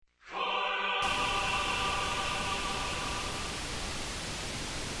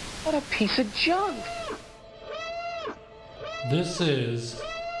What a piece of junk. This is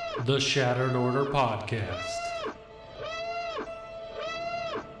the Shattered Order Podcast.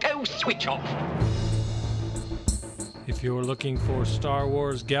 Go switch off. If you're looking for Star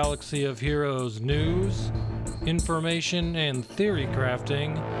Wars Galaxy of Heroes news, information, and theory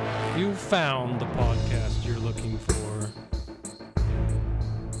crafting, you've found the podcast you're looking for.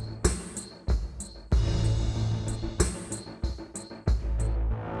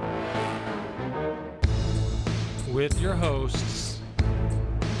 With your hosts,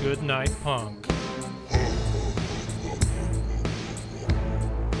 Goodnight Punk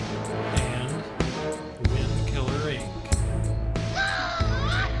and Windkiller Inc.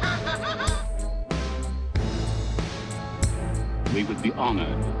 We would be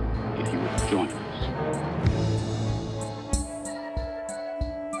honored if you would join us.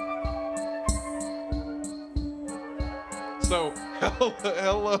 So,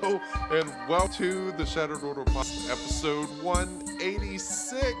 hello, and welcome to the Shattered Order Podcast, episode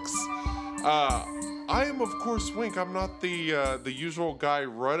 186. I am, of course, Wink. I'm not the usual guy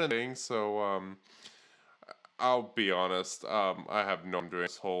running things, so I'll be honest. I have no idea I'm doing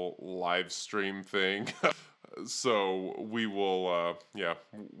this whole live stream thing. So we will,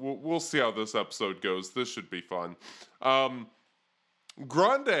 we'll see how this episode goes. This should be fun.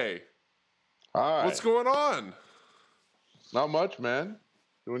 Grande, Hi. what's going on? Not much, man.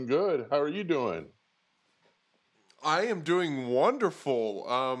 Doing good. How are you doing? I am doing wonderful.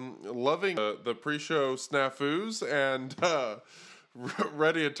 Loving the pre-show snafus and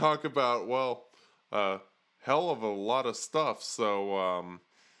ready to talk about, hell of a lot of stuff. So,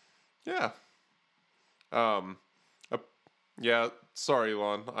 yeah. Sorry,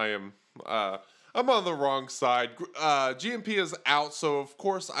 Elon. I'm on the wrong side. GMP is out, so of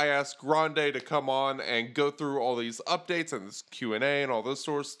course I asked Grande to come on and go through all these updates and this Q&A and all this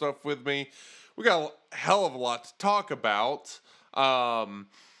sort of stuff with me. We got a hell of a lot to talk about. But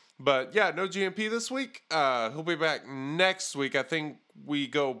yeah, no GMP this week. He'll be back next week. I think we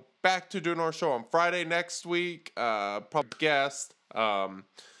go back to doing our show on Friday next week. Probably guest.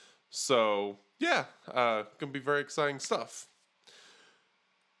 So yeah, gonna be very exciting stuff.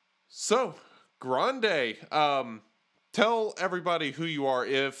 So, Grande, tell everybody who you are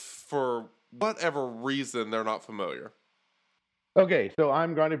if, for whatever reason, they're not familiar. Okay, so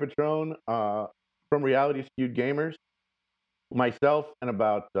I'm Grande Patron from Reality Skewed Gamers. Myself and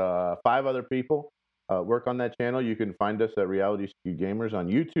about 5 other people work on that channel. You can find us at Reality Skewed Gamers on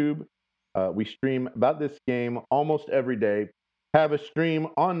YouTube. We stream about this game almost every day. Have a stream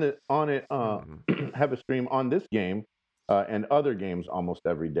on this game and other games almost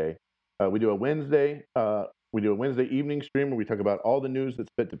every day. We do a Wednesday evening stream where we talk about all the news that's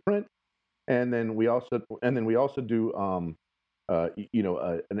fit to print, and then we also do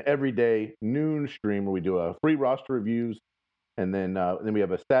an everyday noon stream where we do a free roster reviews, and then we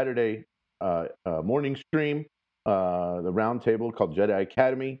have a Saturday morning stream, the round table called Jedi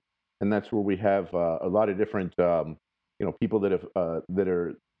Academy, and that's where we have a lot of different people that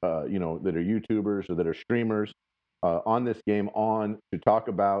are YouTubers or that are streamers on this game to talk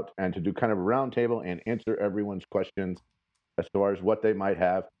about and to do kind of a round table and answer everyone's questions as far as what they might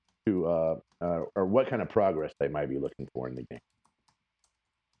have to or what kind of progress they might be looking for in the game.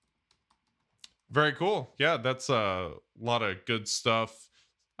 Very cool. Yeah, that's a lot of good stuff.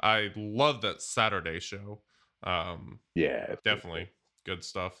 I love that Saturday show. Yeah, definitely good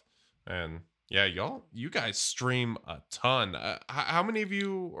stuff. And yeah, you guys stream a ton. How many of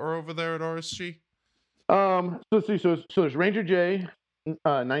you are over there at RSG? So let's see. So there's Ranger J,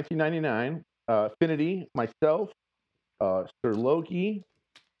 1999, Affinity, myself, Sir Loki,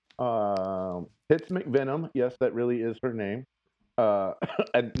 Hits McVenom. Yes, that really is her name.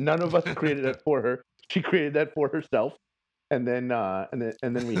 And none of us created that for her. She created that for herself. And then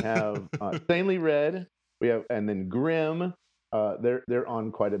we have Sanely Red. And then Grim. They're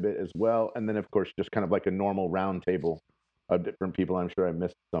on quite a bit as well. And then of course just kind of like a normal round table of different people. I'm sure I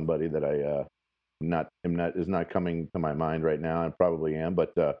missed somebody that I is not coming to my mind right now. I probably am,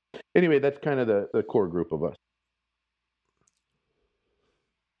 but anyway, that's kind of the core group of us.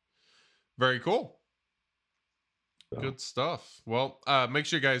 Very cool. Good stuff. Well, make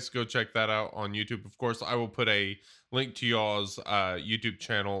sure you guys go check that out on YouTube. Of course, I will put a link to y'all's YouTube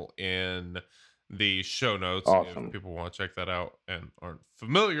channel in the show notes. Awesome. If people want to check that out and aren't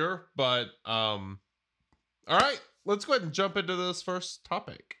familiar. But all right, let's go ahead and jump into this first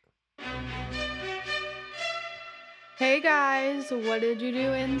topic. Hey guys, what did you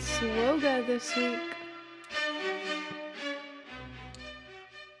do in Swoga this week?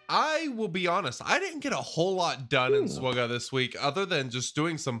 I will be honest, I didn't get a whole lot done in SWGOH this week other than just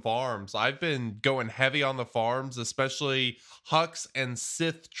doing some farms. I've been going heavy on the farms, especially Hux and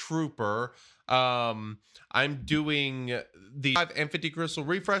Sith Trooper. I'm doing the 5 and 50 crystal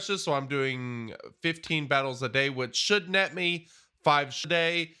refreshes, so I'm doing 15 battles a day, which should net me 5 a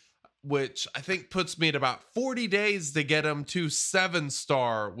day, which I think puts me at about 40 days to get them to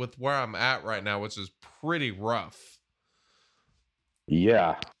 7-star with where I'm at right now, which is pretty rough.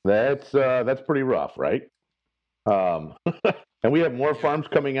 Yeah, that's pretty rough, right? And we have more farms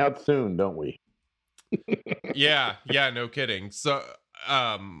coming out soon, don't we? yeah, no kidding. So,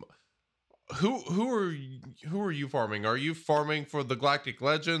 who are you farming? Are you farming for the Galactic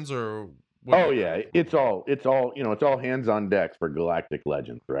Legends or? Oh yeah, it's all it's all hands on deck for Galactic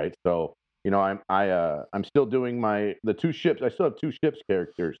Legends, right? So I'm still doing the 2 ships. I still have 2 ships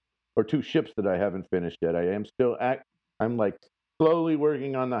characters or 2 ships that I haven't finished yet. I'm like slowly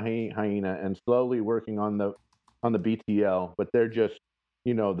working on the hyena and slowly working on the BTL, but they're just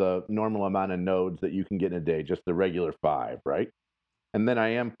the normal amount of nodes that you can get in a day, just the regular 5, right? And then I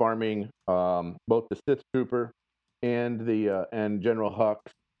am farming both the Sith Trooper and and General Hux,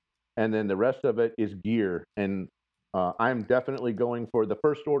 and then the rest of it is gear. And I'm definitely going for the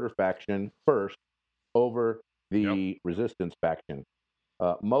First Order faction first over the Resistance faction,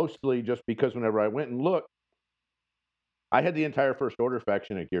 mostly just because whenever I went and looked, I had the entire First Order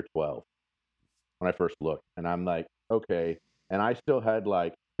faction at Gear 12 when I first looked, and I'm like, okay, and I still had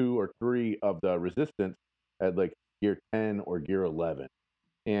like 2 or 3 of the Resistance at like Gear 10 or Gear 11,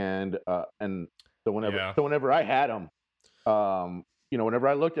 and so whenever I had them, whenever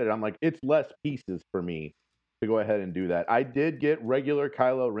I looked at it, I'm like, it's less pieces for me to go ahead and do that. I did get regular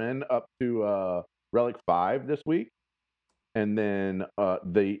Kylo Ren up to Relic 5 this week, and then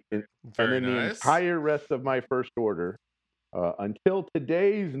the entire rest of my First Order until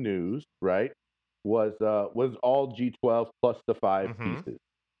today's news, right, was all G12 plus the 5 pieces.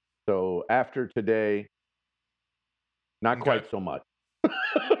 So after today, not quite so much.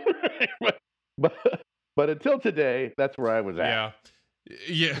 but until today, that's where I was at.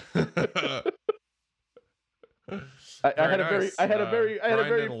 Yeah. I had a very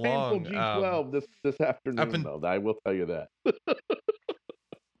painful G12 this afternoon, though. I will tell you that.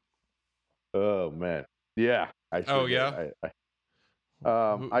 Oh man, yeah. I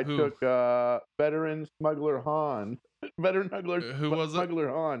took veteran smuggler Han, smuggler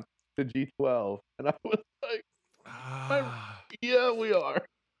Han to G12, and I was like, yeah, we are.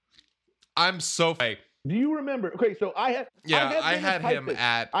 I'm so fake. Do you remember? Okay, so I had him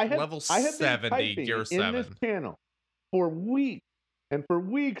at level 70, Gear 7. In this channel for weeks, and for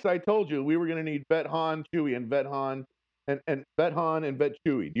weeks I told you we were going to need Vet Han, Chewie, and Vet Han, and Vet Han and Vet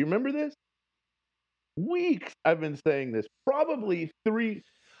Chewie. Do you remember this? Weeks I've been saying this. Probably 3.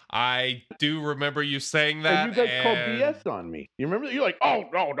 I do remember you saying that. And you guys called BS on me. You remember that? You're like, oh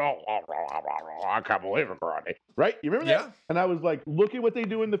no, I can't believe it, Rodney. Right? You remember that? And I was like, look at what they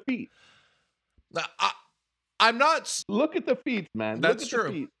do in the feet. I'm not. Look at the feet, man. That's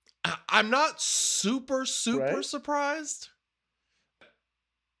true. I'm not super surprised.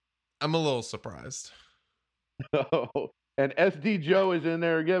 I'm a little surprised. Oh, and SD Joe is in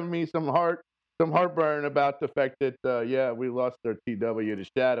there giving me some heartburn about the fact that we lost our TW to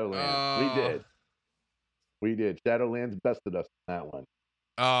Shadowlands. We did. Shadowlands bested us in that one.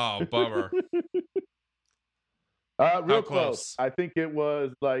 Oh, bummer. Real close. I think it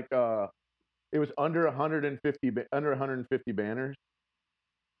was like it was under 150 banners.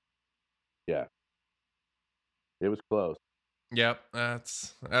 Yeah. It was close. Yep,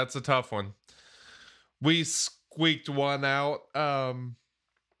 that's a tough one. We squeaked one out.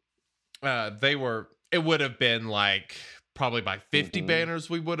 It would have been like probably by 50 banners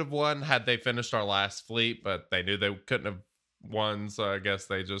we would have won had they finished our last fleet, but they knew they couldn't have won, so I guess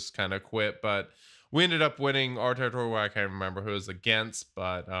they just kind of quit. But we ended up winning our territory where I can't remember who it was against,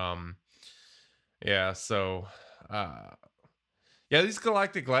 but these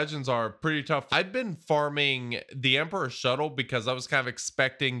Galactic Legends are pretty tough. I've been farming the Emperor shuttle because I was kind of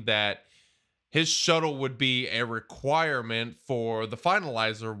expecting that his shuttle would be a requirement for the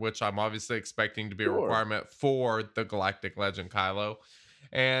finalizer, which I'm obviously expecting to be a requirement for the Galactic Legend Kylo.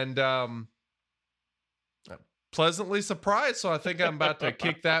 And pleasantly surprised, so I think I'm about to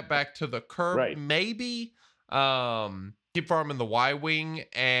kick that back to the curb. Right. Maybe keep farming the Y-Wing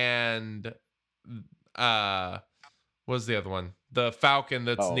and what's the other one? The Falcon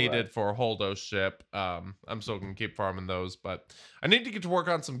that's needed for Holdo's ship. I'm still going to keep farming those, but I need to get to work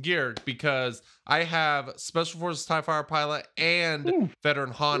on some gear because I have Special Forces TIE Fighter Pilot and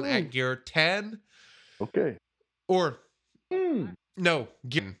Veteran Han at Gear 10. Okay. Or No,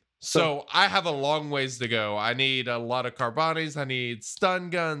 so I have a long ways to go. I need a lot of Carbonis. I need stun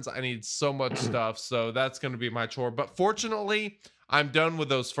guns. I need so much stuff. So that's going to be my chore. But fortunately, I'm done with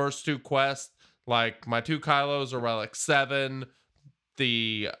those first 2 quests. Like my 2 Kylos are Relic 7.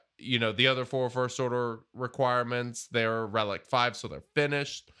 The other 4 first order requirements, they're Relic 5, so they're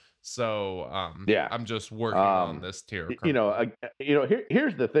finished. So I'm just working on this tier.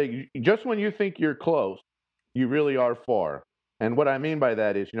 Here's the thing. Just when you think you're close, you really are far. And what I mean by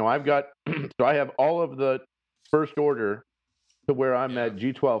that is, I've got, so I have all of the first order to where I'm at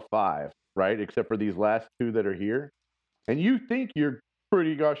G12-5, right? Except for these last 2 that are here. And you think you're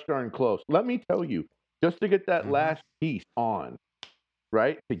pretty gosh darn close. Let me tell you, just to get that last piece on,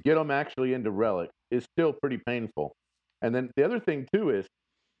 right? To get them actually into Relic is still pretty painful. And then the other thing too is,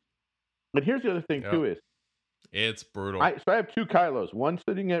 but here's the other thing too is, it's brutal. So I have 2 Kylos, one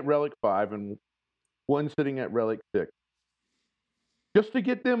sitting at Relic 5 and one sitting at Relic 6. Just to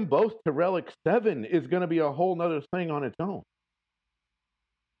get them both to Relic 7 is going to be a whole nother thing on its own.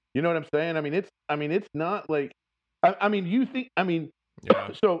 You know what I'm saying? It's not like, you think,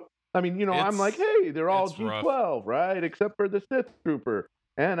 so, I'm like, hey, they're all G12, rough. Right? Except for the Sith Trooper.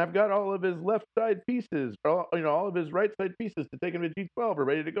 And I've got all of his left side pieces, all of his right side pieces to take him to G12 are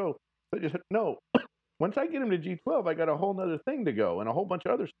ready to go. So I just said, no, once I get him to G12, I got a whole nother thing to go and a whole bunch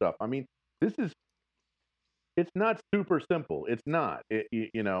of other stuff. It's not super simple. It's not,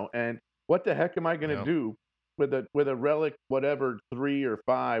 and what the heck am I going to do with a Relic, whatever, 3 or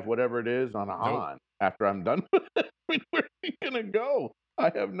 5, whatever it is on a Han after I'm done with it? Where's he going to go?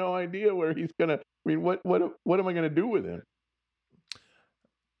 I have no idea where he's going to, what am I going to do with him?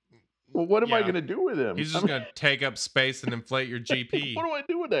 Well, what am I going to do with him? He's just going to take up space and inflate your GP. What do I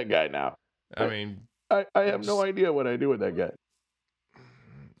do with that guy now? I have no idea what I do with that guy.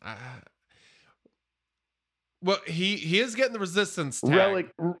 Well, he is getting the resistance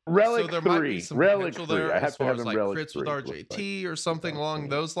tag. Relic so there 3. Might be some Relic potential 3. there I have as to far have as him like Relic crits 3, with RJT or something along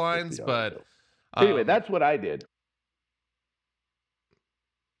those lines. But anyway, that's what I did.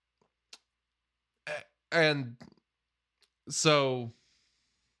 And so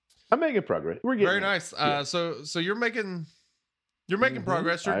I'm making progress. We're getting very nice. So you're making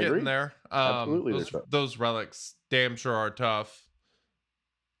progress. You're getting there. Absolutely, those relics damn sure are tough.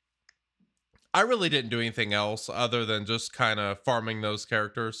 I really didn't do anything else other than just kind of farming those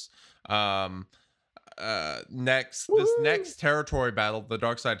characters. This next territory battle, the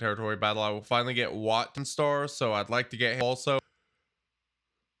Dark Side territory battle, I will finally get Watton Star, so I'd like to get him also.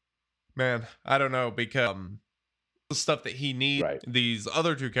 Man, I don't know, because the stuff that he needs, these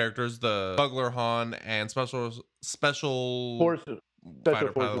other 2 characters, the Smuggler Han and Special Forces TIE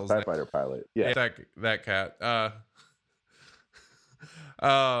Fighter Pilot. Yeah, that cat.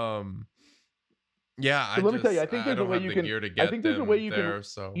 Yeah, so let me tell you. I think there's a way you can. I think there's a way you there, can.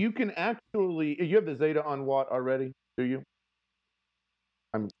 So. You can actually. You have the Zeta on Watt already, do you?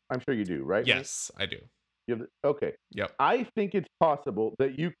 I'm sure you do, right? Yes, I do. You have okay. Yep. I think it's possible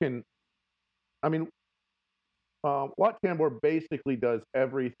that you can. Watt Tambor basically does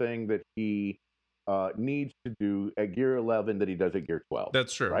everything that he needs to do at Gear 11 that he does at Gear 12.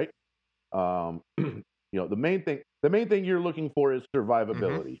 That's true, right? The main thing you're looking for is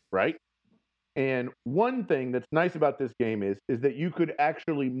survivability, right? And one thing that's nice about this game is that you could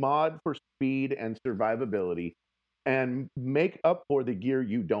actually mod for speed and survivability and make up for the gear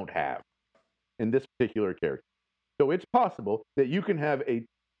you don't have in this particular character. So it's possible that you can have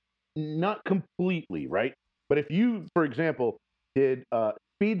not completely, right? But if you, for example, did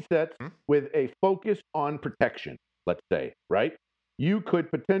speed sets with a focus on protection, let's say, right? You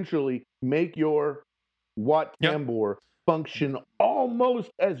could potentially make your Watt Tambor function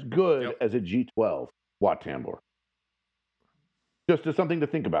almost as good as a G12 Watt Tambor. Just as something to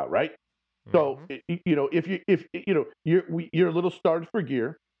think about, right? So if you're a little starved for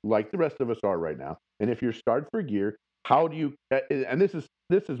gear, like the rest of us are right now, and if you're starved for gear, how do you? And this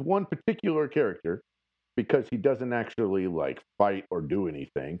is one particular character because he doesn't actually like fight or do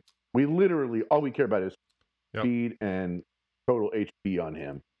anything. We literally all we care about is speed and total HP on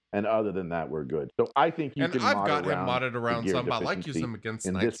him. And other than that, we're good. So I think you can. And I've got him modded around some, but I like using him against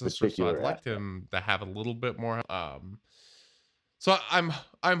Night Sister, so I'd like him to have a little bit more. So I'm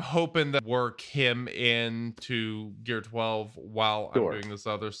hoping that work him into Gear 12 while I'm doing this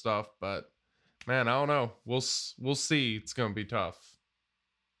other stuff. But man, I don't know. We'll see. It's gonna be tough.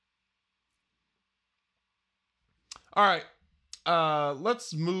 All right,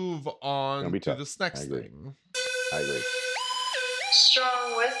 let's move on to this next thing. I agree.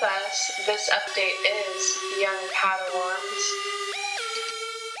 Strong with us, this update is Young Padawans.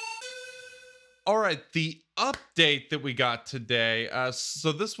 All right, the update that we got today.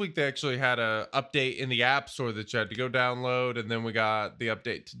 So this week they actually had a update in the App Store that you had to go download, and then we got the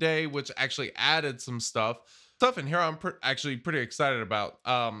update today, which actually added some stuff in here I'm actually pretty excited about.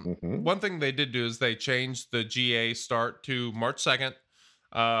 One thing they did do is they changed the GA start to March 2nd.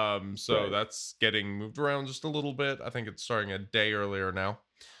 So that's getting moved around just a little bit. I think it's starting a day earlier now.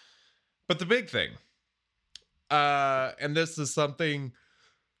 But the big thing, and this is something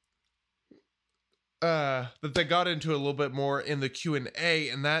that they got into a little bit more in the Q&A,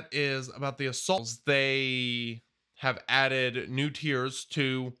 and that is about the assaults. They have added new tiers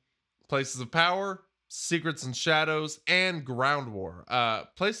to Places of Power, Secrets and Shadows, and Ground War.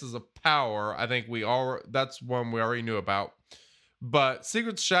 Places of Power, I think that's one we already knew about. But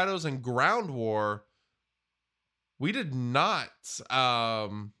Secrets, Shadows, and Ground War, we did not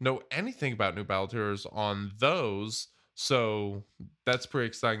know anything about new battle tiers on those. So that's pretty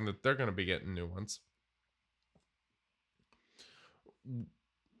exciting that they're going to be getting new ones.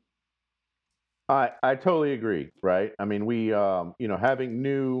 I totally agree, right? I mean, we having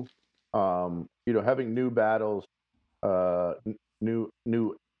new battles, new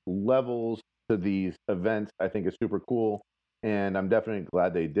levels to these events, I think is super cool, and I'm definitely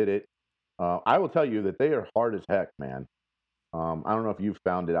glad they did it. I will tell you that they are hard as heck, man. I don't know if you've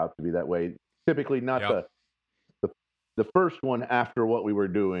found it out to be that way. Typically, not the first one after what we were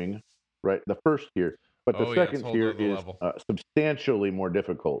doing, right? The first tier, but the second tier is substantially more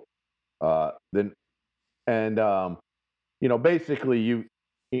difficult basically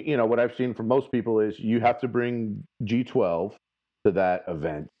what I've seen from most people is you have to bring G12 to that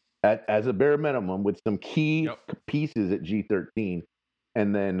event as a bare minimum with some key pieces at G13,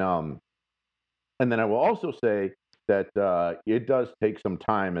 and then I will also say that it does take some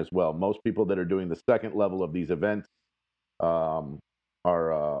time as well. Most people that are doing the second level of these events are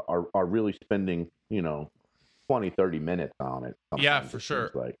really spending 20-30 minutes on it. Yeah, for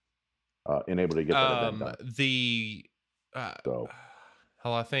sure. Like able to get that event done.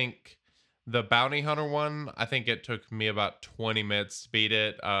 I think the Bounty Hunter one, I think it took me about 20 minutes to beat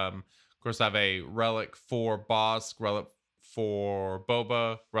it. Of course, I have a Relic 4 Bosk, Relic 4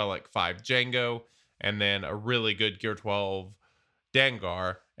 Boba, Relic 5 Django, and then a really good Gear 12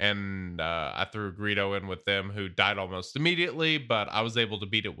 Dengar. And I threw Greedo in with them, who died almost immediately, but I was able to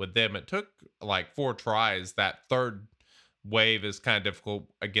beat it with them. It took like 4 tries. That third wave is kind of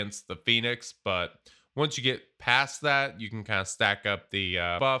difficult against the Phoenix, but once you get past that, you can kind of stack up the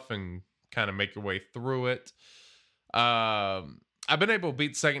buff and kind of make your way through it. I've been able to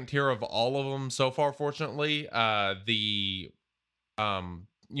beat second tier of all of them so far, fortunately. The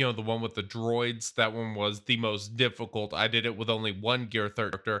one with the droids, that one was the most difficult. I did it with only one Gear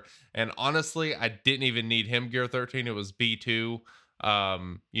 13, and honestly, I didn't even need him Gear 13. It was B2.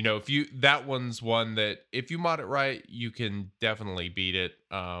 That one's one that if you mod it right, you can definitely beat it.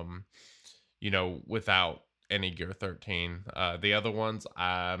 Without any Gear 13. The other ones,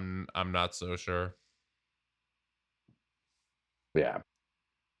 I'm not so sure. Yeah.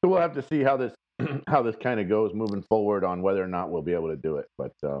 So we'll have to see how this kind of goes moving forward on whether or not we'll be able to do it.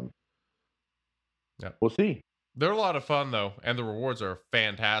 But we'll see. They're a lot of fun though, and the rewards are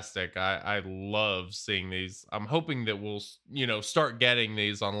fantastic. I love seeing these. I'm hoping that we'll start getting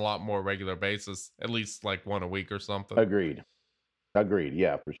these on a lot more regular basis, at least like one a week or something. Agreed.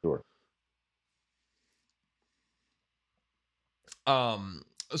 Yeah, for sure.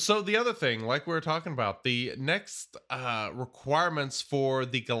 So the other thing, like we were talking about, the next requirements for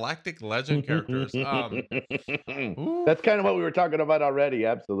the Galactic Legend characters. That's kind of what we were talking about already.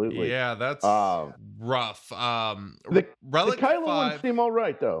 Absolutely. Yeah, that's rough. The Kylo ones seem all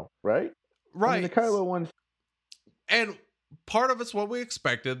right, though, right? Right. I mean, the Kylo ones. And part of it's what we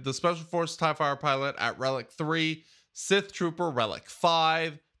expected. The Special Forces TIE Fighter pilot at Relic 3, Sith Trooper Relic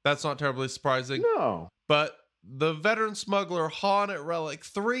 5. That's not terribly surprising. No. But the veteran smuggler Han at Relic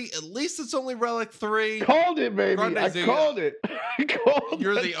 3, at least it's only Relic 3. Called it, baby. I called it.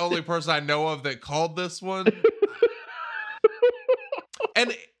 You're the only person I know of that called this one.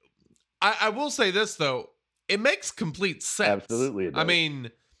 And I will say this, though. It makes complete sense. Absolutely it does. I mean,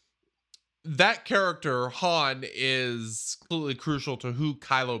 that character, Han, is completely crucial to who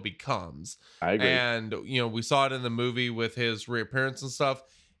Kylo becomes. I agree. And, we saw it in the movie with his reappearance and stuff.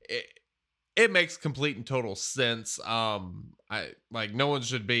 It makes complete and total sense. No one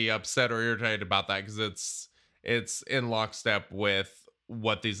should be upset or irritated about that because it's in lockstep with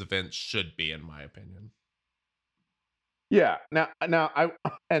what these events should be, in my opinion. Yeah. Now,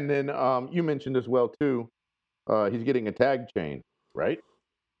 you mentioned as well too. He's getting a tag chain, right?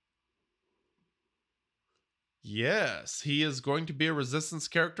 Yes, he is going to be a Resistance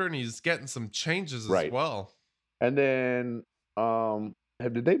character, and he's getting some changes Right. as well. And then,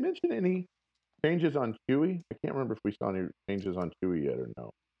 did they mention any changes on Chewie? I can't remember if we saw any changes on Chewie yet or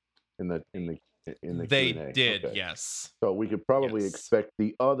no. In the They Q&A. did, Okay. yes. So we could probably Yes. expect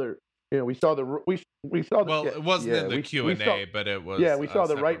the other. We saw the we saw the. Well, yeah, it wasn't yeah, in the we Q&A, saw- but it was. Yeah, we saw a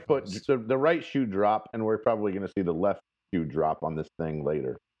the right separate foot, post. the right shoe drop, and we're probably going to see the left shoe drop on this thing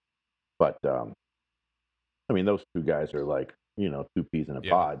later. But I mean, those two guys are like, two peas in a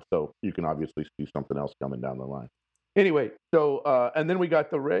Yeah. pod, so you can obviously see something else coming down the line. Anyway, so and then we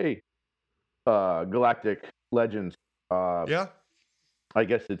got the Rey Galactic Legends. Yeah. I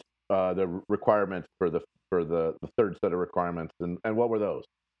guess it's the requirements for the third set of requirements, and what were those?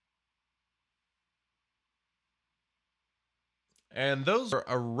 And those are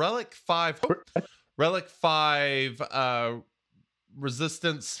a Relic 5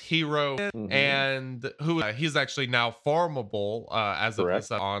 Resistance hero, Mhm. and who he's actually now farmable as of Correct.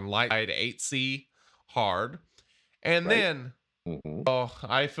 this on Light 8C hard. And Right. then Mhm.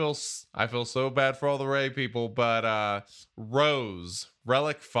 I feel so bad for all the Rey people, but Rose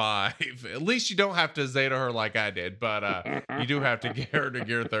Relic 5. At least you don't have to Zeta her like I did, but you do have to get her to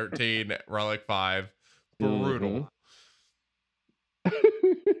Gear 13 Relic 5. Brutal.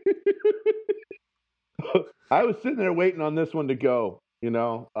 I was sitting there waiting on this one to go. I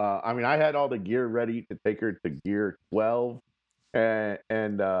mean, I had all the gear ready to take her to Gear 12, and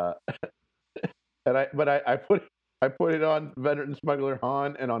I put it on Veteran Smuggler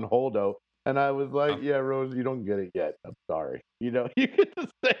Han and on Holdo, and I was like, yeah, Rose, you don't get it yet. I'm sorry. You get to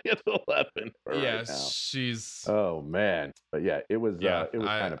stay at 11 for right now. She's. Oh man, but yeah, it was Yeah,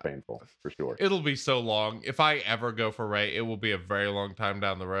 kind of painful for sure. It'll be so long. If I ever go for Rey, it will be a very long time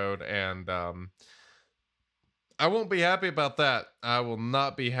down the road, and I won't be happy about that. I will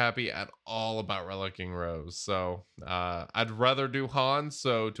not be happy at all about relicking Rose. So I'd rather do Han.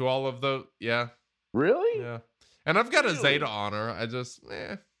 So to all of the Really? yeah, and I've got a Really? Zeta on her. I just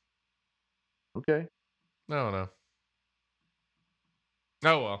Okay. I don't know.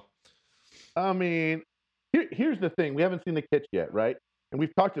 Oh well. I mean, here's the thing: we haven't seen the kits yet, right? And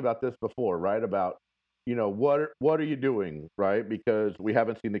we've talked about this before, right? About what are you doing, right? Because we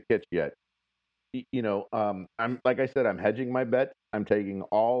haven't seen the kits yet. I'm like I said, I'm hedging my bet. I'm taking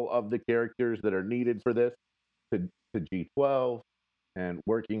all of the characters that are needed for this to G12 and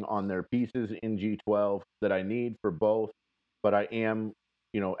working on their pieces in G12 that I need for both. But I am,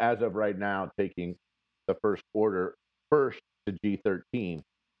 as of right now, taking the first order first to G13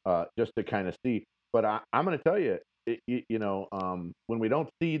 just to kind of see. But I'm going to tell you, when we don't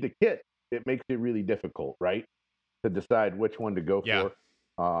see the kit, it makes it really difficult, right, to decide which one to go Yeah.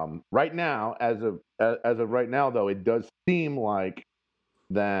 for. Right now, as of right now, though, it does seem like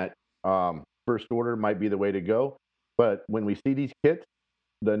that first order might be the way to go. But when we see these kits,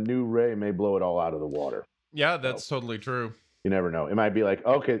 the new Rey may blow it all out of the water. Yeah, that's totally true. You never know. It might be like,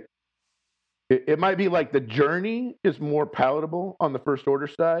 okay, it might be like the journey is more palatable on the first order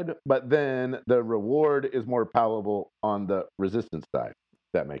side, but then the reward is more palatable on the resistance side. If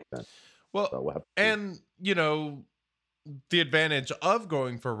that makes sense. Well, So we'll have to see. and the advantage of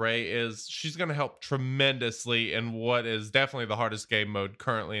going for Rey is she's going to help tremendously in what is definitely the hardest game mode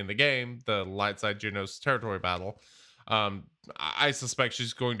currently in the game, the light side Geonosis territory battle. I suspect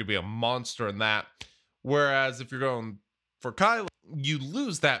she's going to be a monster in that. Whereas if you're going for Kylo, you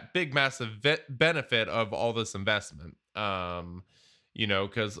lose that big, massive benefit of all this investment.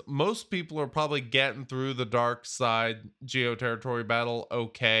 Because most people are probably getting through the dark side geo territory battle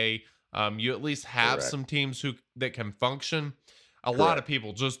okay. You at least have Correct. some teams that can function. A lot Correct. of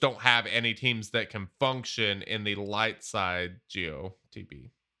people just don't have any teams that can function in the light side geo TB.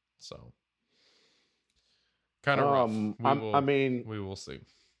 So kind of rough. We will see.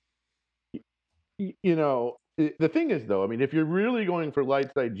 The thing is, though, I mean, if you're really going for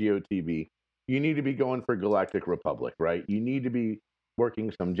light side GOTB, you need to be going for Galactic Republic, right? You need to be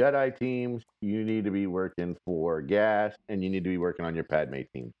working some Jedi teams. You need to be working for gas, and you need to be working on your Padme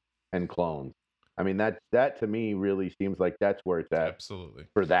team and clones. I mean, that to me really seems like that's where it's at Absolutely.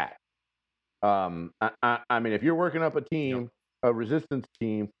 for that. I mean, if you're working up a team, a resistance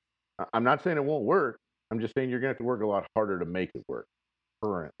team, I'm not saying it won't work. I'm just saying you're going to have to work a lot harder to make it work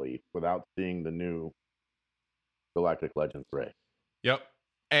currently without seeing the new Galactic Legends Rey. Yep.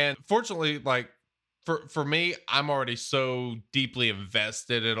 And fortunately, like for me, I'm already so deeply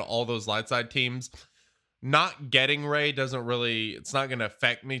invested in all those light side teams. Not getting Rey it's not going to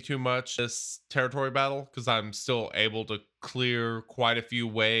affect me too much this territory battle because I'm still able to clear quite a few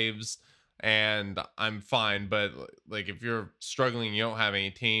waves and I'm fine. But like, if you're struggling, you don't have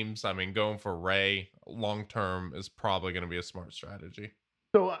any teams, I mean, going for Rey long term is probably going to be a smart strategy.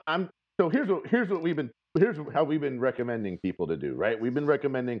 So here's how we've been recommending people to do, right? We've been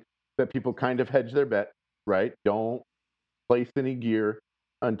recommending that people kind of hedge their bet, right? Don't place any gear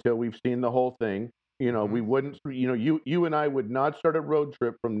until we've seen the whole thing. You know, we wouldn't, you and I would not start a road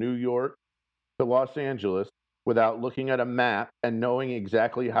trip from New York to Los Angeles without looking at a map and knowing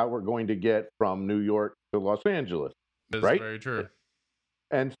exactly how we're going to get from New York to Los Angeles. That's right? very true.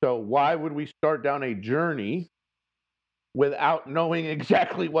 And so why would we start down a journey without knowing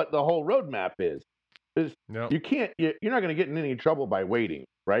exactly what the whole roadmap is? Because Yep. you're not going to get in any trouble by waiting,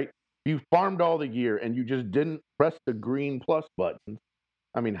 right? You farmed all the gear and you just didn't press the green plus button.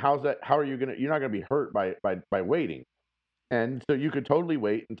 I mean, how are you you're not going to be hurt by waiting. And so you could totally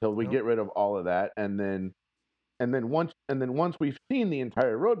wait until we get rid of all of that. And then once we've seen the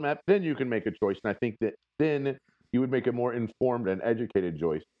entire roadmap, then you can make a choice. And I think that then you would make a more informed and educated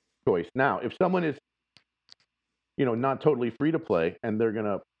choice. Now, if someone is, not totally free to play and they're going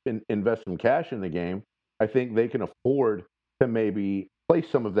to invest some cash in the game, I think they can afford to maybe place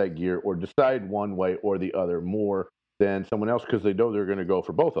some of that gear or decide one way or the other more than someone else because they know they're going to go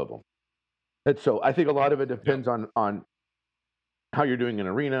for both of them. And so I think a lot of it depends on how you're doing in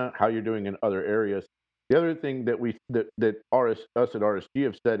arena, how you're doing in other areas. The other thing that us at RSG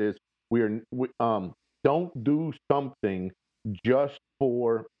have said is we don't do something just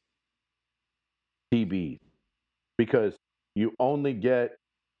for TBs, because you only get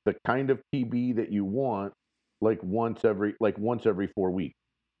the kind of TB that you want like once every 4 weeks,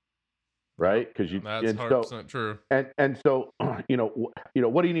 right? Because That's 100% true. And so what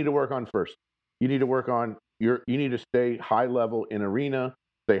do you need to work on first? You need to work on you need to stay high level in arena,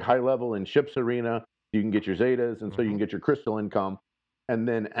 stay high level in ships arena, so you can get your Zetas and so you can get your crystal income. And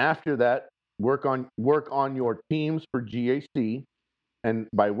then after that, work on your teams for GAC. And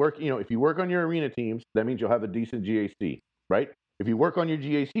by if you work on your arena teams, that means you'll have a decent GAC, right? If you work on your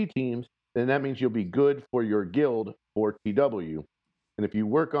GAC teams, then that means you'll be good for your guild for TW. And if you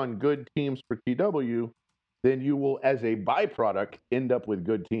work on good teams for TW, then you will, as a byproduct, end up with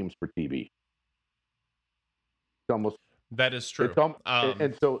good teams for TB. That is true.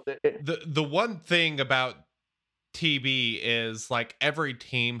 And so the one thing about TB is like every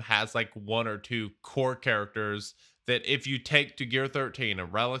team has like one or two core characters that if you take to Gear 13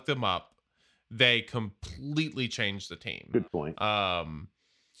 and relic them up, they completely change the team. Good point.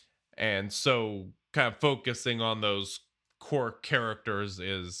 And so kind of focusing on those core characters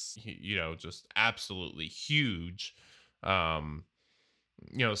is, just absolutely huge.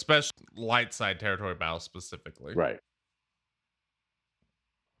 Especially light side territory battles specifically. Right.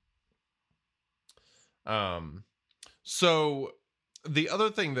 So the other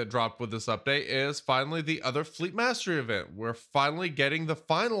thing that dropped with this update is finally the other Fleet Mastery event. We're finally getting the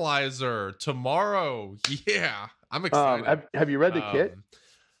finalizer tomorrow. Yeah, I'm excited. Have you read the kit?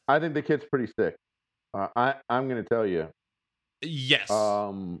 I think the kit's pretty sick. I'm going to tell you. Yes.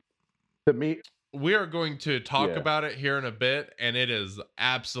 To me, we are going to talk about it here in a bit, and it is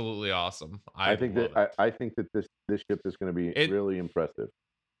absolutely awesome. I think that this ship is going to be really impressive.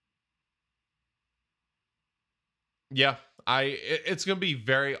 Yeah, it's going to be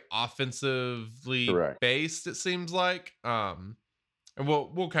very offensively based, it seems like. And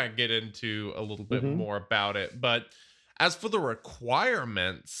we'll kind of get into a little bit more about it. But as for the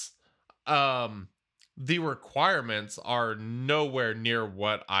requirements, the requirements are nowhere near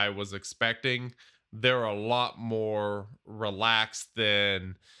what I was expecting. They're a lot more relaxed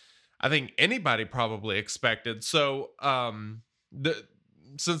than I think anybody probably expected. So,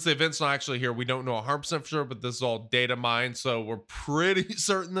 since the event's not actually here, we don't know 100% for sure, but this is all data mined, so we're pretty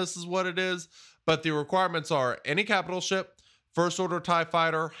certain this is what it is. But the requirements are any capital ship, First Order TIE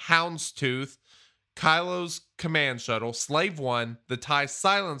Fighter, Houndstooth, Kylo's Command Shuttle, Slave One, the TIE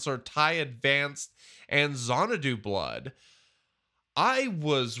Silencer, TIE Advanced, and Xanadu Blood. I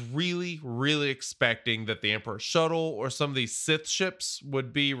was really, really expecting that the Emperor Shuttle or some of these Sith ships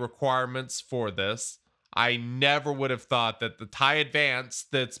would be requirements for this. I never would have thought that the TIE Advance,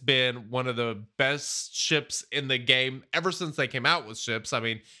 that's been one of the best ships in the game ever since they came out with ships. I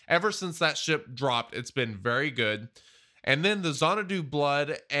mean, ever since that ship dropped, it's been very good. And then the Xanadu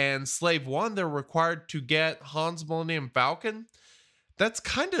Blood and Slave One, they're required to get Han's Millennium Falcon. That's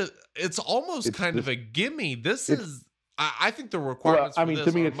it's almost kind of a gimme. I think the requirements for this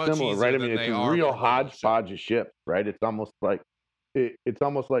to me, are it's much similar, easier right? I than mean, they it's a are real for hodgepodge of ships, right? It's almost like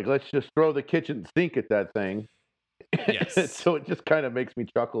let's just throw the kitchen sink at that thing. Yes. So it just kind of makes me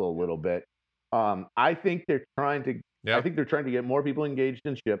chuckle a little bit. I think they're trying to get more people engaged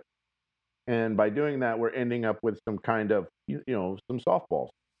in ships. And by doing that, we're ending up with some kind of, some softballs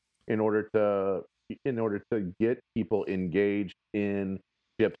in order to get people engaged in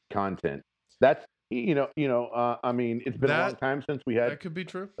ships content. That's, I mean, it's been a long time since we had that could be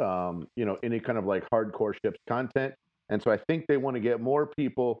true. Any kind of like hardcore ships content. And so I think they want to get more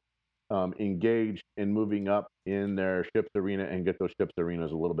people engaged in moving up in their ships arena and get those ships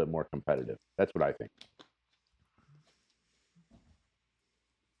arenas a little bit more competitive. That's what I think.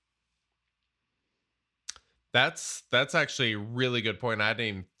 That's actually a really good point. I hadn't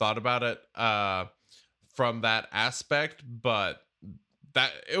even thought about it from that aspect, but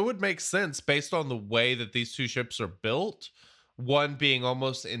that it would make sense based on the way that these two ships are built. One being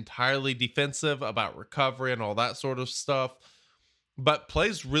almost entirely defensive about recovery and all that sort of stuff, but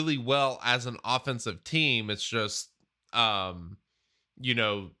plays really well as an offensive team. It's just,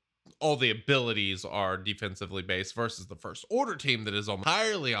 all the abilities are defensively based versus the First Order team that is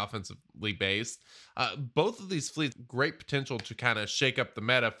entirely offensively based. Both of these fleets, great potential to kind of shake up the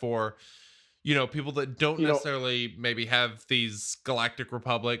meta for, people that don't necessarily maybe have these Galactic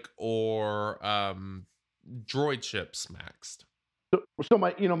Republic or droid ships maxed. So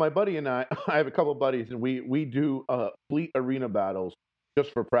my buddy and I have a couple of buddies, and we do fleet arena battles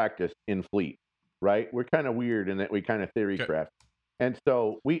just for practice in fleet, right? We're kind of weird in that we kind of theory craft. And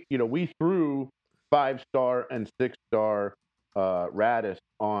so we threw 5-star and 6-star Radis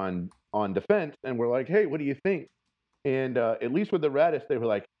on defense, and we're like, hey, what do you think? And at least with the Radis, they were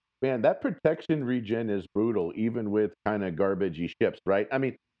like, man, that protection regen is brutal, even with kind of garbagey ships, right? I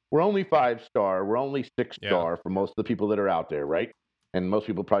mean, we're only 5-star, we're only 6-star for most of the people that are out there, right? And most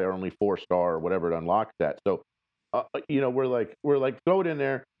people probably are only 4-star or whatever it unlocks that. So, we're like throw it in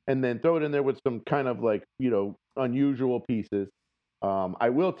there, and then throw it in there with some kind of like unusual pieces. I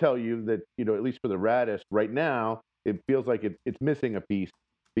will tell you that, at least for the Radis right now, it feels like it's missing a piece,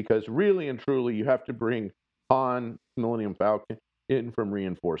 because really and truly you have to bring Han Millennium Falcon in from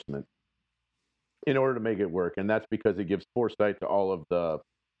reinforcement in order to make it work. And that's because it gives foresight to all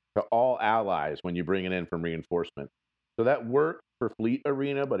allies when you bring it in from reinforcement. So that works for Fleet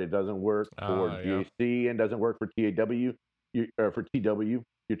Arena, but it doesn't work for GAC and doesn't work for TAW. For TW,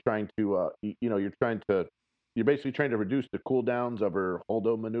 you're trying to, you're basically trying to reduce the cooldowns of her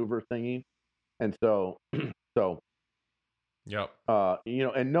Holdo maneuver thingy. And so, and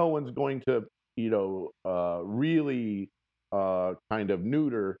no one's going to, really kind of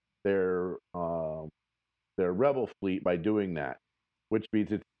neuter their rebel fleet by doing that, which means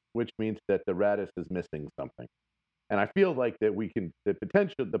that the Radis is missing something. And I feel like that the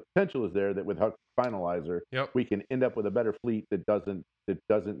potential is there that with Hux Finalizer, we can end up with a better fleet that doesn't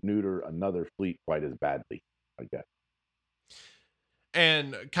neuter another fleet quite as badly, I guess.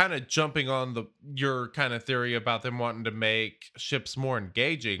 And kind of jumping on your kind of theory about them wanting to make ships more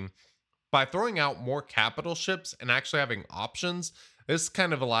engaging, by throwing out more capital ships and actually having options, this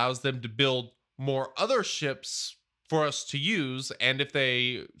kind of allows them to build more other ships for us to use. And if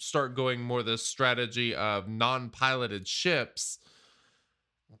they start going more this strategy of non-piloted ships,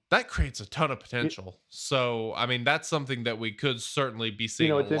 that creates a ton of potential. So, I mean, that's something that we could certainly be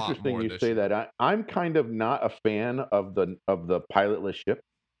seeing. It's interesting you say that. I'm kind of not a fan of the pilotless ship,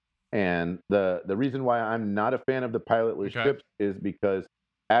 and the reason why I'm not a fan of the pilotless ships is because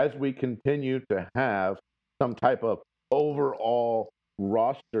as we continue to have some type of overall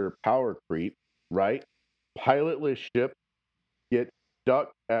roster power creep, right? Pilotless ships get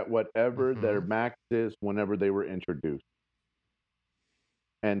stuck at whatever their max is whenever they were introduced.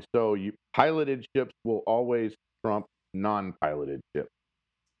 And so piloted ships will always trump non-piloted ships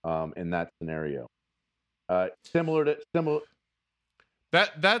in that scenario. That's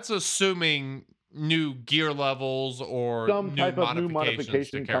assuming new gear levels or some type of new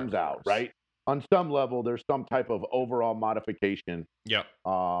modification comes out, right? On some level, there's some type of overall modification.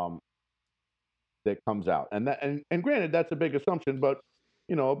 That comes out, and granted, that's a big assumption, but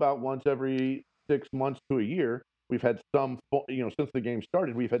about once every 6 months to a year, we've had some, since the game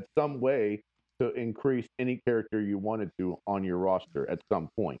started, we've had some way to increase any character you wanted to on your roster at some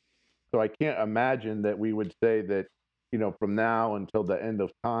point. So I can't imagine that we would say that, from now until the end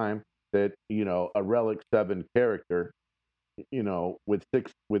of time, that a Relic 7 character, with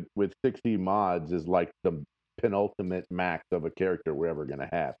 60 mods is like the penultimate max of a character we're ever going to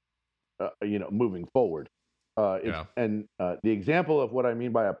have. Moving forward. And the example of what I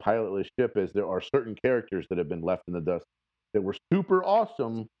mean by a pilotless ship is there are certain characters that have been left in the dust that were super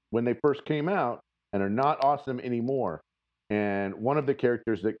awesome when they first came out and are not awesome anymore. And one of the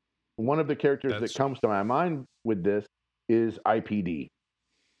characters that comes to my mind with this is IPD.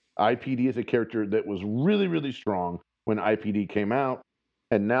 IPD is a character that was really, really strong when IPD came out,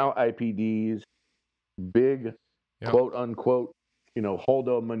 And now IPD's big, Yep. quote unquote,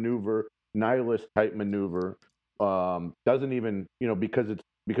 holdo maneuver, nihilist type maneuver, doesn't even, because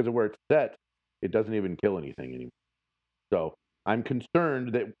of where it's set, it doesn't even kill anything anymore. So I'm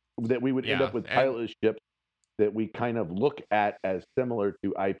concerned that we would end up with pilotless ships that we kind of look at as similar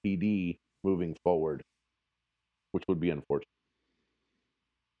to IPD moving forward, which would be unfortunate.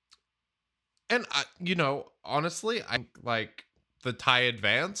 And honestly, I think like the TIE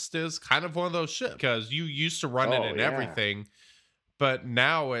Advanced is kind of one of those ships because you used to run it in everything, but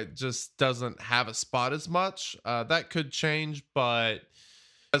now it just doesn't have a spot as much. That could change, but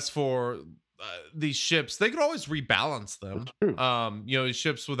as for these ships, they could always rebalance them.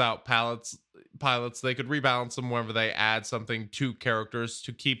 Ships without pilots, they could rebalance them whenever they add something to characters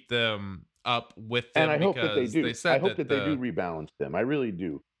to keep them up with them. And I hope that they do. I hope that they do rebalance them. I really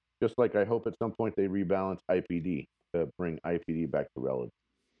do. Just like I hope at some point they rebalance IPD to bring IPD back to relative.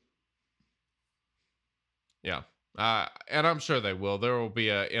 Yeah. And I'm sure they will. There will be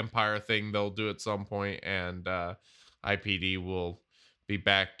a Empire thing they'll do at some point, and IPD will be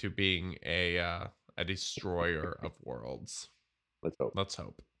back to being a destroyer of worlds. Let's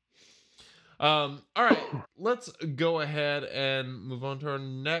hope. All right, let's go ahead and move on to our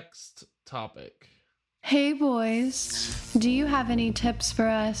next topic. Hey boys, do you have any tips for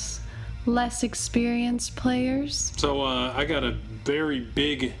us less experienced players? So I got a very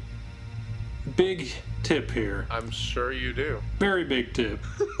big tip here. I'm sure you do. Very big tip.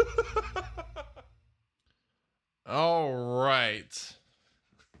 All right.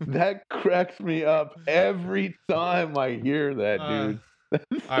 That cracks me up every time I hear that, dude.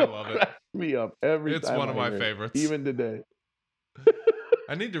 I love it. Cracks me up every time. It's one of my favorites. Even today.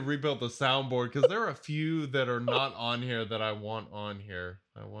 I need to rebuild the soundboard because there are a few that are not on here that I want on here.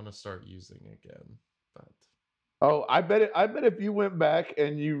 I want to start using again. But I bet if you went back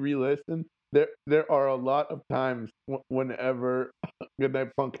and you re-listened, there are a lot of times whenever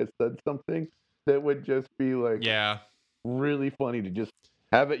Goodnight Punk has said something that would just be like, really funny to just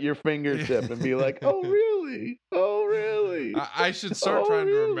have at your fingertip and be like, oh really? Oh really? I should start trying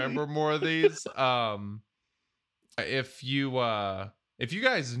to remember more of these. If you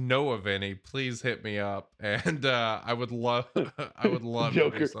guys know of any, please hit me up, and I would love Joker,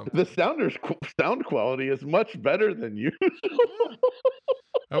 to do something. The sound quality is much better than usual.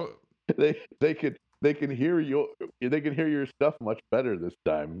 They can hear your stuff much better this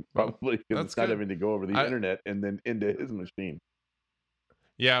time, probably because it's not having to go over the internet and then into his machine.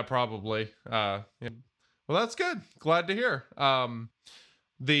 Yeah, probably. Yeah. Well, that's good. Glad to hear.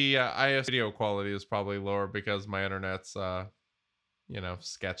 The IS video quality is probably lower because my internet's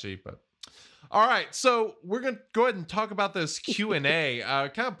sketchy, but all right, so we're gonna go ahead and talk about this Q&A.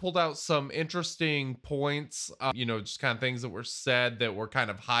 Kind of pulled out some interesting points, just kind of things that were said that were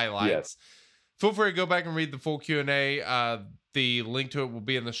kind of highlights. Yes. Feel free to go back and read the full Q&A. The link to it will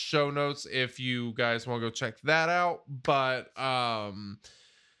be in the show notes if you guys want to go check that out. But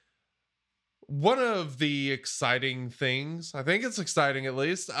one of the exciting things, I think it's exciting at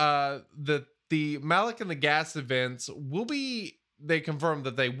least, that the Malak and the Gas events will be, they confirmed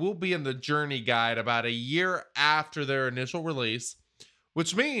that they will be in the Journey Guide about a year after their initial release,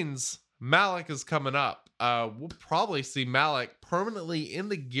 which means Malak is coming up. We'll probably see Malak permanently in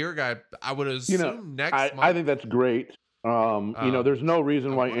the Gear Guide, I would assume next month. I think that's great. There's no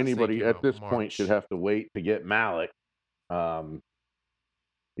reason why anybody at this point should have to wait to get Malak.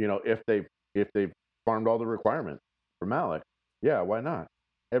 If they've farmed all the requirements for Malak, yeah, why not?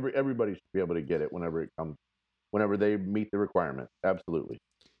 Everybody should be able to get it whenever it comes, whenever they meet the requirements. Absolutely.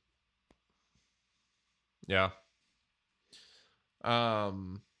 Yeah.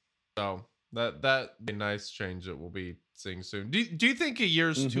 So that be a nice change that we'll be seeing soon. Do you think a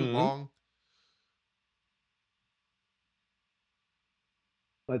year's too long?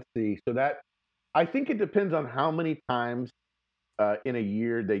 Let's see. So I think it depends on how many times in a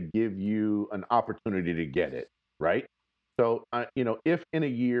year they give you an opportunity to get it, right? So, if in a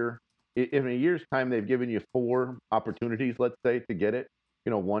year's time they've given you 4 opportunities, let's say, to get it,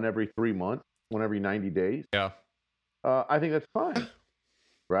 one every 3 months, one every 90 days. Yeah. I think that's fine,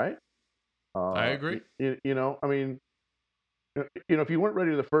 right? I agree. If you weren't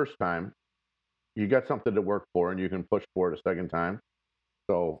ready the first time, you got something to work for, and you can push for it a second time.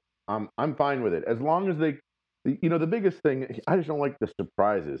 So I'm fine with it as long as they. The biggest thing, I just don't like the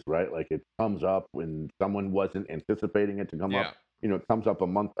surprises, right? Like it comes up when someone wasn't anticipating it to come up. It comes up a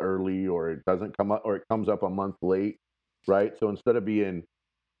month early, or it doesn't come up, or it comes up a month late, right? So instead of being,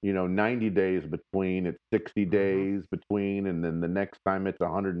 90 days between, it's 60 days between, and then the next time it's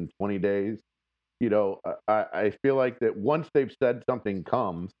 120 days. I feel like that once they've said something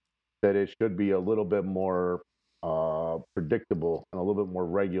comes, that it should be a little bit more predictable and a little bit more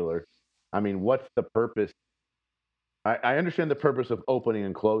regular. I mean, what's the purpose? I understand the purpose of opening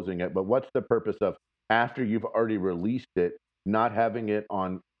and closing it, but what's the purpose of after you've already released it, not having it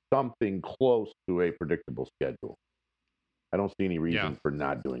on something close to a predictable schedule? I don't see any reason for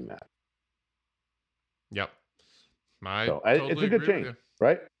not doing that. Yep. It's a good change,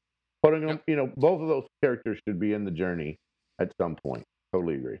 right? Putting them, both of those characters should be in the journey at some point.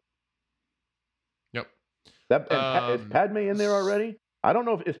 Totally agree. Yep. Is Padme in there already? I don't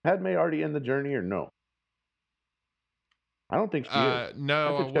know if is Padme already in the journey or no. I don't think she is.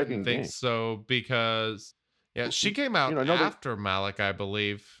 No, I wouldn't think so because she came out after Malak, I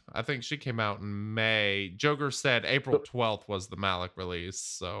believe. I think she came out in May. Joker said April 12th was the Malak release,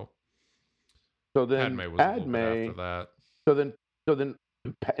 so then Padme was a little bit after that. So then,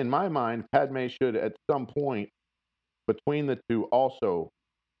 in my mind, Padme should at some point between the two also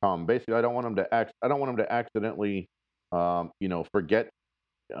come. Basically, I don't want them to accidentally, forget.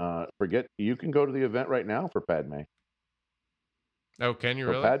 You can go to the event right now for Padme. Oh, can you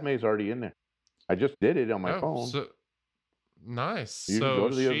really? Padme's already in there. I just did it on my phone. So, nice. You can go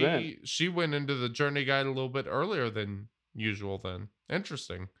to the event. She went into the journey guide a little bit earlier than usual. Then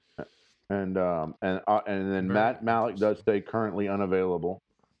interesting. And then Matt Malik does say currently unavailable.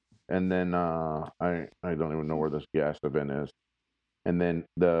 And then I don't even know where this gas event is. And then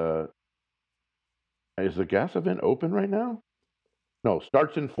is the gas event open right now? No,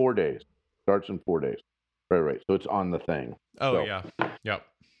 starts in 4 days. Right. So it's on the thing. Oh, so, yeah. Yep.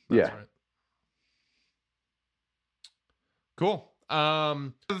 That's right. Cool.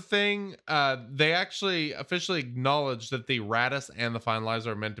 The thing, they actually officially acknowledged that the Raddus and the Finalizer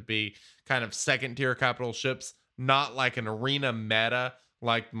are meant to be kind of second tier capital ships, not like an arena meta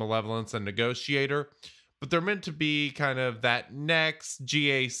like Malevolence and Negotiator, but they're meant to be kind of that next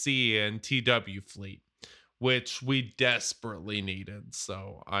GAC and TW fleet, which we desperately needed.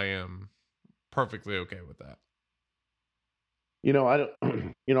 So I am perfectly okay with that.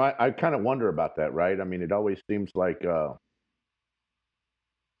 I kind of wonder about that, right? I mean, it always seems like, the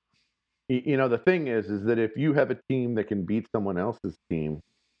thing is that if you have a team that can beat someone else's team,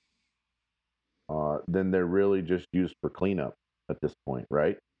 then they're really just used for cleanup at this point,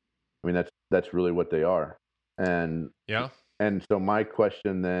 right? I mean, that's really what they are. And so my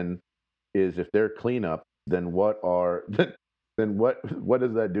question then is, if they're cleanup, then what does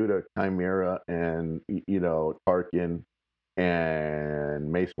that do to Chimera and Tarkin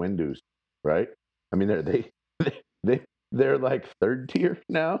and Mace Windu's, right? I mean, they're like third tier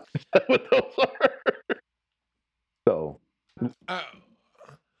now. Is that what those are? So,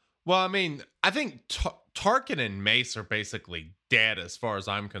 well, I mean, I think Tarkin and Mace are basically dead as far as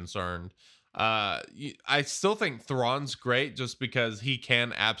I'm concerned. I still think Thrawn's great just because he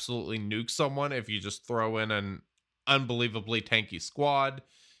can absolutely nuke someone if you just throw in an unbelievably tanky squad.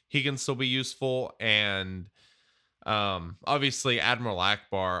 He can still be useful, and obviously Admiral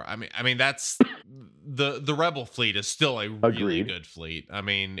Akbar. I mean that's the Rebel fleet is still a really good fleet. I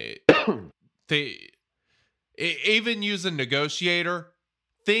mean, even using Negotiator.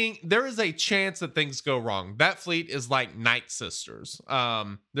 There is a chance that things go wrong. That fleet is like Night Sisters.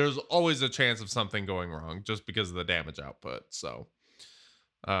 There's always a chance of something going wrong just because of the damage output. So,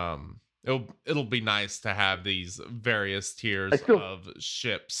 it'll be nice to have these various tiers of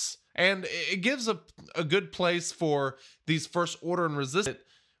ships, and it gives a good place for these First Order and Resistance that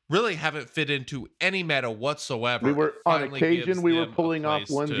really haven't fit into any meta whatsoever. We were on occasion we were pulling off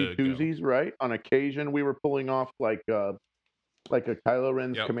onesie twosies, right? On occasion we were pulling off like a Kylo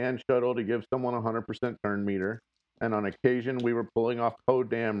Ren's command shuttle to give someone 100% turn meter. And on occasion, we were pulling off Poe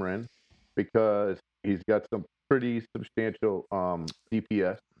Dameron because he's got some pretty substantial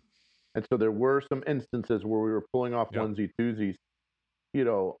DPS. And so there were some instances where we were pulling off onesie twosies.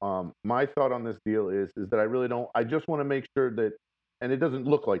 My thought on this deal is that I just want to make sure that, and it doesn't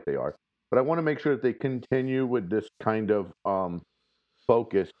look like they are, but I want to make sure that they continue with this kind of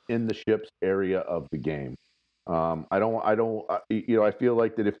focus in the ships area of the game. I feel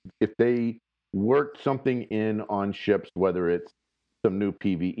like that if they worked something in on ships, whether it's some new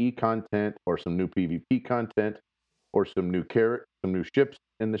PvE content or some new PvP content or some new ships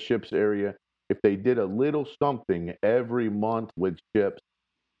in the ships area, if they did a little something every month with ships,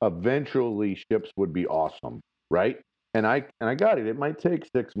 eventually ships would be awesome, right? And I got it. It might take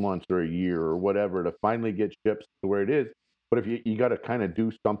 6 months or a year or whatever to finally get ships to where it is. But if you got to kind of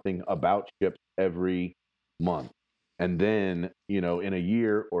do something about ships every month, and then in a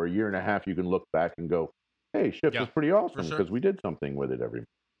year or a year and a half you can look back and go, hey, ships was pretty awesome because we did something with it every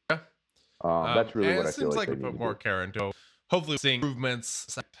month. That's really and what it I feel seems like like they we need put to more do. care into. Hopefully, seeing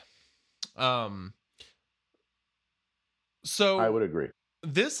improvements. So I would agree.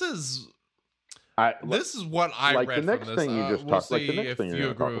 this is what I like the read next from this. thing you just We'll talked, like the see next if thing you're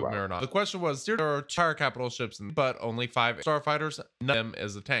you going to talk agree with me about. or not. The question was: there are entire capital ships, but only 5 starfighters. None of them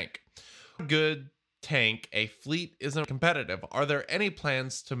is a tank. Good tank, a fleet isn't competitive. Are there any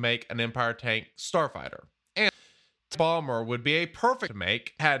plans to make an Empire tank starfighter? And bomber would be a perfect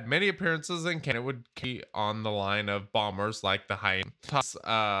make. Had many appearances in canon. It would be on the line of bombers like the Hyena.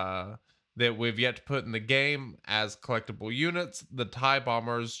 That we've yet to put in the game as collectible units. The TIE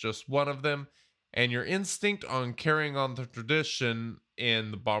bomber is just one of them. And your instinct on carrying on the tradition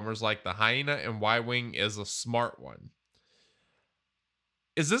in the bombers like the Hyena and Y-Wing is a smart one.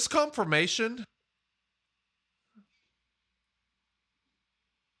 Is this confirmation?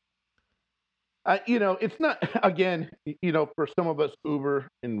 It's not, again, for some of us uber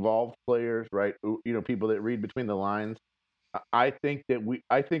involved players, right? People that read between the lines. I think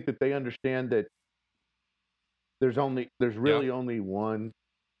that they understand that there's really only one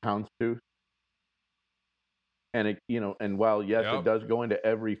houndstooth. And and while yes, it does go into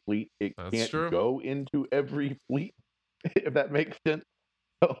every fleet, it can't go into every fleet, if that makes sense.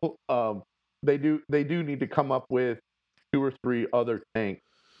 So they do need to come up with 2 or 3 other tanks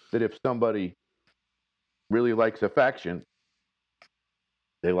that if somebody really likes a faction,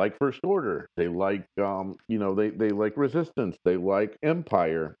 they like First Order, they like they like Resistance, they like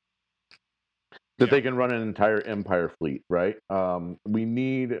Empire, that they can run an entire Empire fleet, right? We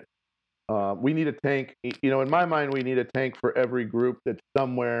need a tank. In my mind, we need a tank for every group that's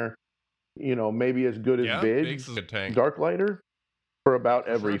somewhere, maybe as good as Biggs, Darklighter, for about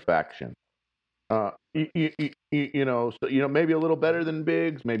every faction. So maybe a little better than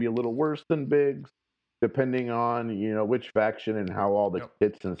Biggs, maybe a little worse than Biggs, depending on which faction and how all the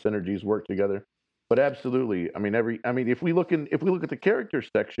kits and synergies work together. But absolutely, if we look at the character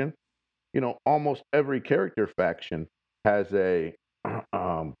section, almost every character faction has a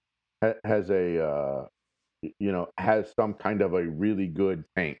has some kind of a really good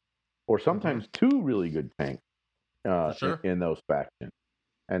tank, or sometimes 2 really good tanks in those factions.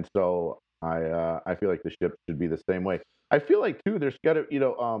 And so I feel like the ship should be the same way. I feel like too, there's got to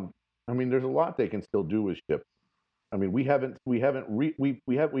there's a lot they can still do with ships. We haven't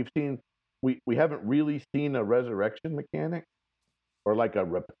really seen a resurrection mechanic, or like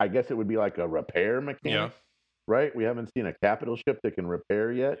I guess it would be like a repair mechanic, right? We haven't seen a capital ship that can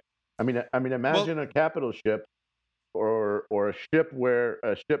repair yet. Imagine a capital ship or a ship where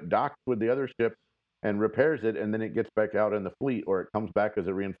a ship docks with the other ship and repairs it, and then it gets back out in the fleet, or it comes back as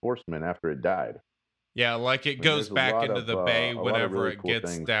a reinforcement after it died. Yeah, like it goes back into the bay whenever it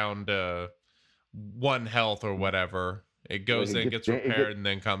gets down to 1 health or whatever. It goes in, gets repaired, and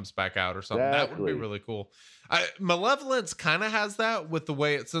then comes back out or something. That would be really cool. Malevolence kind of has that with the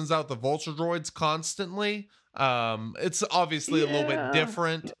way it sends out the Vulture droids constantly. It's obviously a little bit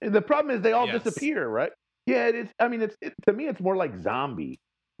different. The problem is they all disappear, right? Yeah, it is. To me, it's more like zombie,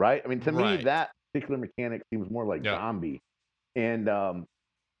 right? To me, that particular mechanic seems more like zombie. And,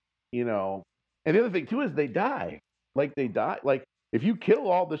 and the other thing too is they die. Like if you kill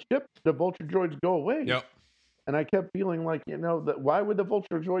all the ships, the Vulture droids go away. Yep. And I kept feeling like, that why would the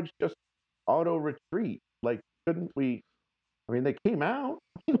Vulture droids just auto retreat? Like, shouldn't we? They came out.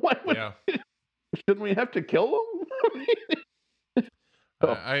 Shouldn't we have to kill them?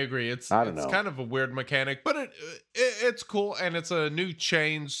 I agree. It's kind of a weird mechanic, but it's cool, and it's a new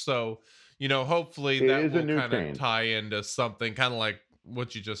change. So hopefully that will kind of tie into something kind of like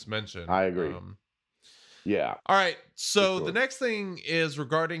what you just mentioned. I agree. Yeah. All right. So the next thing is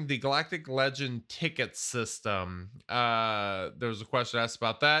regarding the Galactic Legend ticket system. There was a question asked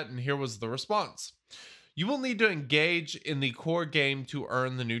about that, and here was the response. You will need to engage in the core game to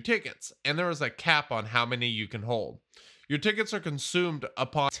earn the new tickets, and there is a cap on how many you can hold. Your tickets are consumed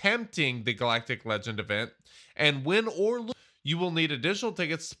upon attempting the Galactic Legend event, and win or lose, you will need additional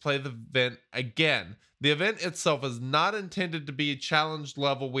tickets to play the event again. The event itself is not intended to be a challenge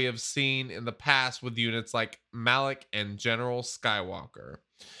level we have seen in the past with units like Malak and General Skywalker.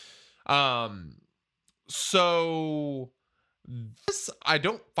 So this I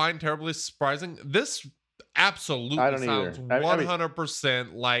don't find terribly surprising. This absolutely sounds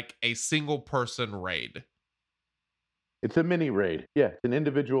 100% like a single person raid. It's a mini raid. Yeah, it's an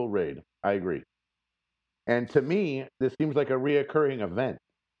individual raid. I agree. And to me, this seems like a reoccurring event,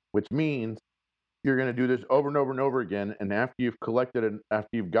 which means you're going to do this over and over and over again. And after you've collected and after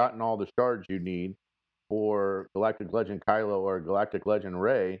you've gotten all the shards you need for Galactic Legend Kylo or Galactic Legend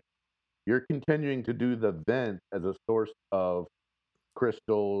Rey, you're continuing to do the event as a source of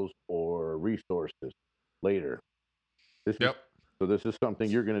crystals or resources later. This Yep. this is something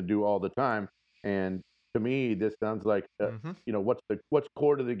you're going to do all the time. And to me, this sounds like what's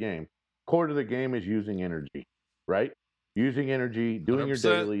core to the game. Core to the game is using energy, right? Using energy, doing your 100%.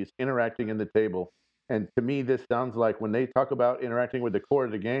 dailies, interacting in the table. And to me, this sounds like when they talk about interacting with the core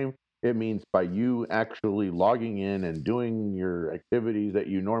of the game, it means by you actually logging in and doing your activities that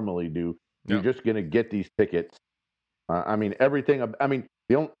you normally do, you're just going to get these tickets. Everything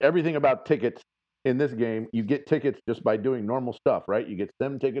about tickets in this game, you get tickets just by doing normal stuff, right? You get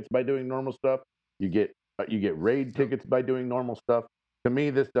sim tickets by doing normal stuff. You get raid tickets by doing normal stuff. To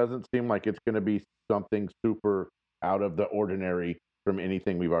me, this doesn't seem like it's going to be something super out of the ordinary from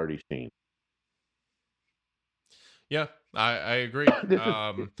anything we've already seen. Yeah, I agree.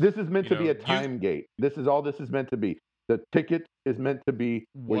 This is meant to be a time gate. This is all this is meant to be. The ticket is meant to be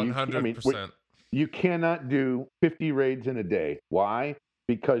 100%. You cannot do 50 raids in a day. Why?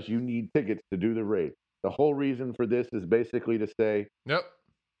 Because you need tickets to do the raid. The whole reason for this is basically to say,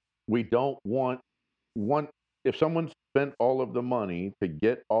 we don't want if someone spent all of the money to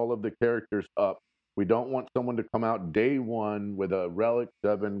get all of the characters up, we don't want someone to come out day one with a Relic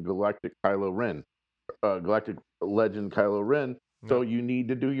 7 Galactic Kylo Ren, Galactic Legend Kylo Ren. So you need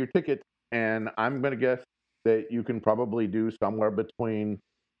to do your tickets. And I'm going to guess that you can probably do somewhere between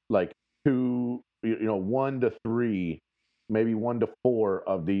like 1 to 3, maybe 1 to 4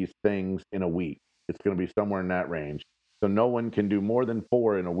 of these things in a week. It's going to be somewhere in that range. So no one can do more than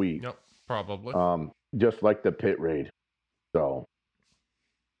 4 in a week. Yep, probably. Just like the pit raid. So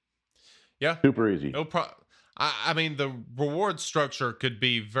yeah, super easy. No problem. I mean, the reward structure could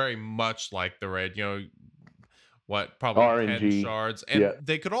be very much like the raid. Probably RNG 10 shards, and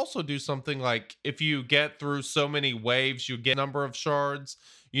they could also do something like if you get through so many waves, you get a number of shards.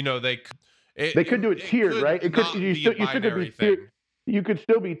 They could do it tiered, right? It could you could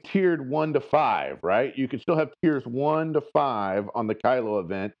still be tiered 1 to 5, right? You could still have tiers 1 to 5 on the Kylo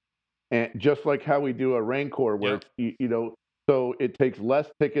event, and just like how we do a Rancor, where so it takes less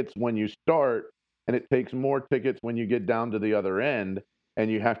tickets when you start, and it takes more tickets when you get down to the other end,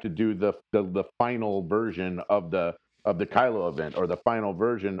 and you have to do the final version of the Kylo event, or the final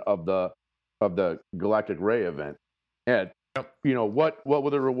version of the Galactic Ray event. And what will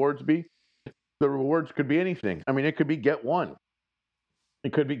the rewards be? The rewards could be anything. I mean, it could be get 1.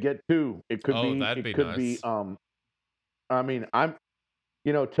 It could be get 2. It could be. That'd be could nice. be. I mean,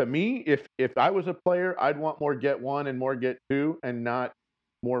 to me, if I was a player, I'd want more get 1 and more get 2, and not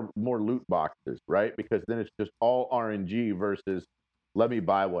more loot boxes, right? Because then it's just all RNG versus let me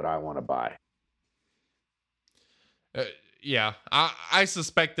buy what I want to buy. Yeah, I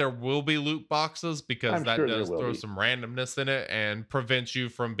suspect there will be loot boxes because I'm that sure does there will throw be. some randomness in it and prevents you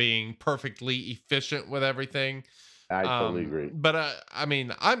from being perfectly efficient with everything. I totally agree. But I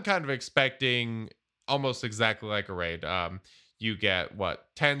mean, I'm kind of expecting almost exactly like a raid. You get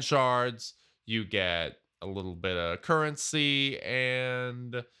 10 shards, you get a little bit of currency,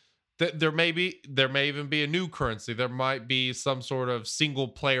 and there may even be a new currency. There might be some sort of single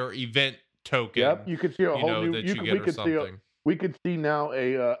player event token. Yep, you could see a whole new. We could see now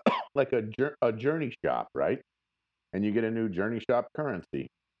a a journey shop, right? And you get a new journey shop currency.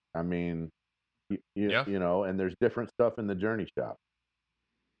 I mean, and there's different stuff in the journey shop.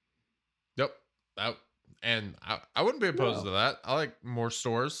 Yep, and I wouldn't be opposed to that. I like more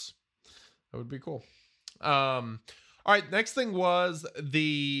stores. That would be cool. All right, next thing was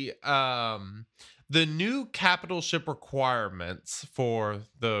the new capital ship requirements for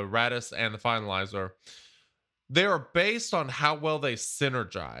the Raddus and the Finalizer. They are based on how well they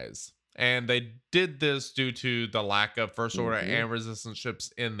synergize. And they did this due to the lack of First Order and Resistance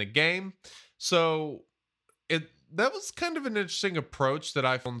ships in the game. So that was kind of an interesting approach that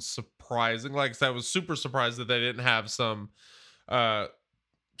I found surprising. Like I said, I was super surprised that they didn't have some of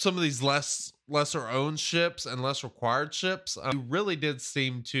these lesser owned ships and less required ships. You really did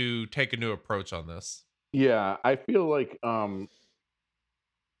seem to take a new approach on this. Yeah, I feel like I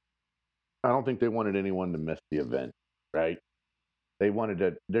don't think they wanted anyone to miss the event, right?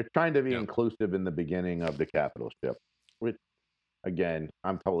 They're trying to be inclusive in the beginning of the capital ship, which again,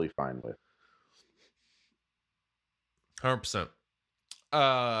 I'm totally fine with. 100%.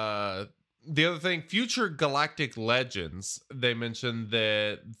 The other thing, future Galactic Legends, they mentioned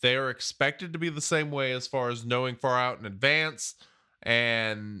that they're expected to be the same way as far as knowing far out in advance,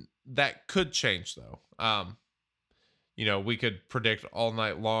 and that could change though. We could predict all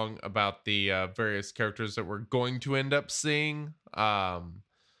night long about the various characters that we're going to end up seeing. Oh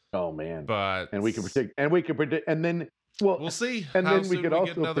man! But we can predict, and then we'll see. And then we could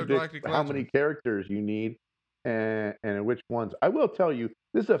also predict how many characters you need and which ones. I will tell you,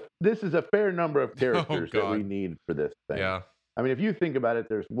 this is a fair number of characters that we God. need for this thing. Yeah. I mean, if you think about it,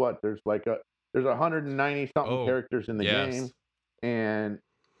 there's 190 something characters in the game, and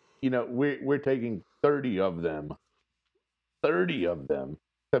we're taking 30 of them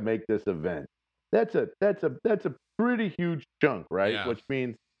to make this event. That's a pretty huge chunk, right? Yeah. Which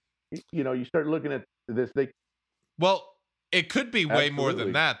means you start looking at this. Well, it could be way more Absolutely.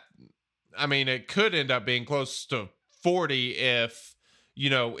 than that. I mean, it could end up being close to 40 if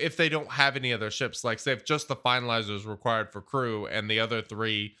they don't have any other ships. Like, say, if just the finalizer is required for crew and the other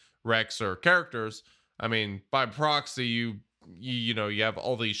 3 Rex are characters. I mean, by proxy, you have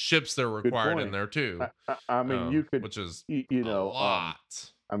all these ships that are required in point. there too. I mean, you could, which is a lot.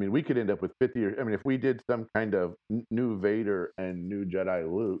 I mean, we could end up with 50 or, I mean, if we did some kind of new Vader and new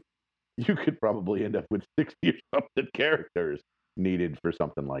Jedi Luke, you could probably end up with 60 or something characters needed for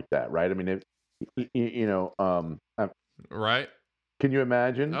something like that, right? I mean, Right? can you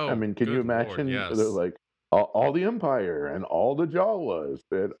imagine? Oh, I mean, can you good Lord, imagine yes. like all the Empire and all the Jawas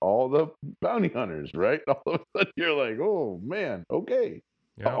and all the bounty hunters, right? All of a sudden you're like, oh man, okay.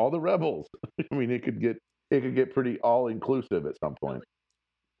 Yeah. All the rebels. I mean, it could get pretty all inclusive at some point.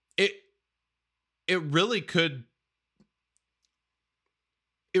 It really could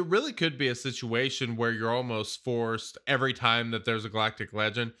be a situation where you're almost forced every time that there's a galactic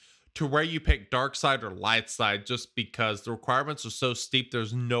legend to where you pick dark side or light side, just because the requirements are so steep.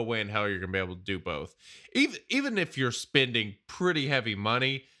 There's no way in hell you're gonna be able to do both. Even if you're spending pretty heavy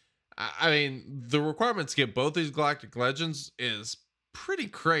money, I mean, the requirements to get both these galactic legends is pretty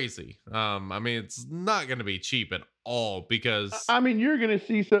crazy. I mean, it's not gonna be cheap at all, because I mean, you're gonna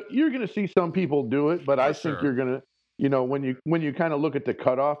see some people do it, but I think sure. you're gonna, when you kind of look at the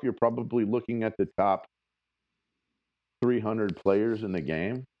cutoff, you're probably looking at the top 300 players in the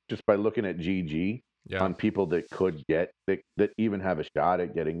game just by looking at GG on people that could get that even have a shot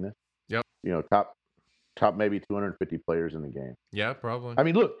at getting this. Yep. Top maybe 250 players in the game. Yeah, probably. I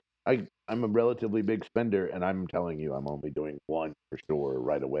mean, look, I'm a relatively big spender, and I'm telling you, I'm only doing one for sure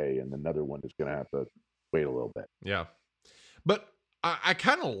right away, and another one is going to have to wait a little bit. Yeah, but I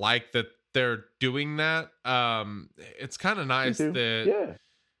kind of like that they're doing that. It's kind of nice that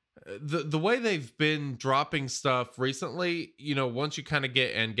the way they've been dropping stuff recently. Once you kind of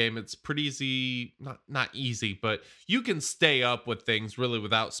get end game, it's pretty easy. Not easy, but you can stay up with things really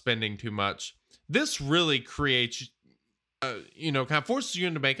without spending too much. This really creates, kind of forces you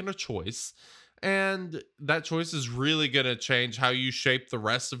into making a choice, and that choice is really going to change how you shape the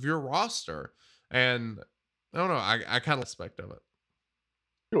rest of your roster. And I don't know, I kind of aspect of it.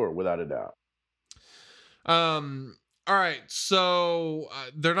 Sure, without a doubt. All right, so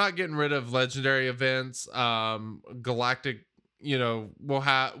they're not getting rid of legendary events. Galactic,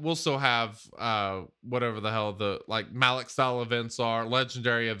 we'll still have whatever the hell the Malak style events are,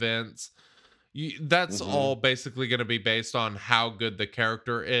 legendary events. That's all basically going to be based on how good the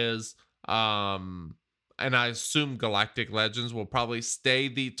character is. And I assume Galactic Legends will probably stay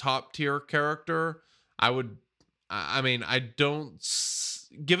the top tier character.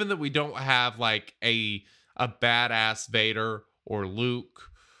 Given that we don't have like a badass Vader or Luke,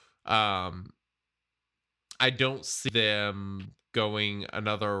 I don't see them going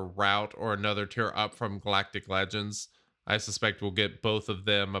another route or another tier up from Galactic Legends. I suspect we'll get both of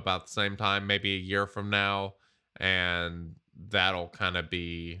them about the same time, maybe a year from now, and that'll kind of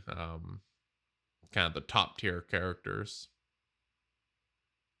be kind of the top tier characters.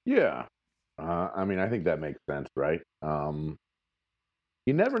 Yeah. I mean, I think that makes sense, right? You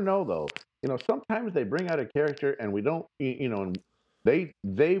never know, though. Sometimes they bring out a character and we don't, and they've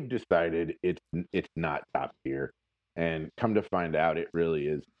decided it's not top tier, and come to find out it really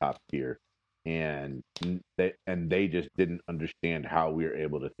is top tier, and they just didn't understand how we were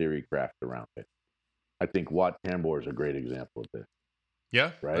able to theory craft around it. I think Wat Tambor is a great example of this.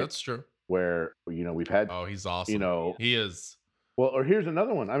 Yeah, right. That's true. Where we've had. Oh, he's awesome. He is. Well, or here's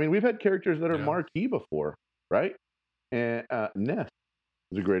another one. I mean, we've had characters that are marquee before, right? And Ness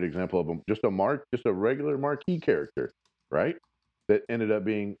is a great example of them. Just a regular marquee character, right? That ended up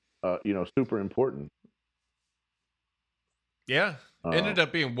being, super important. Yeah, ended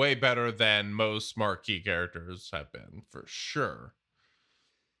up being way better than most marquee characters have been, for sure.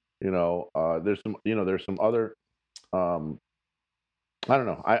 There's some other. I don't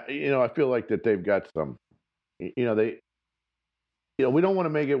know. I feel like that they've got some. We don't want to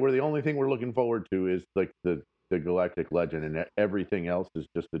make it where the only thing we're looking forward to is like the Galactic Legend, and everything else is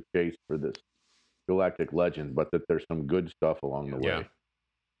just a chase for this Galactic Legend, but that there's some good stuff along the way.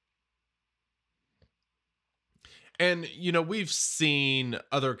 And, you know, we've seen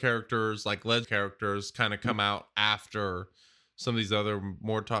other characters, like lead characters, kind of come out after some of these other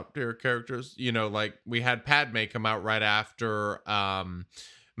more top tier characters. You know, like we had Padme come out right after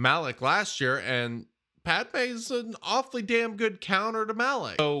Malik last year, and Padme's an awfully damn good counter to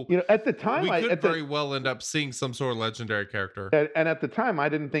Malik. So, You know, at the time, we could at very well end up seeing some sort of legendary character. and at the time, I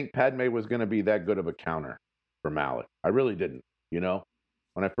didn't think Padme was going to be that good of a counter for Malik. I really didn't. You know,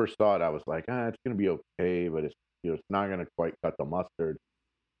 when I first saw it, I was like, it's going to be okay, but it's it's not going to quite cut the mustard.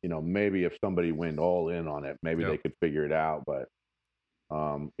 You know, maybe if somebody went all in on it, maybe they could figure it out. But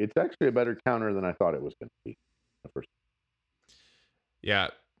it's actually a better counter than I thought it was going to be. The first. Yeah,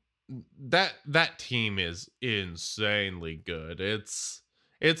 that team is insanely good. It's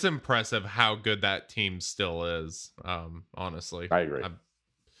impressive how good that team still is. Honestly, I agree.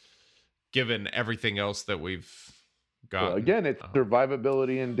 Given everything else that we've got. Well, again, it's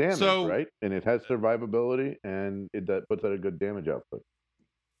survivability and damage, So- right? And it has survivability, and that puts out a good damage output.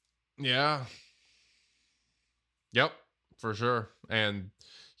 Yeah. Yep, for sure. And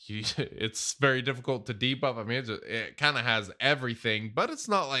it's very difficult to debuff. I mean, it kind of has everything, but it's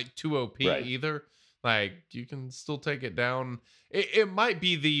not like too OP Right. either. Like, you can still take it down. It might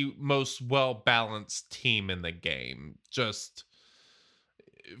be the most well-balanced team in the game. Just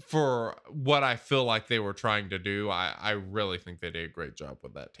for what I feel like they were trying to do, I really think they did a great job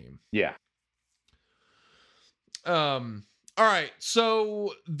with that team. Yeah. All right,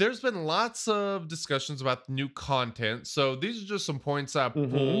 so there's been lots of discussions about new content. So these are just some points I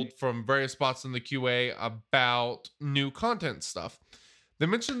pulled from various spots in the QA about new content stuff. They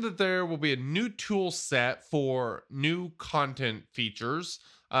mentioned that there will be a new tool set for new content features,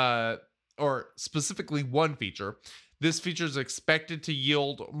 or specifically one feature. This feature is expected to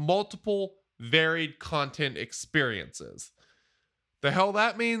yield multiple varied content experiences. The hell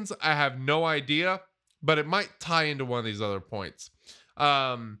that means, I have no idea, but it might tie into one of these other points.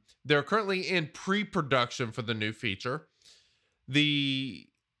 They're currently in pre-production for the new feature. This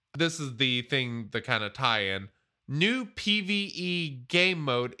is the thing, the kind of tie-in. New PvE game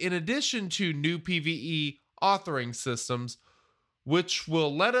mode, in addition to new PvE authoring systems, which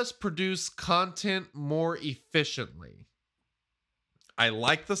will let us produce content more efficiently. I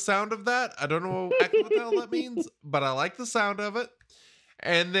like the sound of that. I don't know exactly what the hell that means, but I like the sound of it.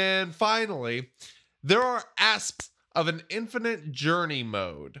 And then finally, there are aspects of an infinite journey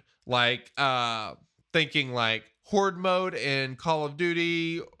mode, like thinking like horde mode in Call of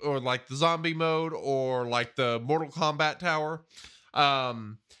Duty, or like the zombie mode, or like the Mortal Kombat tower.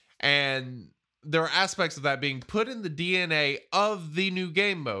 And there are aspects of that being put in the DNA of the new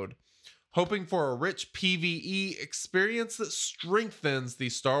game mode, hoping for a rich PvE experience that strengthens the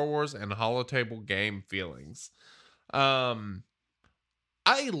Star Wars and Holotable game feelings.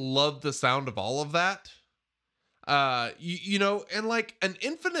 I love the sound of all of that. You know, and like an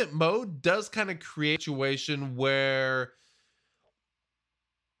infinite mode does kind of create a situation where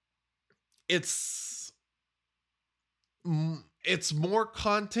it's more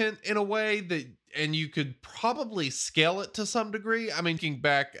content in a way that, and you could probably scale it to some degree. I mean, thinking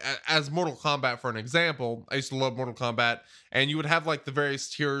back as Mortal Kombat, for an example, I used to love Mortal Kombat, and you would have like the various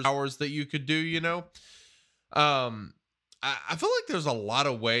tiers, hours that you could do, you know? I feel like there's a lot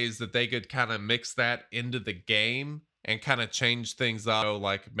of ways that they could kind of mix that into the game and kind of change things up. So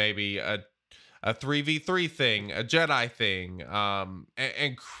like maybe a 3v3 thing, a Jedi thing,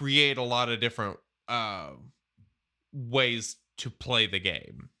 and create a lot of different ways to play the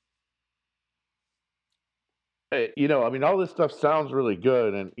game. You know, I mean, all this stuff sounds really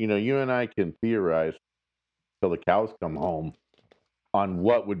good, and you know, you and I can theorize till the cows come home on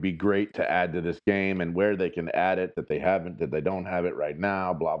what would be great to add to this game and where they can add it that they don't have it right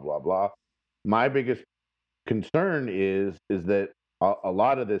now, blah blah blah. My biggest concern is that a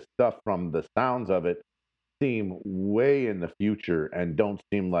lot of this stuff, from the sounds of it, seem way in the future and don't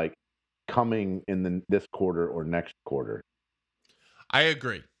seem like coming in this quarter or next quarter. I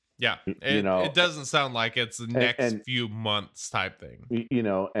agree. Yeah, it doesn't sound like it's the next few months type thing. You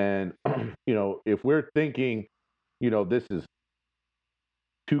know, and you know, if we're thinking, you know, this is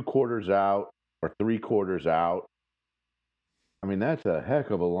 2 quarters out or 3 quarters out, I mean, that's a heck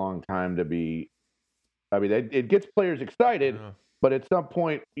of a long time to be. I mean, it gets players excited, but at some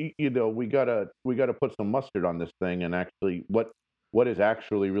point, you know, we gotta put some mustard on this thing and actually what is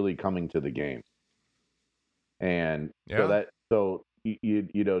actually really coming to the game. And so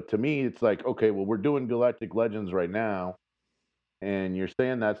you know, to me, it's like, okay, well, we're doing Galactic Legends right now, and you're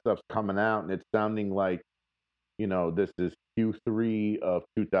saying that stuff's coming out, and it's sounding like, you know, this is Q3 of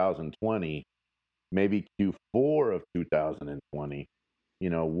 2020, maybe Q4 of 2020.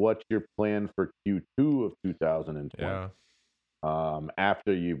 what's your plan for Q2 of 2020? Yeah.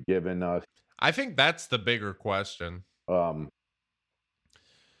 After you've given us, I think that's the bigger question.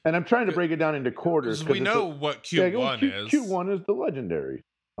 and I'm trying to break it down into quarters. Because we know what Q1 is. Q1 is the legendary.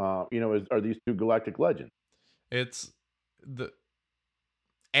 Are these two Galactic Legends? It's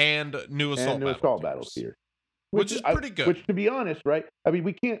and new assault battles here, which is pretty good. Which, to be honest, right? I mean,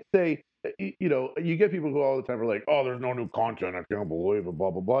 we can't say, you get people who all the time are like, "Oh, there's no new content. I can't believe it." Blah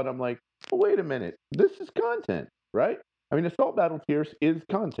blah blah. And I'm like, well, wait a minute. This is content, right? I mean, assault battle tiers is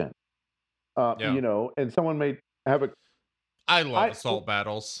content. And someone may have a. I love assault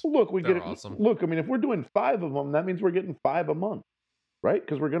battles. Look, They're awesome. Look, I mean, if we're doing 5 of them, that means we're getting 5 a month, right?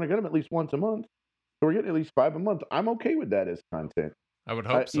 Because we're going to get them at least once a month. So we're getting at least 5 a month. I'm okay with that as content. I would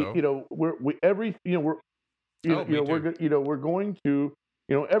hope so. We're going to,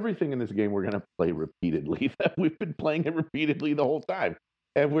 everything in this game we're going to play repeatedly. We've been playing it repeatedly the whole time,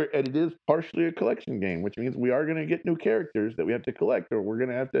 and it is partially a collection game, which means we are going to get new characters that we have to collect, or we're going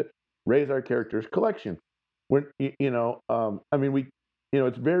to have to raise our characters' collection. It's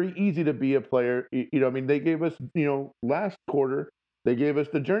very easy to be a player. They gave us, last quarter, they gave us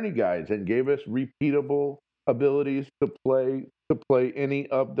the journey guides and gave us repeatable abilities to play any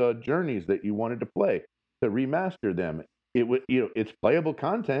of the journeys that you wanted to play, to remaster them. It's playable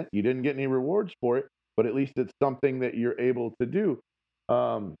content. You didn't get any rewards for it, but at least it's something that you're able to do.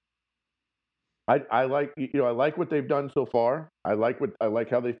 I like what they've done so far. I like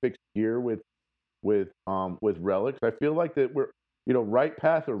how they fixed gear with relics. I feel like that we're, right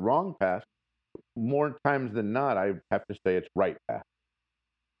path or wrong path. More times than not, I have to say it's right path,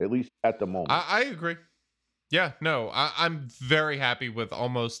 at least at the moment. I agree. Yeah, no, I'm very happy with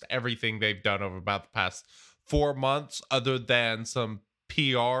almost everything they've done over about the past 4 months, other than some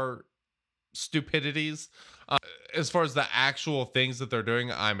PR stupidities. As far as the actual things that they're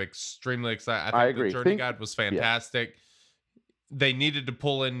doing, I'm extremely excited. I think agree. The Journey Guide was fantastic. Yeah. They needed to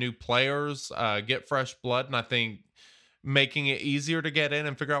pull in new players, get fresh blood, and I think making it easier to get in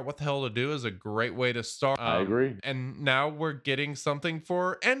and figure out what the hell to do is a great way to start. I agree. And now we're getting something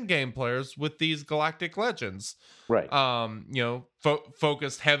for endgame players with these Galactic Legends. Right.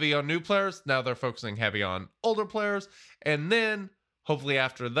 Focused heavy on new players. Now they're focusing heavy on older players. And then hopefully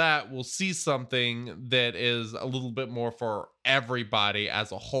after that, we'll see something that is a little bit more for everybody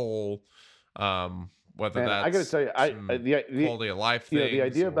as a whole. Whether that's, I got to tell you, the quality of life things. The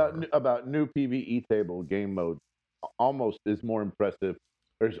idea about new PvE table game mode almost is more impressive.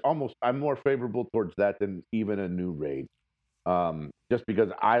 I'm more favorable towards that than even a new raid. Just because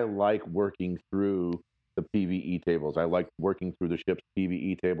I like working through the PvE tables. I like working through the ship's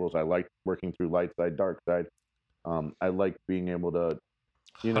PvE tables. I like working through light side, dark side. I like being able to,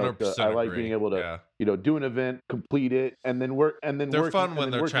 being able to, do an event, complete it, and then work. And then they're fun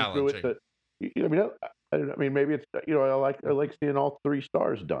when they're challenging. Maybe it's, I like seeing all 3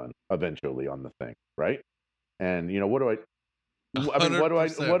 stars done eventually on the thing, right? And what do I need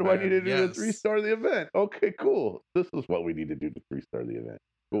to do to 3-star the event? Okay, cool. This is what we need to do to 3-star the event.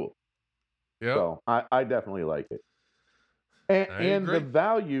 Cool. Yeah. So I definitely like it. And the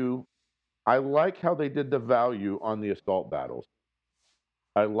value, I like how they did the value on the assault battles.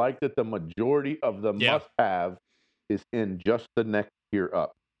 I like that the majority of the must-have is in just the next tier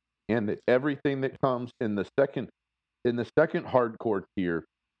up, and that everything that comes in the second hardcore tier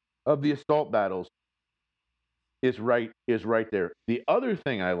of the assault battles is right there. The other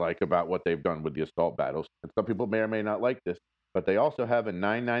thing I like about what they've done with the assault battles, and some people may or may not like this, but they also have a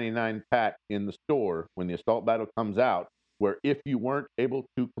 $9.99 pack in the store when the assault battle comes out, where if you weren't able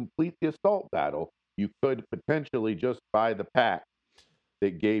to complete the assault battle, you could potentially just buy the pack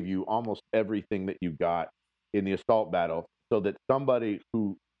that gave you almost everything that you got in the assault battle, so that somebody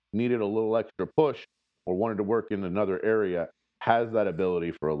who needed a little extra push or wanted to work in another area has that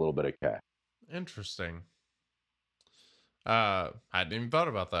ability for a little bit of cash. Interesting. I hadn't even thought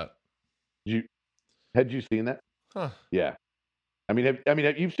about that. Had you seen that? Huh. Yeah. I mean,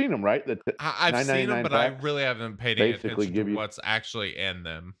 you've seen them, right? I've seen them, but I really haven't paid any attention to you what's actually in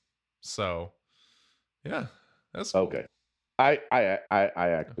them. So, yeah, that's cool. Okay. I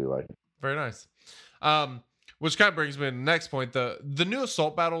actually like it. Very nice. Which kind of brings me to the next point. The new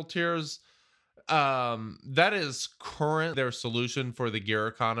assault battle tiers, that is current their solution for the gear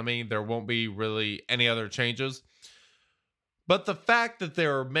economy. There won't be really any other changes. But the fact that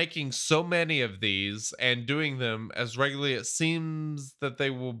they're making so many of these and doing them as regularly it seems that they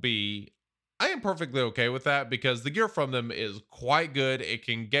will be, I am perfectly okay with that, because the gear from them is quite good. It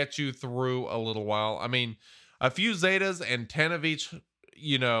can get you through a little while. I mean, a few Zetas and 10 of each,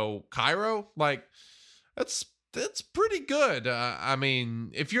 Cairo, like, that's that's pretty good. I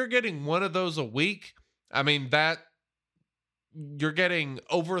mean, if you're getting one of those a week, I mean, that you're getting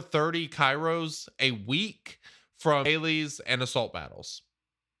over 30 Kairos a week from dailies and assault battles.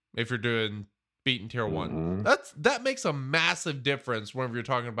 If you're doing beaten tier 1, that makes a massive difference whenever you're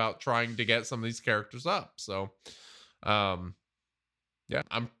talking about trying to get some of these characters up. So, yeah,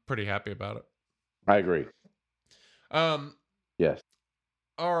 I'm pretty happy about it. I agree. Yes.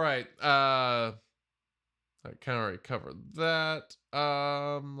 All right. I kind of already covered that.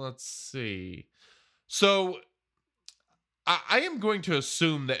 Let's see. So I am going to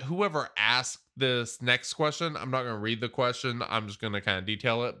assume that whoever asked this next question, I'm not going to read the question. I'm just going to kind of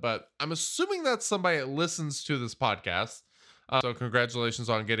detail it, but I'm assuming that's somebody that listens to this podcast. So congratulations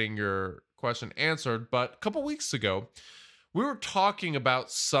on getting your question answered. But a couple weeks ago, we were talking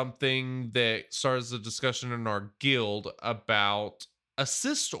about something that started a discussion in our guild about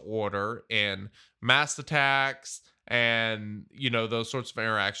assist order and mass attacks and, you know, those sorts of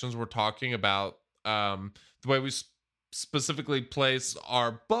interactions. We're talking about the way we specifically place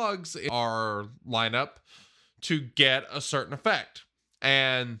our bugs in our lineup to get a certain effect.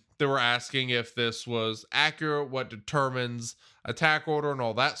 And they were asking if this was accurate, what determines attack order and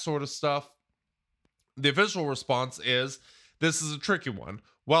all that sort of stuff. The official response is, this is a tricky one.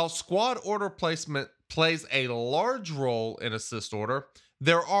 While squad order placement plays a large role in assist order,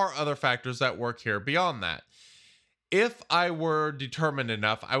 there are other factors that work here beyond that. If I were determined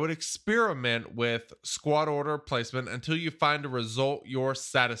enough, I would experiment with squad order placement until you find a result you're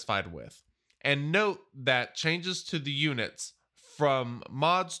satisfied with. And note that changes to the units from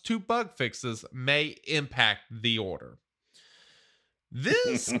mods to bug fixes may impact the order.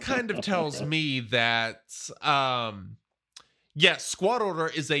 This kind of tells me that, yes, squad order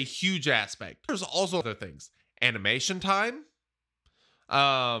is a huge aspect. There's also other things. Animation time.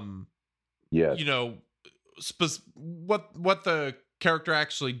 Yes. You know, what the character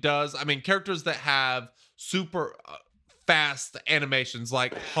actually does. I mean, characters that have super fast animations,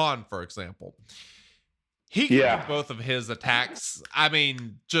 like Han, for example. He can do both of his attacks. I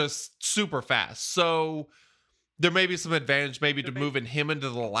mean, just super fast. So there may be some advantage maybe to moving him into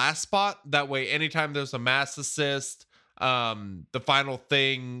the last spot. That way, anytime there's a mass assist, the final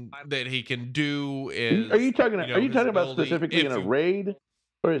thing that he can do is. Are you talking about specifically in a raid,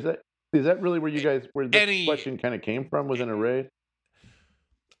 or is that really where you guys this question kind of came from? Was in a raid?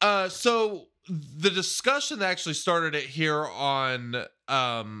 So the discussion that actually started it here on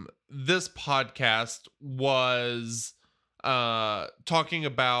this podcast was talking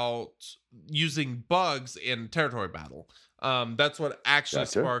about using bugs in territory battle. That's what actually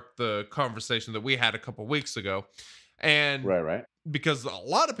sparked the conversation that we had a couple weeks ago. And right. Because a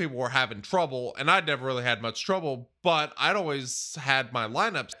lot of people were having trouble, and I'd never really had much trouble, but I'd always had my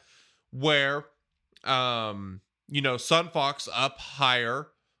lineups where, Sun Fox up higher,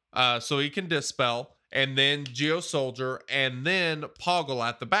 so he can dispel, and then Geo Soldier, and then Poggle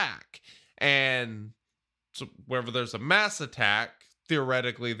at the back. And so wherever there's a mass attack,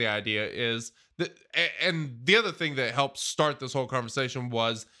 theoretically, the idea is that, and the other thing that helped start this whole conversation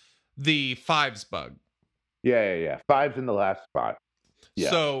was the fives bug. Yeah. Fives in the last spot. Yeah.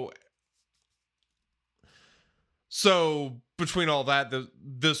 So between all that,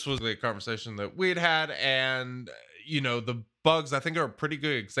 this was the conversation that we'd had, and the bugs I think are a pretty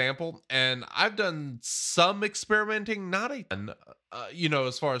good example. And I've done some experimenting, not a ton,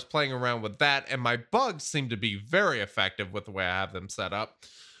 as far as playing around with that. And my bugs seem to be very effective with the way I have them set up.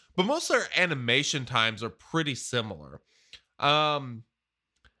 But most of their animation times are pretty similar. I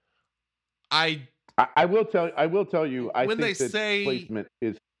will tell you. I think that placement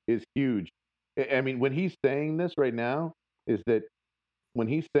is huge. I mean, when he's saying this right now, is that when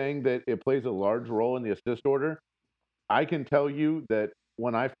he's saying that it plays a large role in the assist order, I can tell you that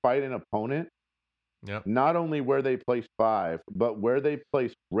when I fight an opponent, not only where they place 5, but where they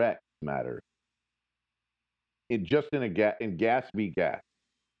place Rex matters. In gas v gas.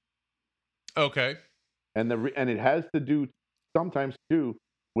 Okay. And it has to do sometimes too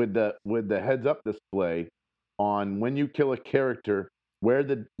with the heads up display on when you kill a character, where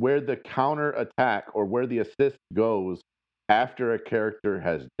the counter attack or where the assist goes after a character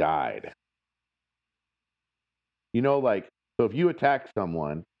has died. So if you attack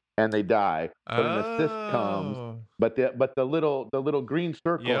someone and they die, but an assist comes, but the little green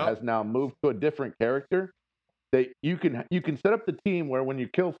circle has now moved to a different character, that you can set up the team where when you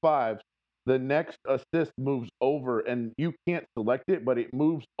kill 5, the next assist moves over, and you can't select it, but it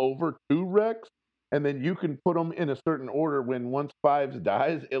moves over to Rex, and then you can put them in a certain order. When once 5s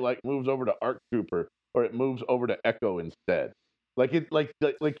dies, it moves over to Arc Trooper, or it moves over to Echo instead. Like you like.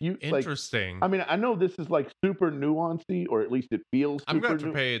 Interesting. I mean, I know this is like super nuancy, or at least it feels. I'm going super to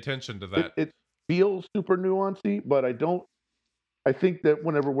have to pay attention to that. It feels super nuancy, but I don't. I think that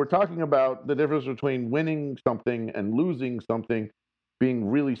whenever we're talking about the difference between winning something and losing something being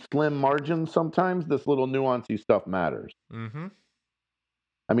really slim margins, sometimes this little nuancy stuff matters. Mm-hmm.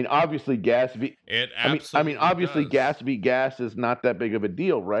 I mean, obviously, gas v. It I mean, absolutely obviously, does. gas v gas is not that big of a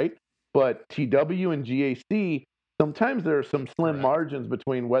deal, right? But TW and GAC, sometimes there are some slim Correct. margins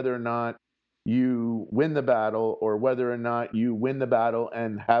between whether or not you win the battle or whether or not you win the battle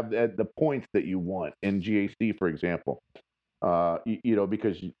and have the points that you want in GAC, for example.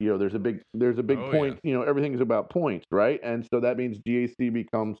 Because there's a big Oh, point. Everything is about points, right? And so that means GAC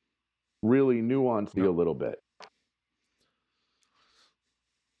becomes really nuanced a little bit.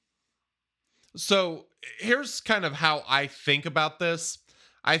 So here's kind of how I think about this.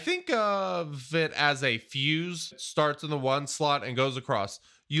 I think of it as a fuse. Starts in the one slot and goes across.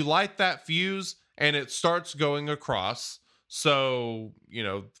 You light that fuse and it starts going across. So,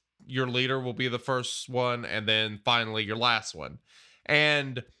 your leader will be the first one and then finally your last one.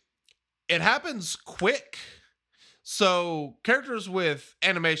 And it happens quick. So characters with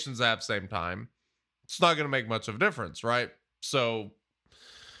animations at the same time, it's not going to make much of a difference, right? So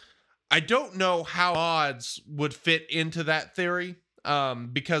I don't know how mods would fit into that theory,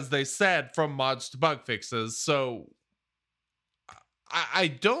 because they said from mods to bug fixes. So I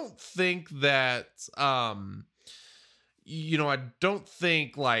don't think that, I don't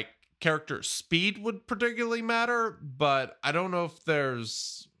think like character speed would particularly matter, but I don't know if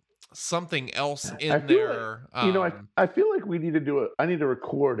there's something else in there. I feel like we need to do it. I need to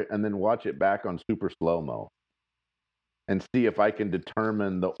record it and then watch it back on super slow-mo and see if I can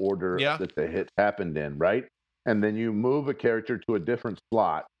determine the order that the hits happened in, right? And then you move a character to a different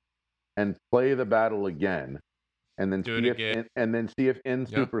slot and play the battle again, and then see if in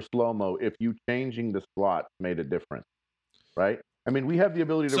super slow-mo, if you changing the slot made a difference, right? I mean, we have the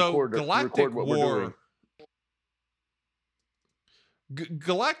ability to record what we're doing.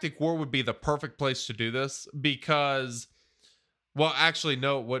 Galactic War would be the perfect place to do this because, well, actually,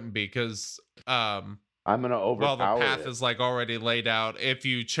 no, it wouldn't be because I'm gonna overpower the path it. is like already laid out. If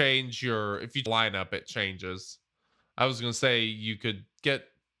you line up, it changes. I was gonna say you could get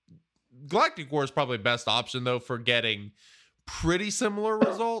Galactic War is probably the best option though for getting pretty similar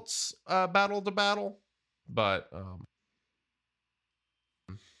results battle to battle, but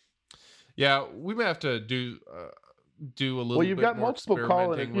yeah, we may have to do a little. Well, you've bit got more multiple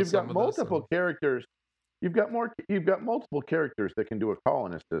experimenting with you've got some of multiple characters. You've got multiple characters that can do a call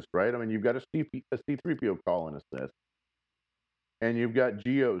and assist, right? I mean, you've got a C3PO call and assist, and you've got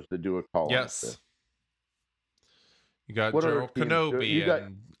Geos that do a call and assist. You got What General other teams? Kenobi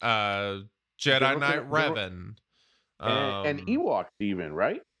and Jedi Knight Revan. And Ewoks even,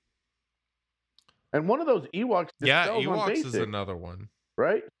 right? And one of those Ewoks dispels on Ewoks basic, is another one.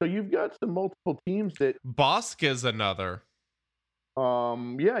 right? So you've got some multiple teams that Bosk is another.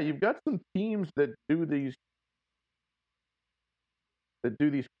 you've got some teams that do these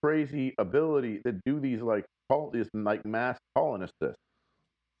crazy ability, that do these like mass call and assist.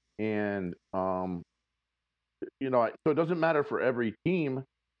 And so it doesn't matter for every team,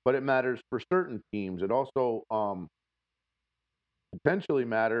 but it matters for certain teams. It also potentially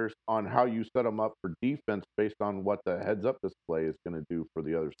matters on how you set them up for defense based on what the heads up display is going to do for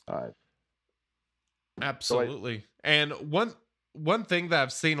the other side. Absolutely. And one thing that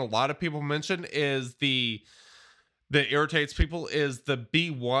I've seen a lot of people mention is that irritates people is the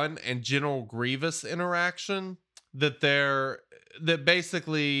B1 and General Grievous interaction. That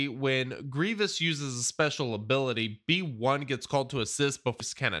basically when Grievous uses a special ability, B1 gets called to assist before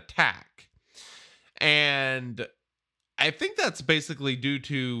he can attack. And I think that's basically due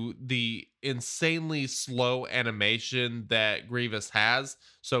to the insanely slow animation that Grievous has.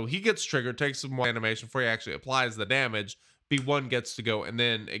 So he gets triggered, takes some more animation before he actually applies the damage. B1 gets to go, and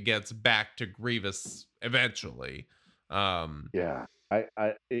then it gets back to Grievous eventually. Yeah,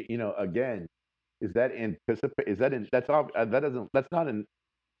 again, is that anticipate? Is that in? That's not in.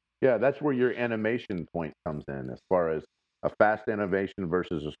 Yeah, that's where your animation point comes in, as far as a fast animation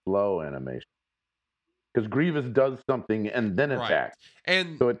versus a slow animation. Because Grievous does something and then attacks,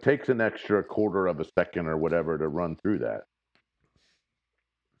 and so it takes an extra quarter of a second or whatever to run through that.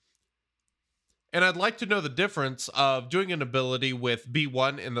 And I'd like to know the difference of doing an ability with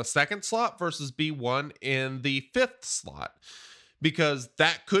B1 in the second slot versus B1 in the fifth slot. Because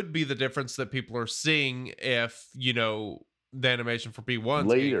that could be the difference that people are seeing if, the animation for B1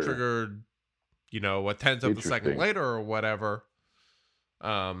 is getting triggered, a tenth of a second later or whatever.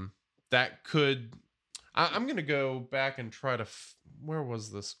 That could... I'm going to go back and try to... where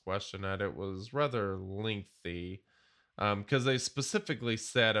was this question at? It was rather lengthy. Because they specifically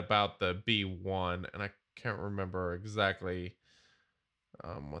said about the B1, and I can't remember exactly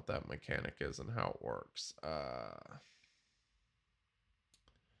what that mechanic is and how it works.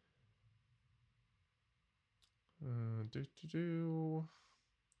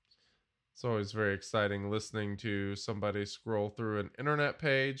 It's always very exciting listening to somebody scroll through an internet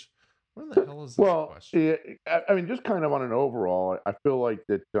page. Where the hell is this question? Yeah, I mean, just kind of on an overall, I feel like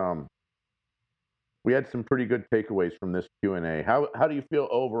that we had some pretty good takeaways from this Q&A. How do you feel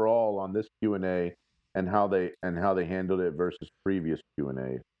overall on this Q&A and how they handled it versus previous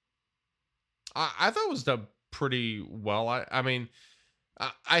Q&A? I thought it was done pretty well. I mean,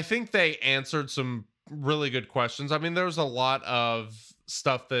 I think they answered some really good questions. I mean, there's a lot of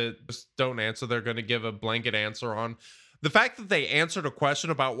stuff that just don't answer. They're going to give a blanket answer on. The fact that they answered a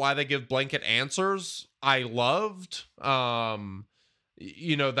question about why they give blanket answers, I loved.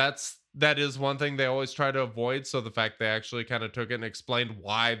 You know, that is one thing they always try to avoid. So the fact they actually kind of took it and explained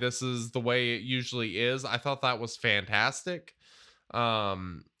why this is the way it usually is, I thought that was fantastic. All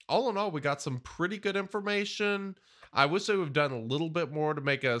in all, we got some pretty good information. I wish they would have done a little bit more to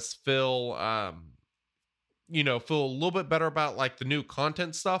make us feel a little bit better about like the new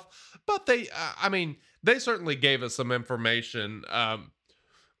content stuff. But they certainly gave us some information,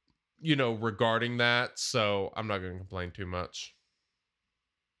 regarding that. So I'm not going to complain too much.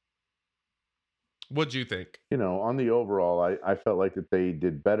 What'd you think? On the overall, I felt like that they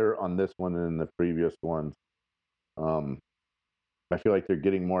did better on this one than the previous ones. I feel like they're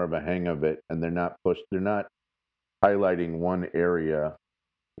getting more of a hang of it, and they're not highlighting one area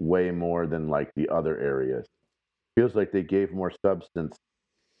way more than like the other areas. Feels like they gave more substance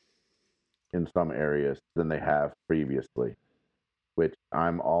in some areas than they have previously, which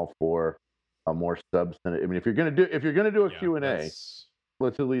I'm all for. A more substantive. I mean, if you're gonna do a Q&A,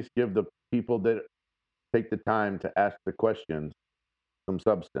 let's at least give the people that take the time to ask the questions some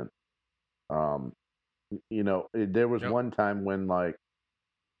substance. There was one time when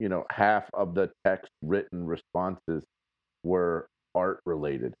half of the text written responses were art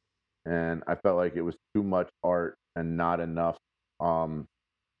related, and I felt like it was too much art and not enough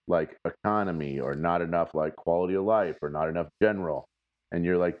like economy, or not enough like quality of life, or not enough general. And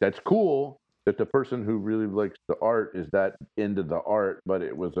you're like, that's cool that the person who really likes the art is that into the art, but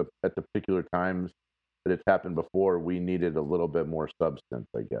it was at the particular times that it's happened before, we needed a little bit more substance,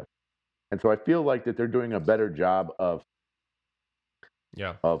 I guess. And so I feel like that they're doing a better job of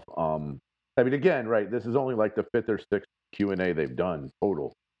I mean, again, right, this is only like the 5th or 6th Q&A they've done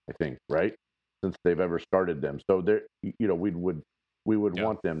total, I think, right, since they've ever started them. So we would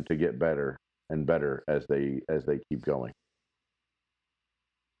want them to get better and better as they keep going.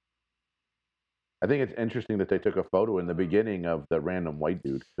 I think it's interesting that they took a photo in the beginning of the random white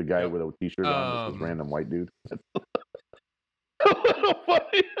dude, the guy with a t-shirt on, this random white dude. A little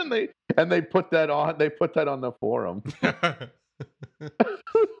funny, and they put that on. They put that on the forum.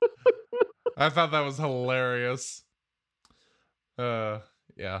 I thought that was hilarious. That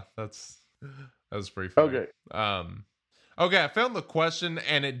was pretty funny. Okay. Okay, I found the question,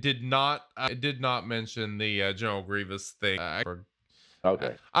 and it did not mention the General Grievous thing.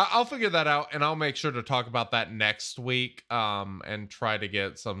 Okay. I'll figure that out, and I'll make sure to talk about that next week, and try to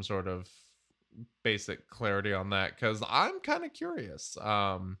get some sort of basic clarity on that, because I'm kind of curious.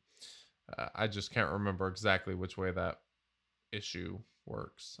 I just can't remember exactly which way that issue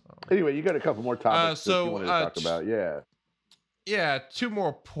works. Anyway, you got a couple more topics that you wanted to talk about. Yeah, 2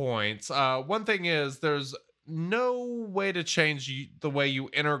 more points. One thing is there's no way to change the way you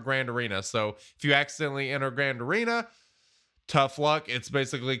enter Grand Arena. So if you accidentally enter Grand Arena, tough luck. It's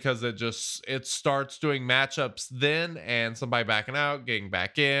basically because it starts doing matchups then, and somebody backing out, getting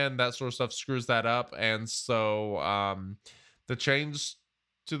back in, that sort of stuff screws that up. And so the change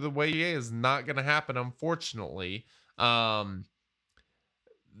to the way EA is not going to happen, unfortunately. And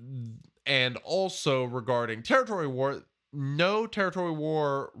also regarding Territory War, no Territory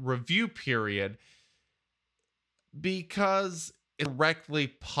War review period, because it's directly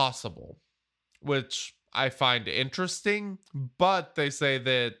possible, which I find interesting, but they say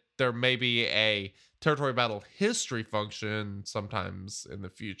that there may be a territory battle history function sometimes in the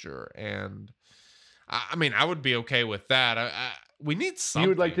future. And I mean, I would be okay with that. We need something. You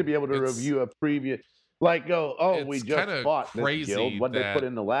would like to be able to review a previous, like, we just fought this guild. What they put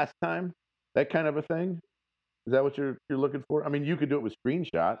in the last time? That kind of a thing? Is that what you're looking for? I mean, you could do it with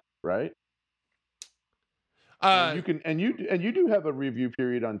screenshots, right? You can, and you do have a review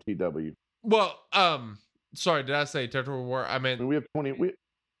period on TW. Well, sorry, did I say Territory War? I meant we have 20.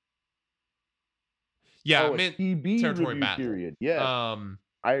 Yeah, Oh, I a meant TB territory review battle. period. Yes,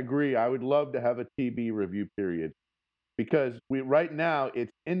 I agree. I would love to have a TB review period because right now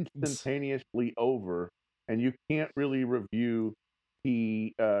it's instantaneously over, and you can't really review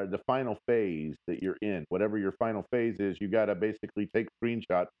the final phase that you're in. Whatever your final phase is, you got to basically take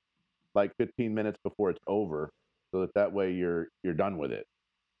screenshots like 15 minutes before it's over, so that way you're done with it.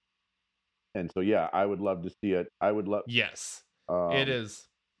 And so yeah, I would love to see it. Yes, it Um, is.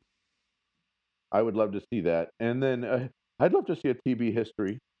 I would love to see that, and then I'd love to see a TB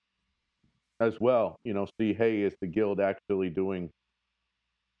history as well. See, hey, is the guild actually doing?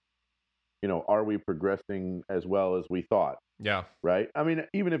 Are we progressing as well as we thought? Yeah, Right. I mean,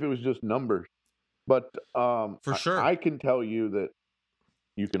 even if it was just numbers, but for sure. I can tell you that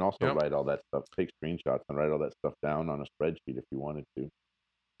you can also Yep. write all that stuff, take screenshots, and write all that stuff down on a spreadsheet if you wanted to. If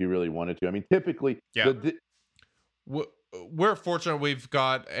you really wanted to. I mean, typically, Yeah. We're fortunate we've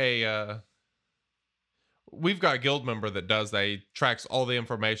got a guild member that does that. He tracks all the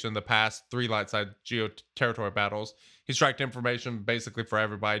information, the past 3 Lightside Geo territory battles. He's tracked information basically for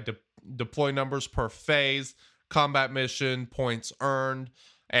everybody. Deploy numbers per phase, combat mission, points earned,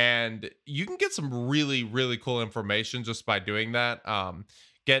 and you can get some really, really cool information just by doing that.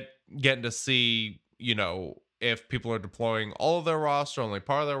 Getting to see, if people are deploying all of their roster, only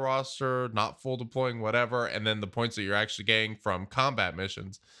part of their roster, not full deploying, whatever, and then the points that you're actually getting from combat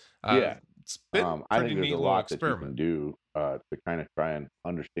missions. Yeah. It's been I pretty think there's neat a little lot that you experiment. can do to kind of try and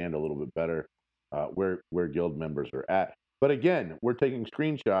understand a little bit better where guild members are at. But again, we're taking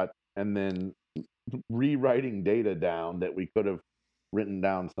screenshots and then rewriting data down that we could have written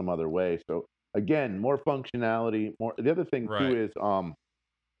down some other way. So again, more functionality. More. The other thing Right. too is,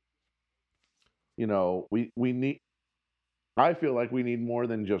 we need. I feel like we need more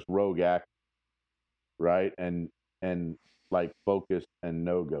than just rogue act, right? And like focus and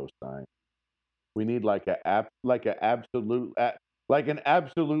no go sign. We need like an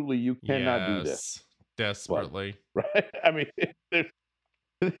absolutely you cannot do this, Desperately. right? I mean,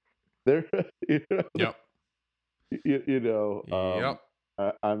 there, Yep. Yep.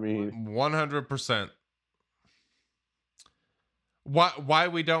 I mean, 100%. Why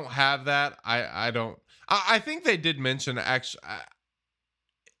we don't have that? I don't. I think they did mention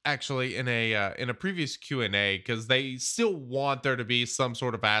actually in a previous Q&A, because they still want there to be some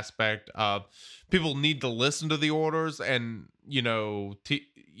sort of aspect of people need to listen to the orders, and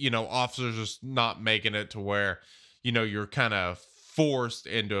officers just not making it to where you're kind of forced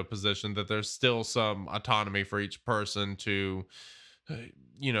into a position, that there's still some autonomy for each person to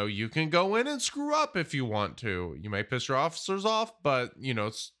you can go in and screw up if you want to. You may piss your officers off, but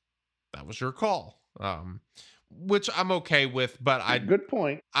that was your call. Which I'm okay with, but good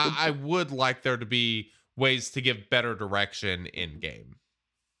point. I would like there to be ways to give better direction in game.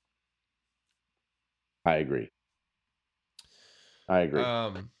 I agree.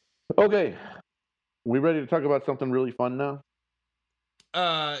 Okay. Okay, we ready to talk about something really fun now?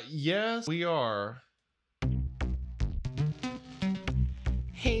 Yes, we are.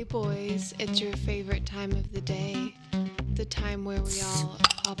 Hey boys, it's your favorite time of the day. The time where we all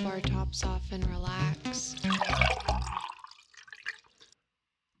pop our tops off and relax.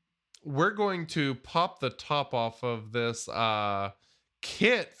 We're going to pop the top off of this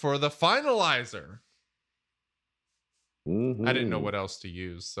kit for the finalizer. Mm-hmm. I didn't know what else to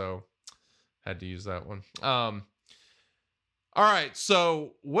use, so had to use that one. All right,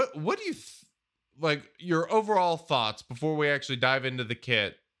 so what do you like your overall thoughts before we actually dive into the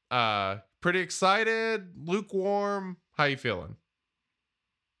kit? Pretty excited, lukewarm? How you feeling?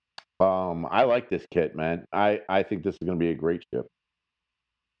 I like this kit, man. I think this is going to be a great ship.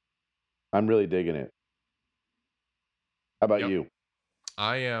 I'm really digging it. How about you?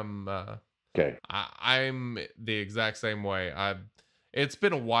 I am. Okay. I'm the exact same way. It's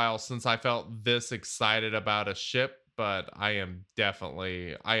been a while since I felt this excited about a ship, but I am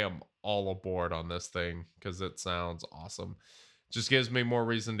all aboard on this thing because it sounds awesome. Just gives me more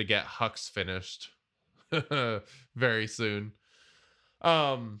reason to get Hux finished very soon.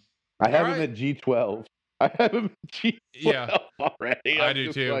 I have him at G12. I have him at G12 already. I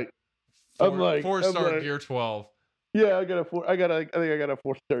do too. I'm like 4-star gear 12. Yeah, I think I got a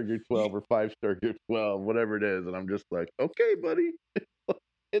 4-star gear 12 or 5-star gear 12, whatever it is, and I'm just like, okay, buddy,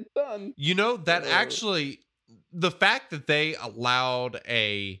 it's done. That actually, the fact that they allowed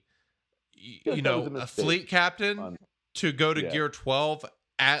a fleet captain to go to gear 12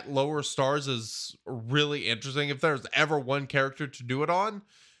 at lower stars is really interesting. If there's ever one character to do it on,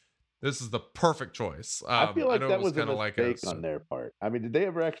 this is the perfect choice. I feel like that was a mistake on their part. I mean, did they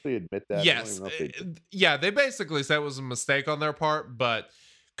ever actually admit that? Yes. Yeah, they basically said it was a mistake on their part, but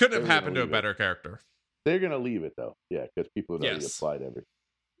couldn't have happened to a better character. They're gonna leave it though, yeah, because people had already Yes. applied everything.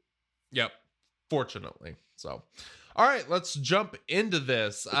 Yep. Fortunately. So, all right, let's jump into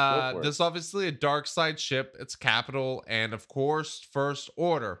this. go for it. This is obviously a dark side ship. It's capital and, of course, First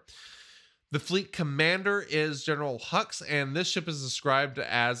Order. The fleet commander is General Hux, and this ship is described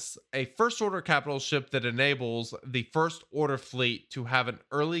as a First Order capital ship that enables the First Order fleet to have an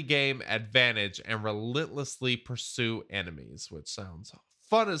early game advantage and relentlessly pursue enemies, which sounds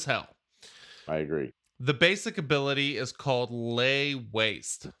fun as hell. I agree. The basic ability is called Lay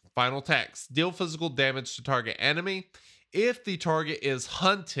Waste. Final text: deal physical damage to target enemy. If the target is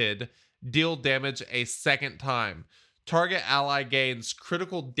hunted, deal damage a second time. Target ally gains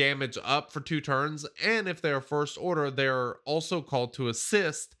critical damage up for 2 turns, and if they are First Order, they are also called to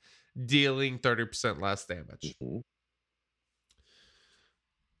assist, dealing 30% less damage. Mhm.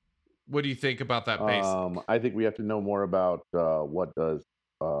 What do you think about that base? I think we have to know more about what does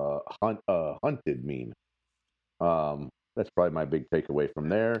hunted mean. That's probably my big takeaway from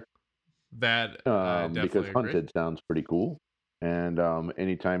there. That I definitely Because agree. hunted sounds pretty cool, and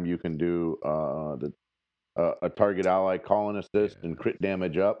anytime you can do a target ally call and assist and crit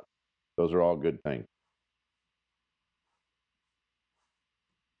damage up, those are all good things.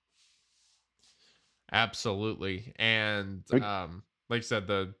 Absolutely. And Like- like I said,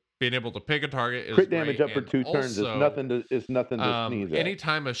 the being able to pick a target is Crit damage great. up for And 2 turns is also, nothing to sneeze at.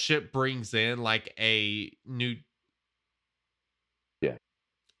 anytime a ship brings in like a new Yeah.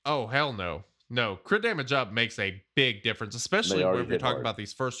 Oh hell no. No, crit damage up makes a big difference, especially already when you're hit talking hard. about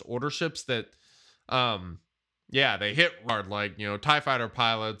these First Order ships that yeah, they hit hard, like, you know, TIE fighter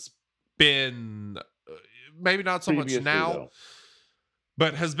pilots been maybe not so much Previously, now, though.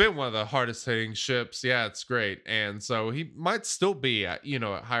 but has been one of the hardest hitting ships. Yeah, it's great. And so he might still be at, you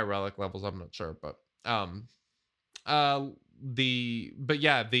know, at high relic levels, I'm not sure, but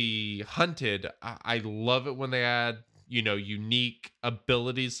the hunted, I love it when they add, you know, unique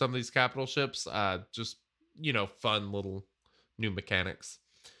abilities, some of these capital ships, just, you know, fun little new mechanics.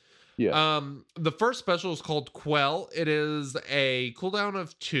 Yeah. The first special is called Quell. It is a cooldown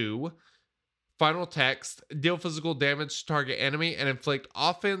of 2. Final text: deal physical damage to target enemy and inflict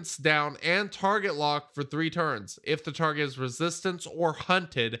offense, down, and target lock for 3 turns. If the target is resistance or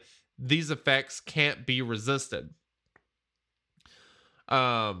hunted, these effects can't be resisted.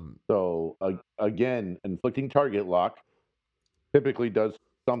 So again, inflicting target lock typically does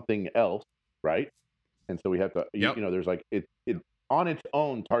something else, right? And so we have to, Yep. you know, there's like it on its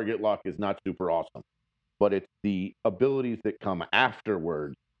own. Target lock is not super awesome, but it's the abilities that come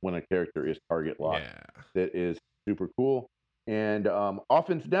afterwards when a character is target locked Yeah. that is super cool. And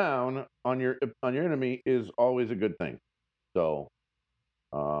offense down on your enemy is always a good thing. So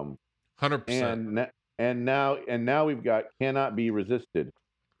 100%. and now we've got cannot be resisted,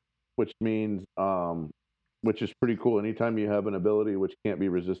 which means which is pretty cool. Anytime you have an ability which can't be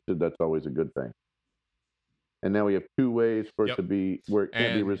resisted, that's always a good thing. And now we have 2 ways for it Yep. to be where it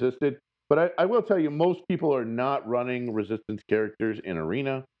can't be And- resisted. But I will tell you, most people are not running resistance characters in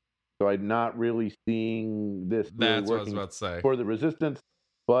Arena, so I'm not really seeing this really That's what I was working about to say. for the resistance.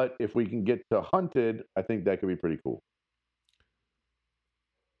 But if we can get to hunted, I think that could be pretty cool.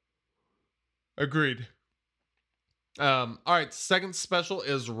 Agreed. All right, second special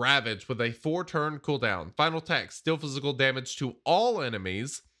is Ravage with a 4-turn cooldown. Final text: deal physical damage to all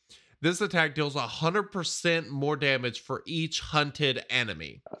enemies. This attack deals 100% more damage for each hunted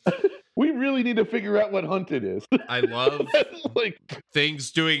enemy. We really need to figure out what hunted is. I love like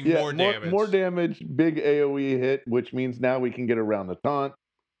things doing yeah, more damage. more damage, big AoE hit, which means now we can get around the taunt,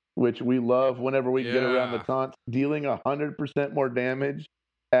 which we love whenever we can get around the Yeah. taunt. Dealing 100% more damage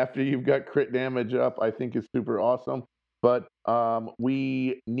after you've got crit damage up, I think is super awesome. But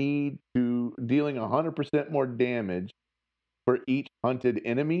we need to dealing 100% more damage for each hunted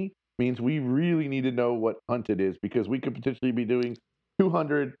enemy means we really need to know what hunted is, because we could potentially be doing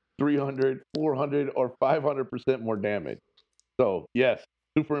 200, 300, 400, or 500% more damage. So yes,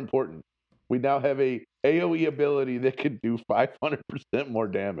 super important. We now have a AoE ability that could do 500% more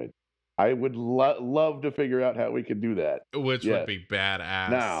damage. I would love to figure out how we could do that Which Yes. would be badass.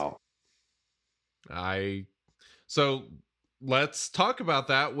 now. So let's talk about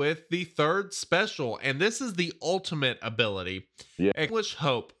that with the third special. And this is the ultimate ability. Yeah. English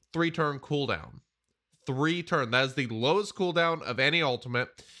Hope, 3-turn cooldown. 3 turn. That is the lowest cooldown of any ultimate.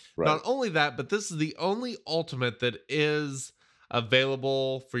 Right. Not only that, but this is the only ultimate that is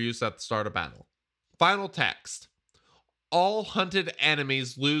available for use at the start of battle. Final text: all hunted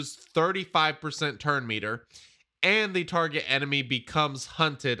enemies lose 35% turn meter, and the target enemy becomes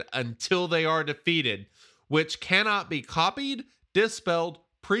hunted until they are defeated, which cannot be copied, dispelled,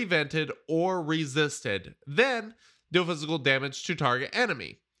 prevented, or resisted. Then deal physical damage to target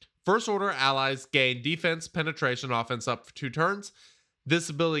enemy. First order allies gain defense, penetration, offense up for 2 turns. This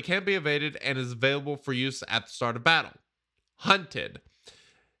ability can be evaded and is available for use at the start of battle. Hunted.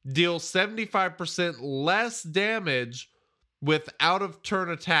 Deal 75% less damage with out of turn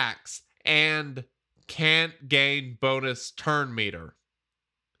attacks and can't gain bonus turn meter.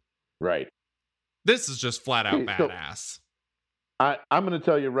 Right. This is just flat out Okay, so- badass. I'm going to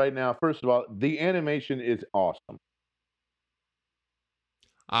tell you right now, first of all, the animation is awesome.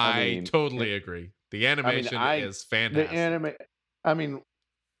 I mean, totally agree. The animation is fantastic. The anime,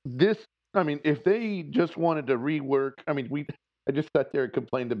 if they just wanted to rework, I just sat there and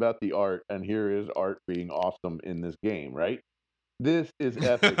complained about the art, and here is art being awesome in this game, right? This is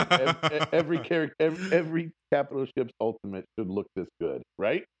epic. Every character, every Capital Ships Ultimate should look this good,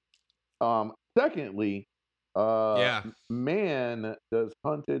 right? Secondly, man, does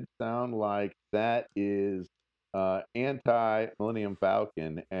Hunted sound like that is anti Millennium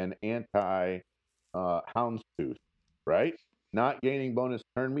Falcon and anti Houndstooth, right? Not gaining bonus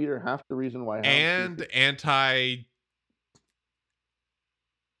turn meter, half the reason why. And anti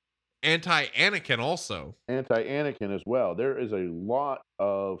Anakin also. Anti Anakin as well. There is a lot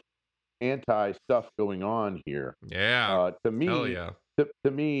of anti stuff going on here. Yeah. To me, Hell yeah.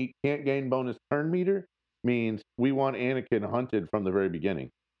 To me, can't gain bonus turn meter means we want Anakin hunted from the very beginning.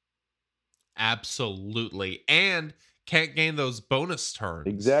 Absolutely. And can't gain those bonus turns.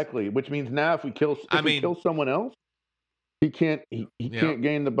 Exactly. Which means now if we kill someone else, he can't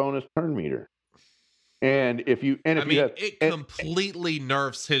gain the bonus turn meter. And if you it completely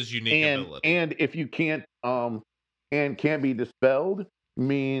nerfs his unique ability. And if you can't be dispelled,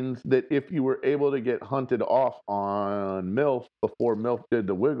 means that if you were able to get hunted off on MILF before MILF did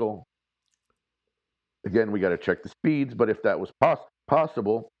the wiggle, again we got to check the speeds. But if that was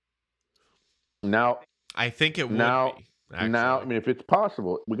possible, now I think it would be. Actually. Now, if it's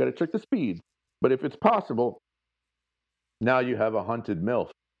possible, we got to check the speeds. But if it's possible, now you have a hunted MILF,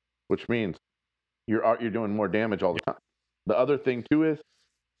 which means you're doing more damage all the time. The other thing too is,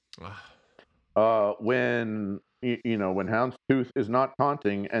 when when Houndstooth is not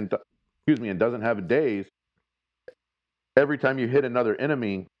taunting and doesn't have a daze, every time you hit another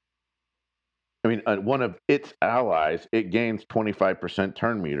enemy, one of its allies, it gains 25%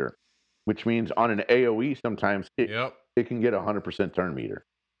 turn meter, which means on an AOE sometimes it can get 100% turn meter,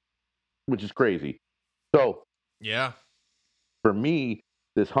 which is crazy. So yeah, for me,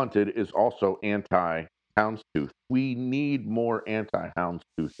 this hunted is also anti-Houndstooth. We need more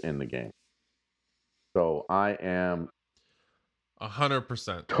anti-Houndstooth in the game. So I am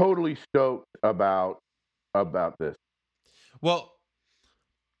 100% totally stoked about this. Well,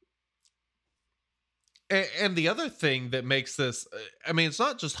 and the other thing that makes this, it's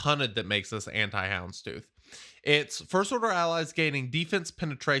not just hunted that makes this anti-Houndstooth. It's first order allies gaining defense,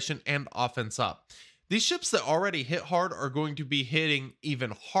 penetration, and offense up. These ships that already hit hard are going to be hitting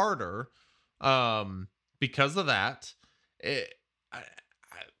even harder because of that.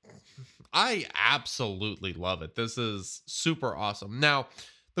 I absolutely love it. This is super awesome. Now,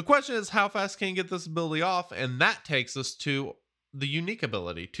 the question is how fast can you get this ability off? And that takes us to the unique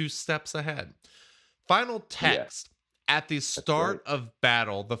ability, 2 steps ahead. Final text. At the start of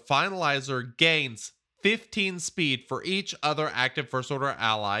battle, the finalizer gains 15 speed for each other active first order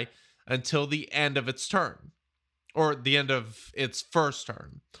ally until the end of its turn, or the end of its first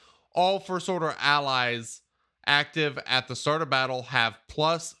turn. All first order allies active at the start of battle have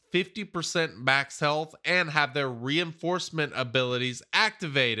plus 50% max health and have their reinforcement abilities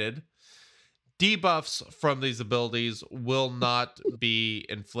activated. Debuffs from these abilities will not be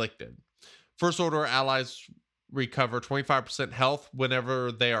inflicted. First order allies recover 25% health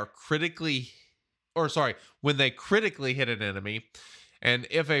whenever they are when they critically hit an enemy. And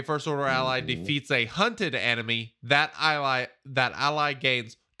if a first order ally defeats a hunted enemy, that ally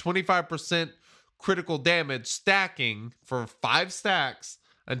gains 25% critical damage, stacking for 5 stacks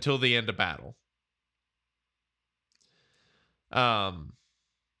until the end of battle. Man,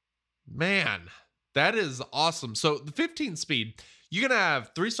 that is awesome. So the 15 speed, you're going to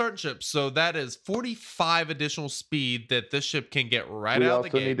have 3 starting ships. So that is 45 additional speed that this ship can get right out of the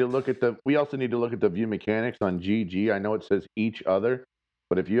gate. We also need to look at the view mechanics on GG. I know it says each other,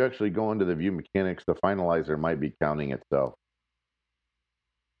 but if you actually go into the view mechanics, the finalizer might be counting itself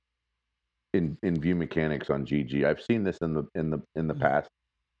in view mechanics on GG. I've seen this in the past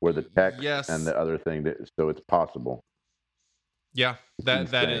where the text and the other thing so it's possible. Yeah,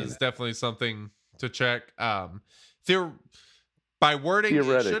 that is definitely something to check. By wording,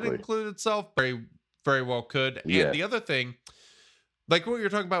 it should include itself. Very, very well could. And the other thing, like what you're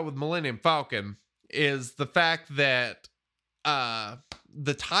talking about with Millennium Falcon is the fact that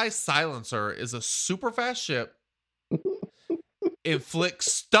the TIE Silencer is a super fast ship,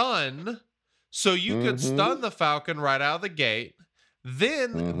 inflicts stun, so you could stun the Falcon right out of the gate.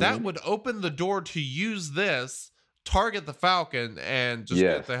 Then that would open the door to use this, target the Falcon, and just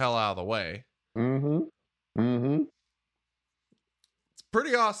get the hell out of the way. It's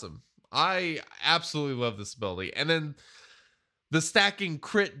pretty awesome. I absolutely love this ability. And then the stacking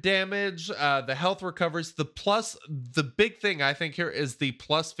crit damage, the health recoveries, the big thing I think here is the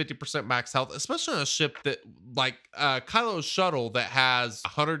plus 50% max health, especially on a ship that like Kylo's shuttle that has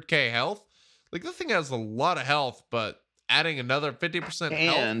 100k health. Like this thing has a lot of health, but adding another 50%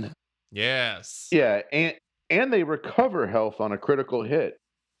 health. Yes. Yeah, and they recover health on a critical hit.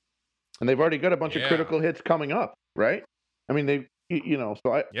 And they've already got a bunch of critical hits coming up, right? I mean,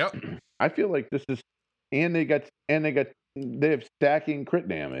 I feel like this is, and they have stacking crit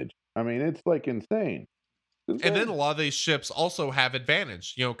damage. I mean, it's like insane. And then a lot of these ships also have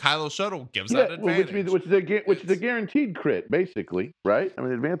advantage. You know, Kylo shuttle gives that advantage, which is a guaranteed crit, basically, right? I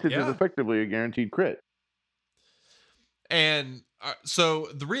mean, advantage is effectively a guaranteed crit. And so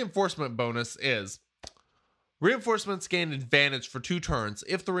the reinforcement bonus is reinforcements gain advantage for 2 turns.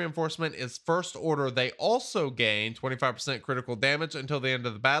 If the reinforcement is first order, they also gain 25% critical damage until the end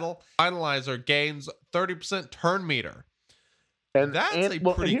of the battle. Finalizer gains 30% turn meter. And that's a pretty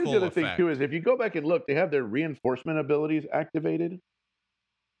cool effect. And here's the other thing too, is if you go back and look, they have their reinforcement abilities activated.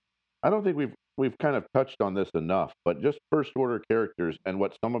 I don't think we've kind of touched on this enough, but just first order characters and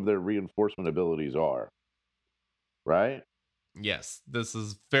what some of their reinforcement abilities are. Right? Yes, this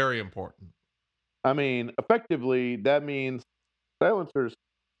is very important. I mean, effectively, that means silencers,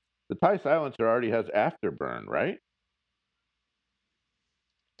 the TIE Silencer already has Afterburn, right?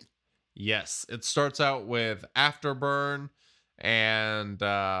 Yes, it starts out with Afterburn, and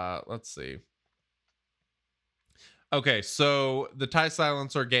let's see. Okay, so the TIE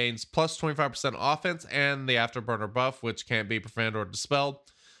Silencer gains plus 25% offense and the Afterburner buff, which can't be prevented or dispelled.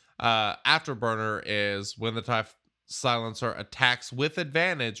 Afterburner is when the TIE Silencer attacks with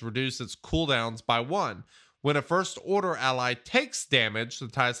advantage, reduce its cooldowns by 1. When a first order ally takes damage, the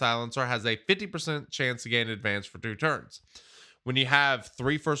TIE Silencer has a 50% chance to gain advantage for 2 turns. When you have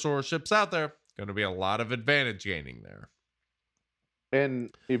 3 first order ships out there, going to be a lot of advantage gaining there.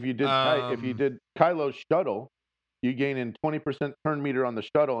 And if you did Kylo's shuttle, you gain in 20% turn meter on the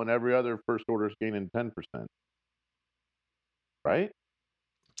shuttle, and every other first order is gaining 10%. Right?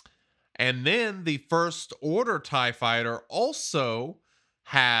 And then the first order TIE fighter also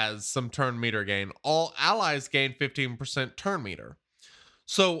has some turn meter gain. All allies gain 15% turn meter.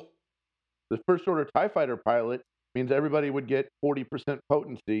 So the first order TIE fighter pilot means everybody would get 40%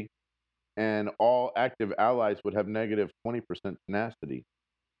 potency, and all active allies would have negative 20% tenacity,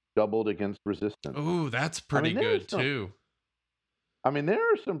 doubled against resistance. Ooh, that's pretty good too. I mean, there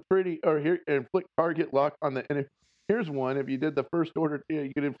are some pretty, here, inflict target lock on the, and here's one. If you did the first order,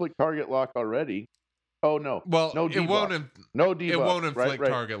 you could inflict target lock already. Oh no! Well, no debuff. No debuff. It won't inflict right.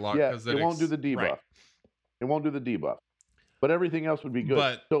 target lock because it won't do the debuff. Right. It won't do the debuff. But everything else would be good.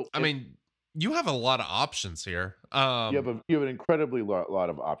 But so I mean, you have a lot of options here. You have an incredibly lot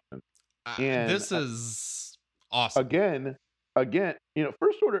of options. And this is awesome. Again,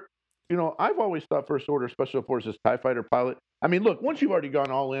 first order. I've always thought first order special forces TIE fighter pilot. I mean, look, once you've already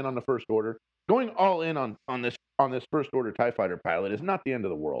gone all in on the first order, going all in on this first order TIE fighter pilot is not the end of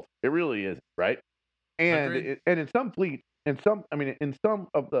the world. It really isn't, right? And and in some fleets, in some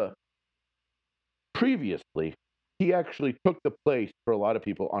of the previously, he actually took the place for a lot of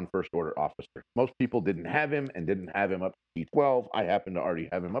people on first order officer. Most people didn't have him and didn't have him up to T12. I happen to already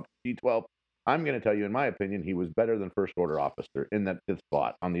have him up to T12. I'm going to tell you, in my opinion, he was better than first order officer in that 5th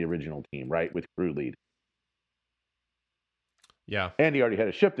spot on the original team, right, with crew lead. Yeah. And he already had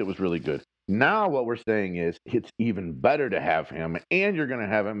a ship that was really good. Now what we're saying is it's even better to have him, and you're going to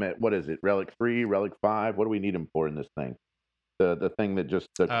have him at, what is it, Relic 3, Relic 5? What do we need him for in this thing? The thing that just,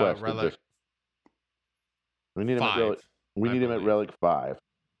 the quest. Relic we need him 5, at Relic, we need him at Relic 5.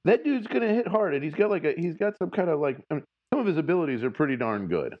 That dude's going to hit hard, and he's got some kind of some of his abilities are pretty darn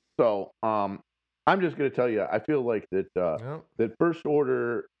good. So I'm just going to tell you, I feel like that that first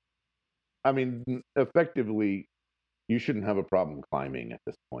order, I mean, effectively, you shouldn't have a problem climbing at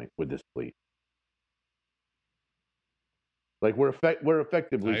this point with this fleet. Like we're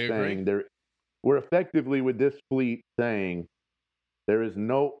effectively saying we're effectively with this fleet saying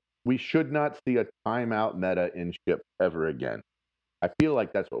we should not see a timeout meta in ship ever again. I feel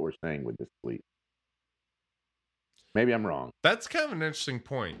like that's what we're saying with this fleet. Maybe I'm wrong. That's kind of an interesting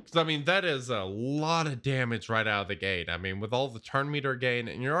point. Because, I mean, that is a lot of damage right out of the gate. I mean, with all the turn meter gain,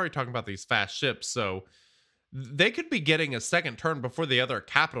 and you're already talking about these fast ships, so they could be getting a second turn before the other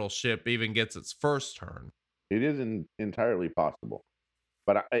capital ship even gets its first turn. It isn't entirely possible.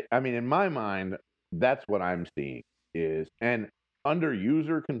 But I mean, in my mind, that's what I'm seeing is, and under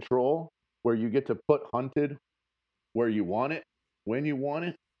user control, where you get to put hunted where you want it, when you want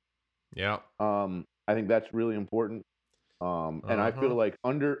it. Yeah. I think that's really important. And I feel like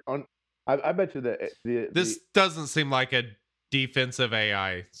I bet you that this doesn't seem like a defensive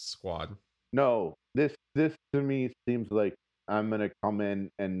AI squad. No, this to me seems like I'm gonna come in,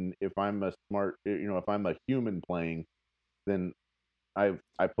 and if I'm a smart, if I'm a human playing, then I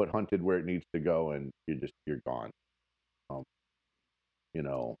put hunted where it needs to go, and you're gone.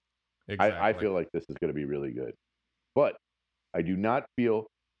 Exactly. I feel like this is going to be really good, but I do not feel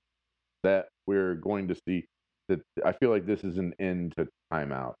that we're going to see that. I feel like this is an end to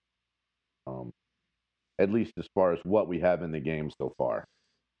timeout, at least as far as what we have in the game so far,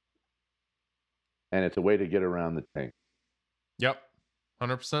 and it's a way to get around the tank. Yep,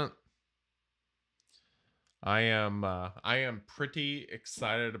 100%. I am pretty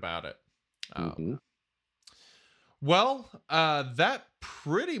excited about it. Well, that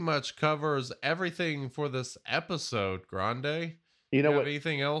pretty much covers everything for this episode, Grande. You know have what?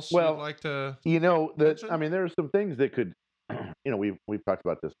 Anything else Well, you'd like to? I mean, there are some things that could, we've talked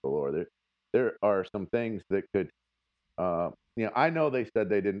about this before. There are some things that could, I know they said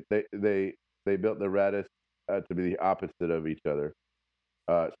they didn't. They built the Radis to be the opposite of each other.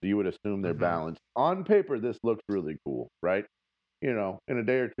 So you would assume they're balanced. On paper, this looks really cool, right? In a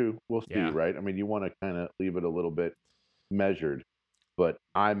day or two, we'll see, right? I mean, you want to kind of leave it a little bit measured, but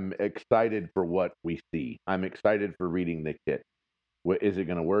I'm excited for what we see. I'm excited for reading the kit. Is it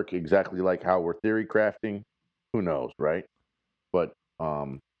going to work exactly like how we're theory crafting? Who knows, right? But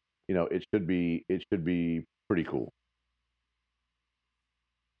it should be pretty cool.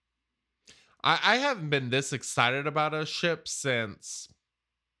 I haven't been this excited about a ship since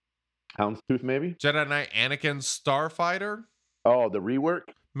Houndstooth, maybe Jedi Knight Anakin Starfighter. Oh, the rework?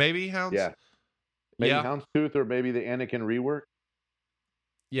 Maybe Houndstooth. Yeah. Maybe Houndstooth, or maybe the Anakin rework.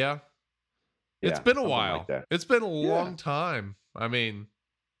 Yeah. It's been a while. Like it's been a long time. I mean,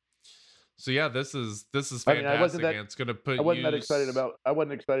 so yeah, this is fantastic. I mean, it's going to put. I wasn't excited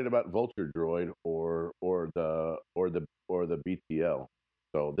about Vulture Droid or the BTL.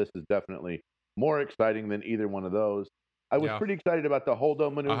 So this is definitely more exciting than either one of those. I was pretty excited about the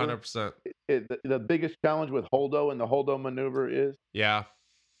Holdo maneuver. 100%. The biggest challenge with Holdo and the Holdo maneuver is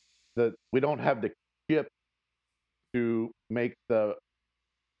that we don't have the ship to make the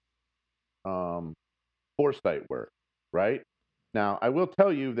foresight work, right? Now, I will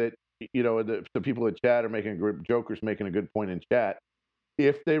tell you that, the people in chat are making Joker's making a good point in chat.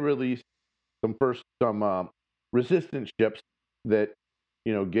 If they release some resistance ships that,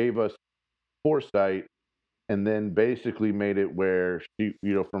 gave us foresight, and then basically made it where she,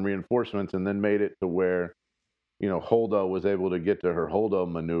 from reinforcements, and then made it to where, Holdo was able to get to her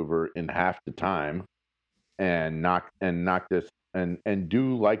Holdo maneuver in half the time, and knock this and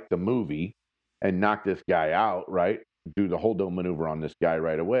do like the movie and knock this guy out, right? Do the Holdo maneuver on this guy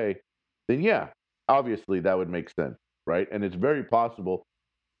right away, then obviously that would make sense, right? And it's very possible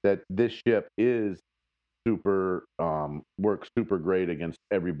that this ship is works super great against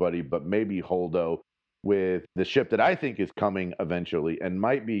everybody, but maybe Holdo with the ship that I think is coming eventually and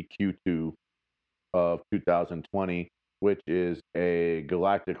might be Q2 of 2020, which is a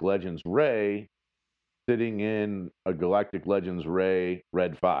Galactic Legends Ray sitting in a Galactic Legends Ray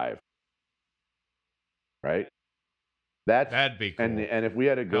Red 5. Right? That'd be cool. And if we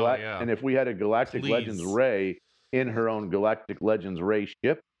had a Galactic Legends Ray in her own Galactic Legends Ray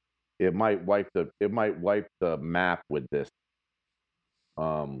ship, it might wipe the map with this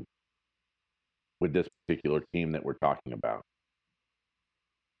particular team that we're talking about.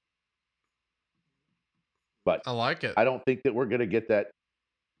 But I like it. I don't think that we're going to get that,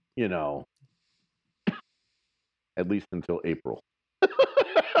 at least until April.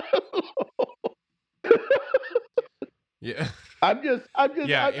 Yeah. I'm just.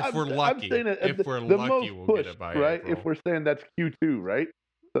 Yeah, if we're lucky. If we're lucky, we'll get it by right? April. If we're saying that's Q2, right?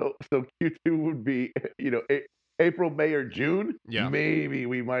 So Q2 would be, April, May, or June. Yeah. Maybe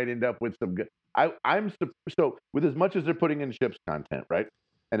we might end up with some good. I'm so with as much as they're putting in ships content, right?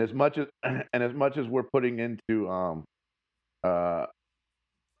 And as much as we're putting into as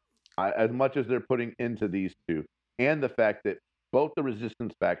much as they're putting into these two, and the fact that both the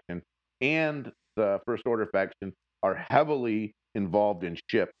Resistance faction and the First Order faction are heavily involved in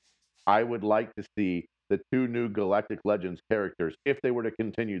ships, I would like to see the 2 new Galactic Legends characters, if they were to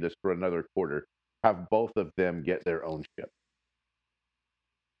continue this for another quarter, have both of them get their own ship.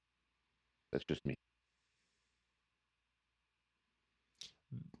 That's just me.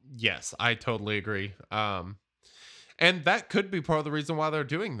 Yes, I totally agree. And that could be part of the reason why they're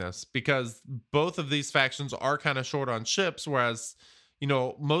doing this, because both of these factions are kind of short on ships, whereas, you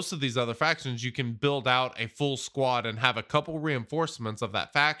know, most of these other factions, you can build out a full squad and have a couple reinforcements of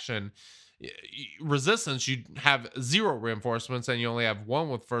that faction. Resistance, you have 0 reinforcements and you only have 1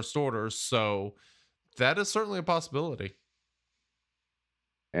 with First Orders, so that is certainly a possibility.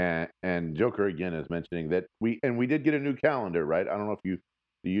 And Joker again is mentioning that we did get a new calendar, right? I don't know if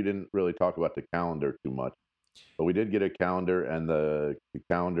you didn't really talk about the calendar too much, but we did get a calendar, and the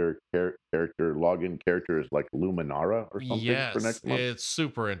calendar character login character is like Luminara or something for next month. It's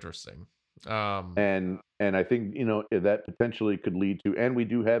super interesting. And I think, you know, that potentially could lead to, and we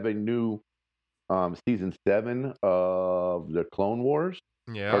do have a new season 7 of the Clone Wars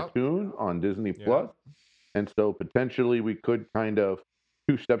cartoon on Disney Plus, and so potentially we could kind of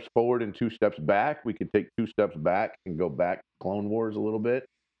 2 steps forward and 2 steps back. We could take 2 steps back and go back to Clone Wars a little bit,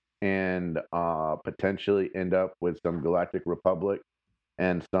 and potentially end up with some Galactic Republic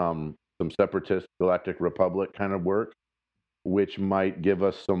and some separatist Galactic Republic kind of work, which might give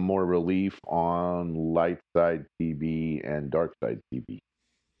us some more relief on light side TV and dark side TV.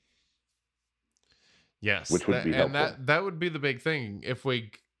 Yes, which would be helpful. And that would be the big thing if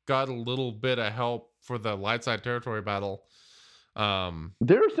we got a little bit of help for the light side territory battle.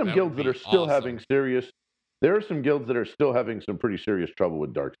 There are some guilds that are still having serious. There are some guilds that are still having some pretty serious trouble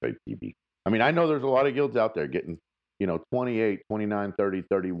with dark side TV. I mean, I know there's a lot of guilds out there getting, you know, 28, 29, 30,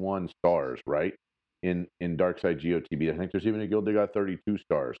 31 stars, right? In dark side GOTB. I think there's even a guild that got 32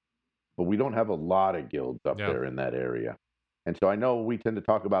 stars. But we don't have a lot of guilds up there in that area. And so I know we tend to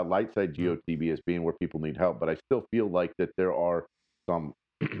talk about light side GOTB as being where people need help, but I still feel like that there are some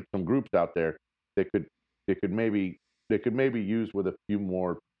some groups out there that could maybe use with a few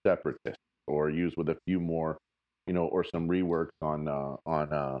more separatists, or use with a few more, you know, or some reworks on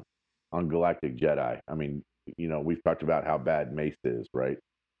Galactic Jedi. I mean, you know, we've talked about how bad Mace is, right?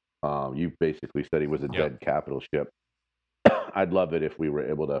 You basically said he was a dead capital ship. I'd love it if we were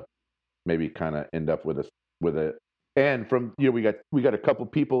able to maybe kind of end up with a. And from, you know, we got a couple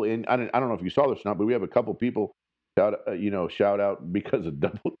people in. I don't know if you saw this or not, but we have a couple people shout out because of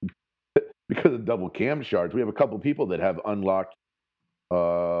double cam shards. We have a couple people that have unlocked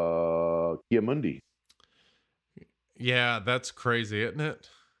Kiamundi. Yeah, that's crazy, isn't it?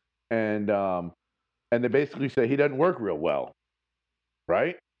 And they basically say he doesn't work real well,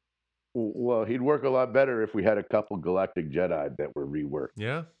 right? Well, he'd work a lot better if we had a couple Galactic Jedi that were reworked.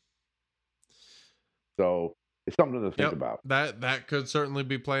 Yeah. So it's something to think about. That could certainly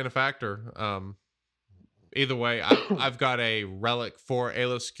be playing a factor. Either way, I've got a relic for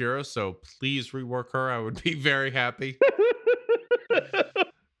Ayla Secura, so please rework her. I would be very happy.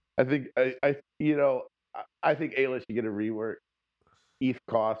 I think I think Ayla should get a rework. Eth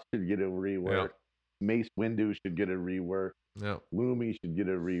Koth should get a rework. Yep. Mace Windu should get a rework. Yep. Lumi should get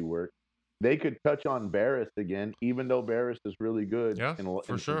a rework. They could touch on Barriss again, even though Barriss is really good in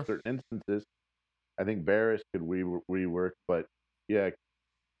certain instances. I think Barriss could rework, but yeah,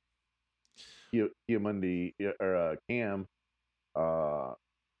 Kiamundi or Cam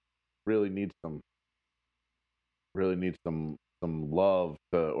really needs some love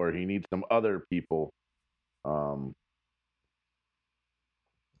or he needs some other people. Who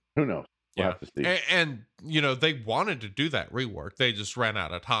knows? We'll have to see. And you know, they wanted to do that rework. They just ran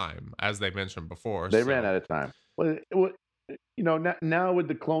out of time, as they mentioned before. They ran out of time. Well, you know, now with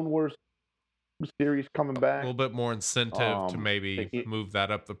the Clone Wars series coming back, a little bit more incentive to maybe move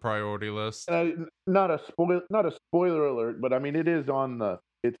that up the priority list. Not a spoiler alert, but I mean, it's on the,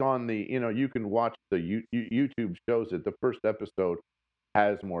 you know, you can watch the YouTube shows it. The first episode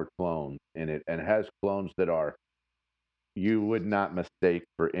has more clones in it, and has clones that are, you would not mistake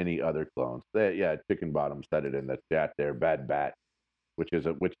for any other clones. Chicken Bottom said it in the chat there. Bad Bat, which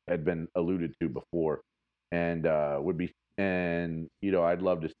had been alluded to before, and you know, I'd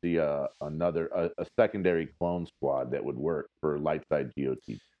love to see a secondary clone squad that would work for light side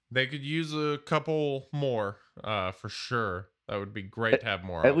GOT. They could use a couple more for sure. That would be great to have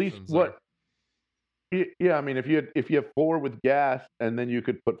more. At least what? Yeah, I mean, if you have 4 with gas, and then you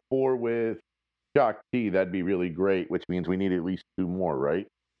could put 4 with Shock T, that'd be really great. Which means we need at least 2 more, right?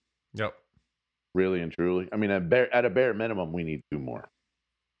 Yep. Really and truly. I mean, at a bare minimum, we need 2 more.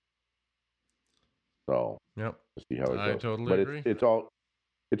 So yep. To see how it goes. I totally agree. It's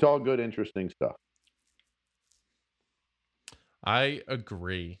all good, interesting stuff. I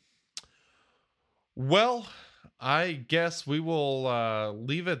agree. Well, I guess we will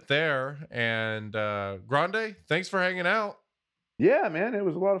leave it there. And Grande, thanks for hanging out. Yeah, man, it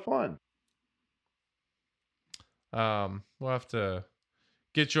was a lot of fun. We'll have to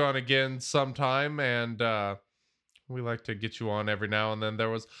get you on again sometime, and we like to get you on every now and then. There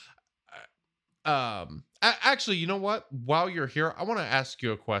was actually, you know what? While you're here, I want to ask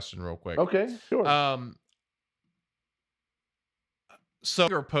you a question real quick. Okay, sure. So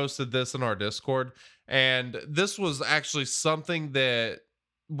you posted this in our Discord, and this was actually something that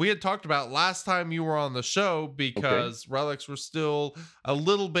we had talked about last time you were on the show because relics were still a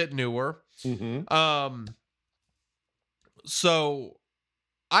little bit newer. Mm-hmm. So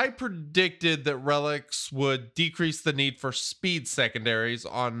I predicted that relics would decrease the need for speed secondaries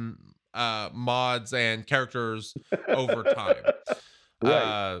on mods and characters over time.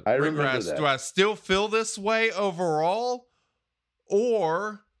 Right. I remember that. Do I still feel this way overall?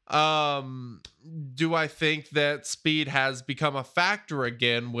 Or do I think that speed has become a factor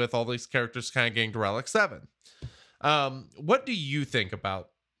again with all these characters kind of getting to Relic 7? What do you think about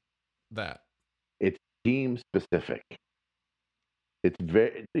that? It's team specific. It's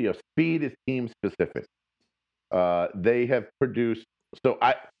very, speed is team specific. They have produced,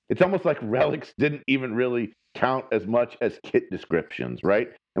 it's almost like relics didn't even really count as much as kit descriptions, right?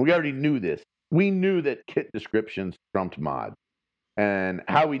 And we already knew this. We knew that kit descriptions trumped mods. And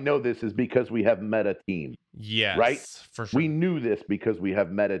how we know this is because we have meta teams. Yes, right? For sure. We knew this because we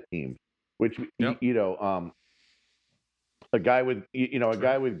have meta teams, which, a guy with, a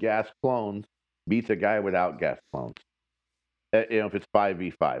guy with gas clones beats a guy without gas clones. If it's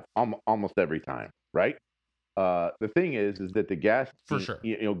 5v5, almost every time, right? The thing is that the gas for team, sure,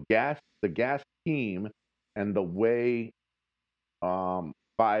 the gas team, and the way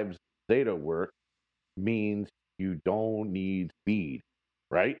 5's Zeta work means you don't need speed,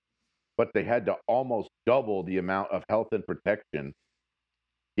 right? But they had to almost double the amount of health and protection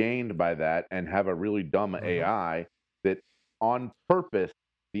gained by that, and have a really dumb AI that, on purpose,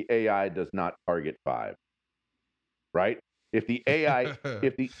 the AI does not target 5, right? If the AI,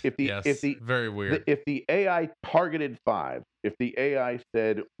 very weird. If the AI targeted 5, if the AI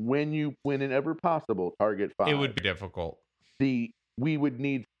said, whenever possible, target 5, it would be difficult. We would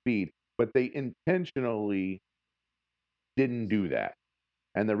need speed, but they intentionally didn't do that.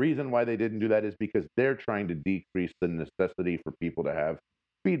 And the reason why they didn't do that is because they're trying to decrease the necessity for people to have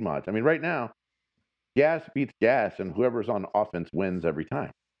speed mods. I mean, right now, gas beats gas, and whoever's on offense wins every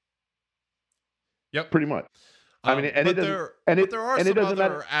time. Yep, pretty much. I mean, but there are some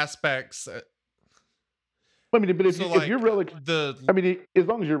other aspects. I mean, but if you're relic, as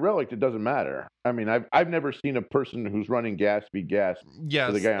long as you're relic, it doesn't matter. I mean, I've never seen a person who's running gas beat gas. Yes,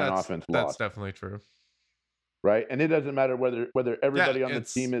 for the guy on offense that's lost. Definitely true. Right, and it doesn't matter whether everybody on the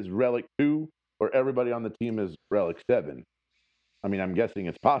team is relic 2 or everybody on the team is relic 7. I mean, I'm guessing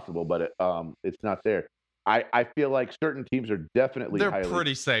it's possible, but it's not there. I feel like certain teams are definitely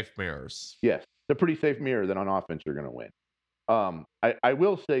pretty safe mirrors. Yes. A pretty safe mirror that on offense you're going to win. I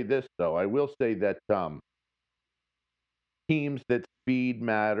will say this though. I will say that teams that speed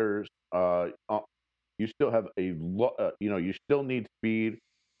matters. You still have you still need speed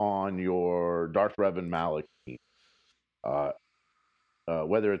on your Darth Revan Malak team,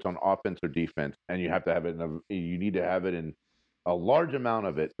 whether it's on offense or defense, and you have to have it. You need to have it in a large amount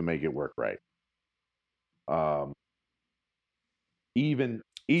of it to make it work right. Even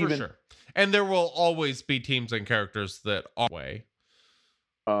for sure. And there will always be teams and characters that are way.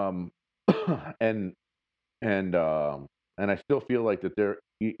 And I still feel like that there,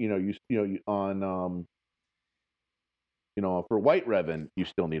 for White Revan, you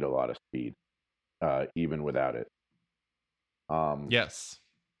still need a lot of speed, even without it. Yes.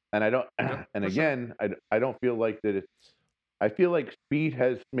 And I don't, and again, sure. I don't feel like that. I feel like speed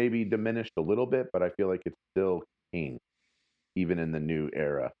has maybe diminished a little bit, but I feel like it's still king, even in the new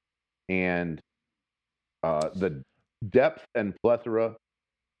era. And the depth and plethora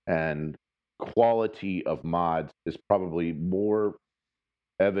and quality of mods is probably more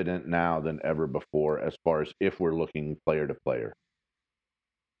evident now than ever before, as far as if we're looking player to player.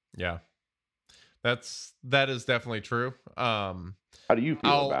 Yeah, that is definitely true. How do you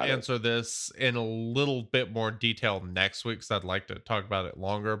feel about it? I'll answer this in a little bit more detail next week, because I'd like to talk about it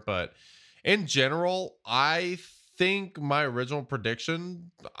longer. But in general, I think my original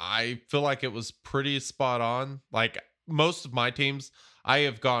prediction, I feel like it was pretty spot on. Like most of my teams, I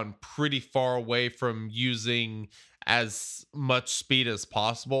have gone pretty far away from using as much speed as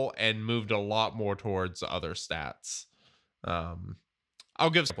possible and moved a lot more towards other stats. I'll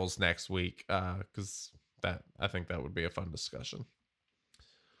give examples next week, because I think that would be a fun discussion.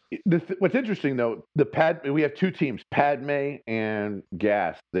 What's interesting though, we have two teams, Padme and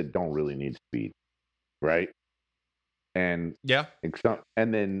Gas, that don't really need speed, right? And Yeah.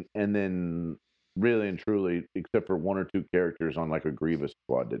 and then really and truly, except for one or two characters on like a Grievous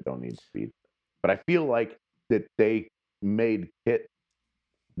squad that don't need speed. But I feel like that they made Kit.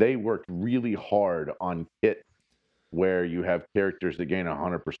 They worked really hard on Kit, where you have characters that gain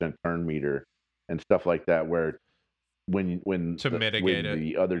 100% turn meter and stuff like that, where when mitigate it,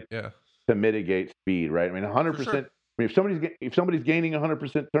 the other yeah, to mitigate speed, right? I mean, 100%. Sure. I mean, if somebody's gaining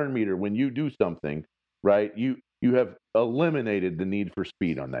 100% turn meter when you do something, right? You have eliminated the need for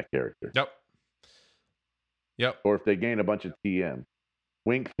speed on that character. Yep. Or if they gain a bunch of TM,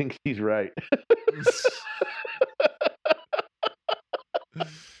 Wink thinks he's right.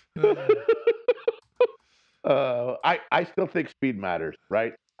 I still think speed matters,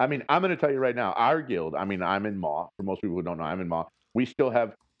 right? I mean, I'm going to tell you right now, our guild, I mean, I'm in Maw. For most people who don't know, I'm in Maw. We still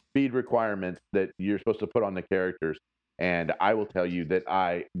have speed requirements that you're supposed to put on the characters. And I will tell you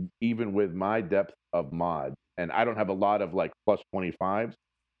that even with my depth of mods, and I don't have a lot of like plus 25s,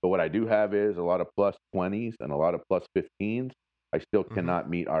 but what I do have is a lot of plus 20s and a lot of plus 15s. I still cannot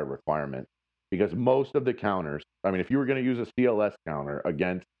meet our requirement because most of the counters, I mean, if you were going to use a CLS counter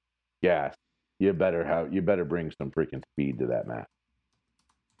against Gas, you better bring some freaking speed to that map.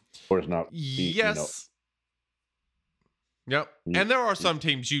 Or it's not. Yes. Yep. And there are some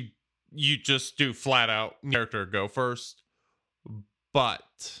teams you just do flat out character go first,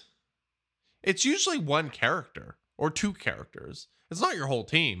 but it's usually one character or two characters. It's not your whole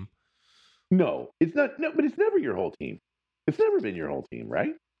team. No, it's not. No, but it's never your whole team. It's never been your whole team,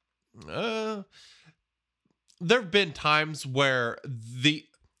 right? There have been times where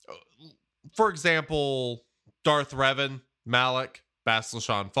for example, Darth Revan, Malik,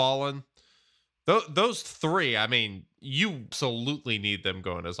 Bastila Fallen, those three, I mean, you absolutely need them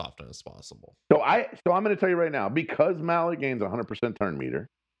going as often as possible. So I'm going to tell you right now, because Malik gains 100% turn meter,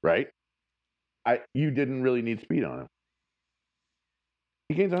 right? You didn't really need speed on him.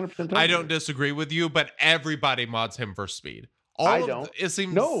 He gains 100% turn meter. I don't disagree with you, but everybody mods him for speed. It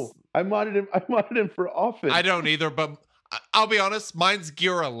seems. No, I modded him for offense. I don't either, but I'll be honest, mine's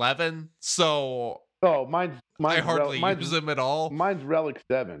gear 11, so mine's I hardly use him at all. Mine's Relic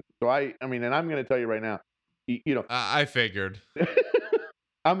 7. So I mean, and I'm going to tell you right now, I figured.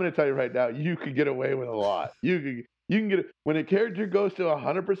 I'm going to tell you right now, you could get away with a lot. You can get when a character goes to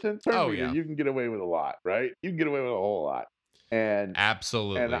 100% turn meter, you can get away with a lot, right? You can get away with a whole lot. And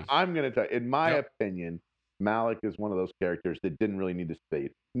absolutely. And I'm going to tell you, in my opinion, Malik is one of those characters that didn't really need to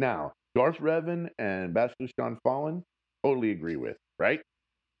speed. Now, Darth Revan and Bastila Fallen, totally agree with, right?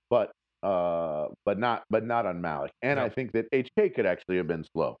 But not on Malik. And I think that HK could actually have been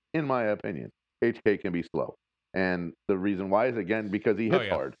slow, in my opinion. HK can be slow, and the reason why is again because he hits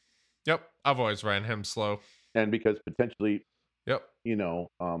hard. Yep, I've always ran him slow, and because potentially, but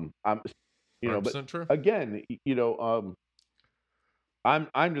true. Again,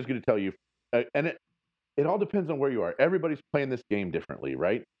 I'm just going to tell you, and it all depends on where you are. Everybody's playing this game differently,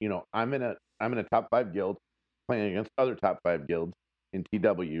 right? I'm in a top 5 guild playing against other top 5 guilds in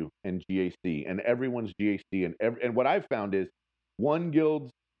TW and GAC, and everyone's GAC, and what I've found is one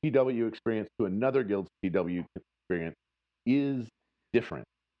guild's TW experience to another guild's TW experience is different,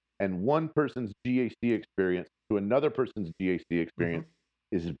 and one person's GAC experience to another person's GAC experience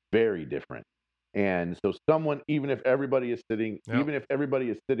is very different. And so even if everybody is sitting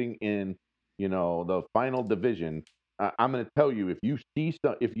in the final division, I'm going to tell you, if you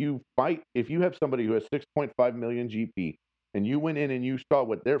have somebody who has 6.5 million GP and you went in and you saw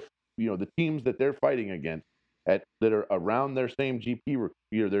what the teams that they're fighting against that are around their same GP,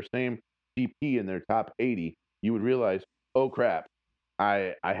 their same GP in their top 80, you would realize, oh crap,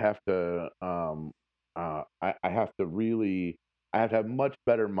 I have to have much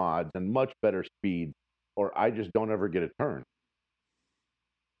better mods and much better speed, or I just don't ever get a turn.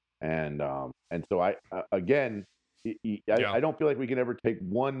 And so I don't feel like we can ever take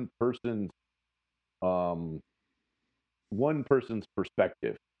one person's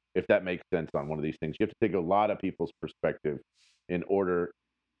perspective, if that makes sense, on one of these things. You have to take a lot of people's perspective in order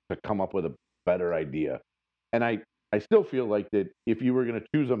to come up with a better idea. And I still feel like that if you were going to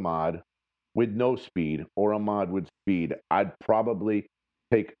choose a mod with no speed or a mod with speed, I'd probably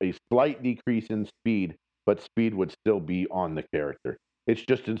take a slight decrease in speed, but speed would still be on the character. It's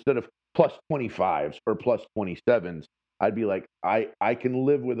just instead of plus 25s or plus 27s, I'd be like, I can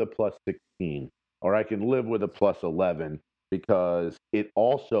live with a plus 16, or I can live with a plus 11 because it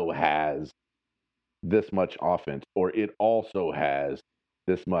also has this much offense, or it also has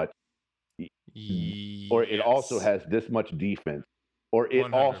this much, or it also has this much defense. or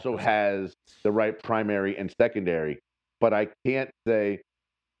it also 100%. has the right primary and secondary. But I can't say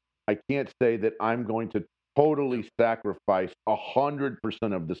that I'm going to totally sacrifice 100%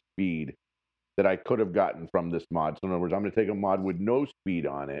 of the speed that I could have gotten from this mod. So in other words, I'm going to take a mod with no speed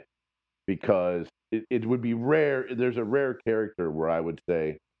on it because it would be rare. There's a rare character where I would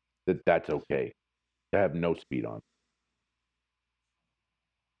say that that's okay to have no speed on.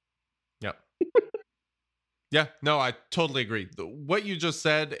 Yep. Yeah, no, I totally agree. What you just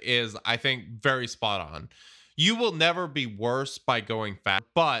said is, I think, very spot on. You will never be worse by going fast,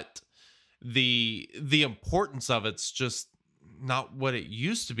 but the importance of it's just not what it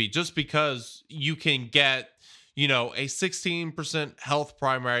used to be. Just because you can get, a 16% health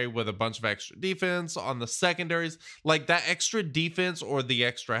primary with a bunch of extra defense on the secondaries, like that extra defense or the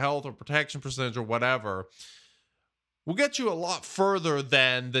extra health or protection percentage or whatever will get you a lot further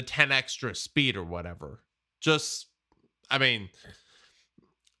than the 10 extra speed or whatever. It's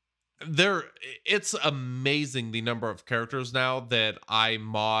amazing the number of characters now that I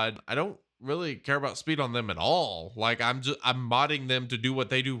mod. I don't really care about speed on them at all. Like I'm modding them to do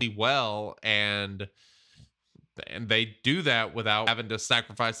what they do well, and they do that without having to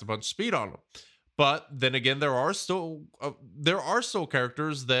sacrifice a bunch of speed on them. But then again, there are still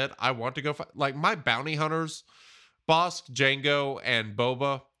characters that I want to go like my bounty hunters, Bosk, Django, and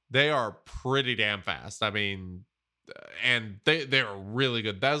Boba. They are pretty damn fast. I mean, and they're really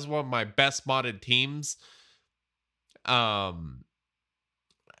good. That is one of my best modded teams. I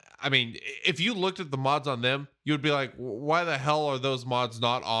mean, if you looked at the mods on them, you would be like, why the hell are those mods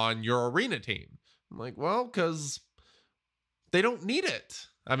not on your arena team? I'm like, well, because they don't need it.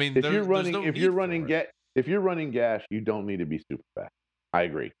 I mean, if you're running gas, you don't need to be super fast. I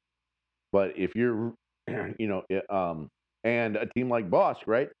agree. But if you're, and a team like Bosk,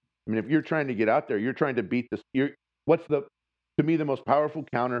 right? I mean, if you're trying to get out there, you're trying to beat this. To me, the most powerful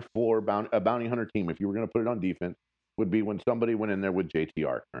counter for a bounty hunter team, if you were going to put it on defense, would be when somebody went in there with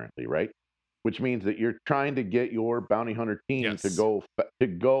JTR currently, right? Which means that you're trying to get your bounty hunter team to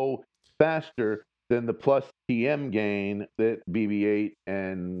go faster than the plus TM gain that BB-8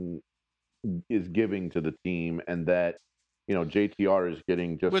 is giving to the team, and that JTR is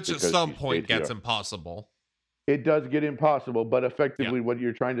getting just which at some point JTR. Gets impossible. It does get impossible, but effectively what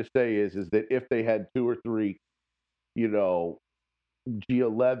you're trying to say is that if they had 2 or 3,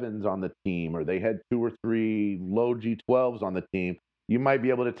 G11s on the team, or they had 2 or 3 low G12s on the team, you might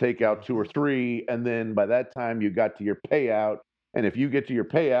be able to take out 2 or 3, and then by that time you got to your payout. And if you get to your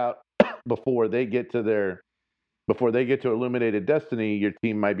payout before they get to Illuminated Destiny, your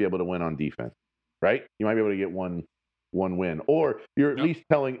team might be able to win on defense, right? You might be able to get one win, or you're at least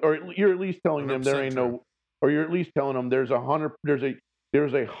telling them there ain't no. Or you're at least telling them there's a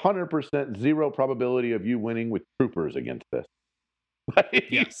 100% zero probability of you winning with troopers against this.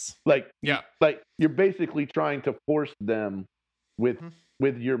 Yes. Like you're basically trying to force them with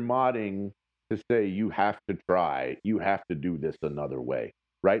your modding to say you have to try, you have to do this another way,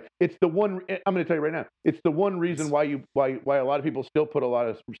 right? It's the one. I'm going to tell you right now. It's the one reason why a lot of people still put a lot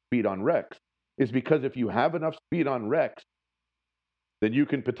of speed on Rex is because if you have enough speed on Rex, then you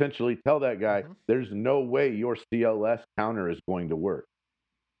can potentially tell that guy, there's no way your CLS counter is going to work.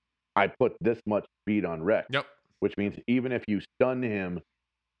 I put this much speed on Rex. Yep. Which means even if you stun him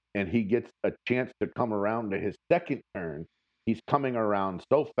and he gets a chance to come around to his second turn, he's coming around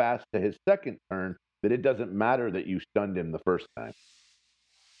so fast to his second turn that it doesn't matter that you stunned him the first time.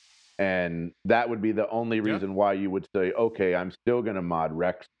 And that would be the only reason why you would say, okay, I'm still going to mod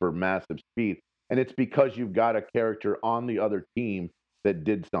Rex for massive speed. And it's because you've got a character on the other team that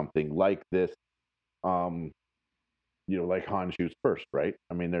did something like this, like Han shoots first, right?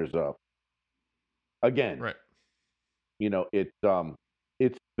 I mean, there's right.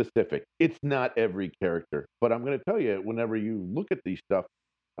 It's specific. It's not every character, but I'm going to tell you, whenever you look at these stuff,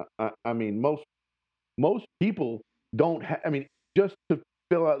 I mean, most people don't have. I mean, just to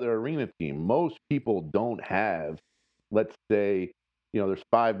fill out their arena team, most people don't have. Let's say, there's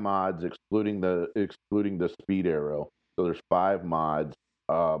 5 mods excluding the speed arrow. So there's 5 mods,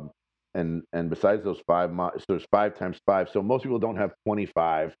 and besides those 5 mods, so there's 5 times 5. So most people don't have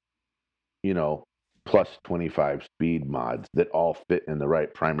 25, plus 25 speed mods that all fit in the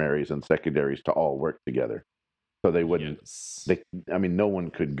right primaries and secondaries to all work together. So they wouldn't. Yes. No one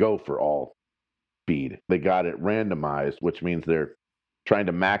could go for all speed. They got it randomized, which means they're trying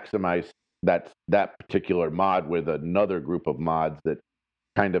to maximize that particular mod with another group of mods that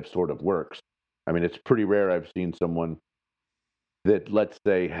kind of sort of works. I mean, it's pretty rare I've seen someone that, let's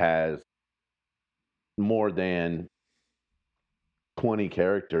say, has more than 20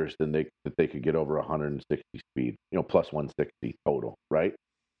 characters, then they could get over 160 speed, plus 160 total, right?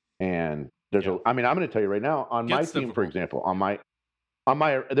 And there's I'm going to tell you right now, on my team, for example, on my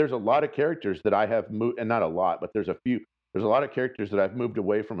there's a lot of characters that I have moved, and not a lot, but there's a lot of characters that I've moved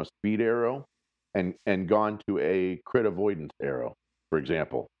away from a speed arrow and gone to a crit avoidance arrow, for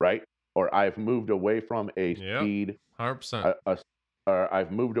example, right? Or I've moved away from a speed 100%. Or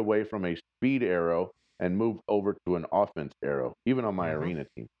I've moved away from a speed arrow and moved over to an offense arrow, even on my arena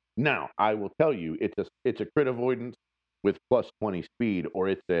team. Now, I will tell you, it's a crit avoidance with plus 20 speed, or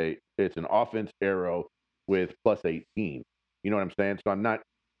it's an offense arrow with plus 18. You know what I'm saying? So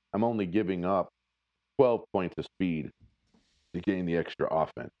I'm only giving up 12 points of speed to gain the extra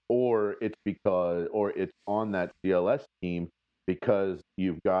offense. Or it's on that CLS team because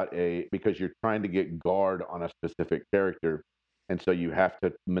you're trying to get guard on a specific character. And so you have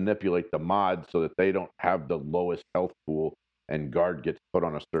to manipulate the mod so that they don't have the lowest health pool and guard gets put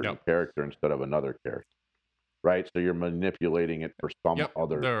on a certain character instead of another character. Right? So you're manipulating it for some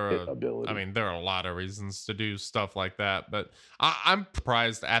other hit ability. I mean, there are a lot of reasons to do stuff like that, but I'm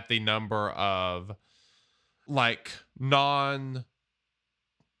surprised at the number of like non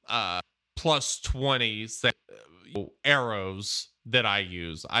plus 20s arrows that I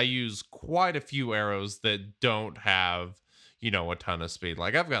use. I use quite a few arrows that don't have, a ton of speed.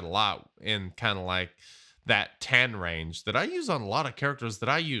 Like I've got a lot in kind of like that 10 range that I use on a lot of characters that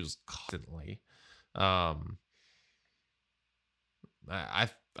I use constantly. I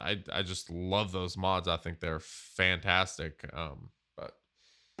just love those mods. I think they're fantastic. But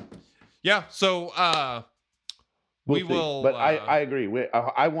yeah, so we will. But I agree.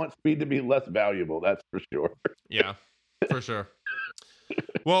 I want speed to be less valuable. That's for sure. Yeah, for sure.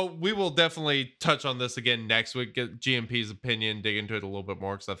 Well, we will definitely touch on this again next week. Get GMP's opinion, dig into it a little bit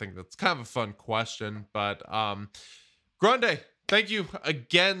more because I think that's kind of a fun question. But Grande, thank you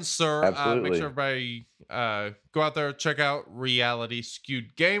again, sir. Make sure everybody go out there, check out Reality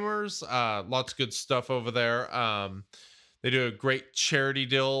Skewed Gamers. Lots of good stuff over there. They do a great charity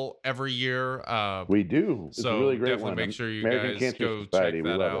deal every year. We do. It's a really great definitely one. make sure you American guys Cancer go Society, check we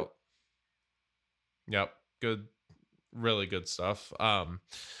that love out. Yep. Good. Really good stuff.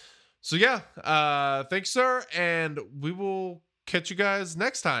 So yeah, thanks, sir. And we will catch you guys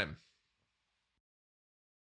next time.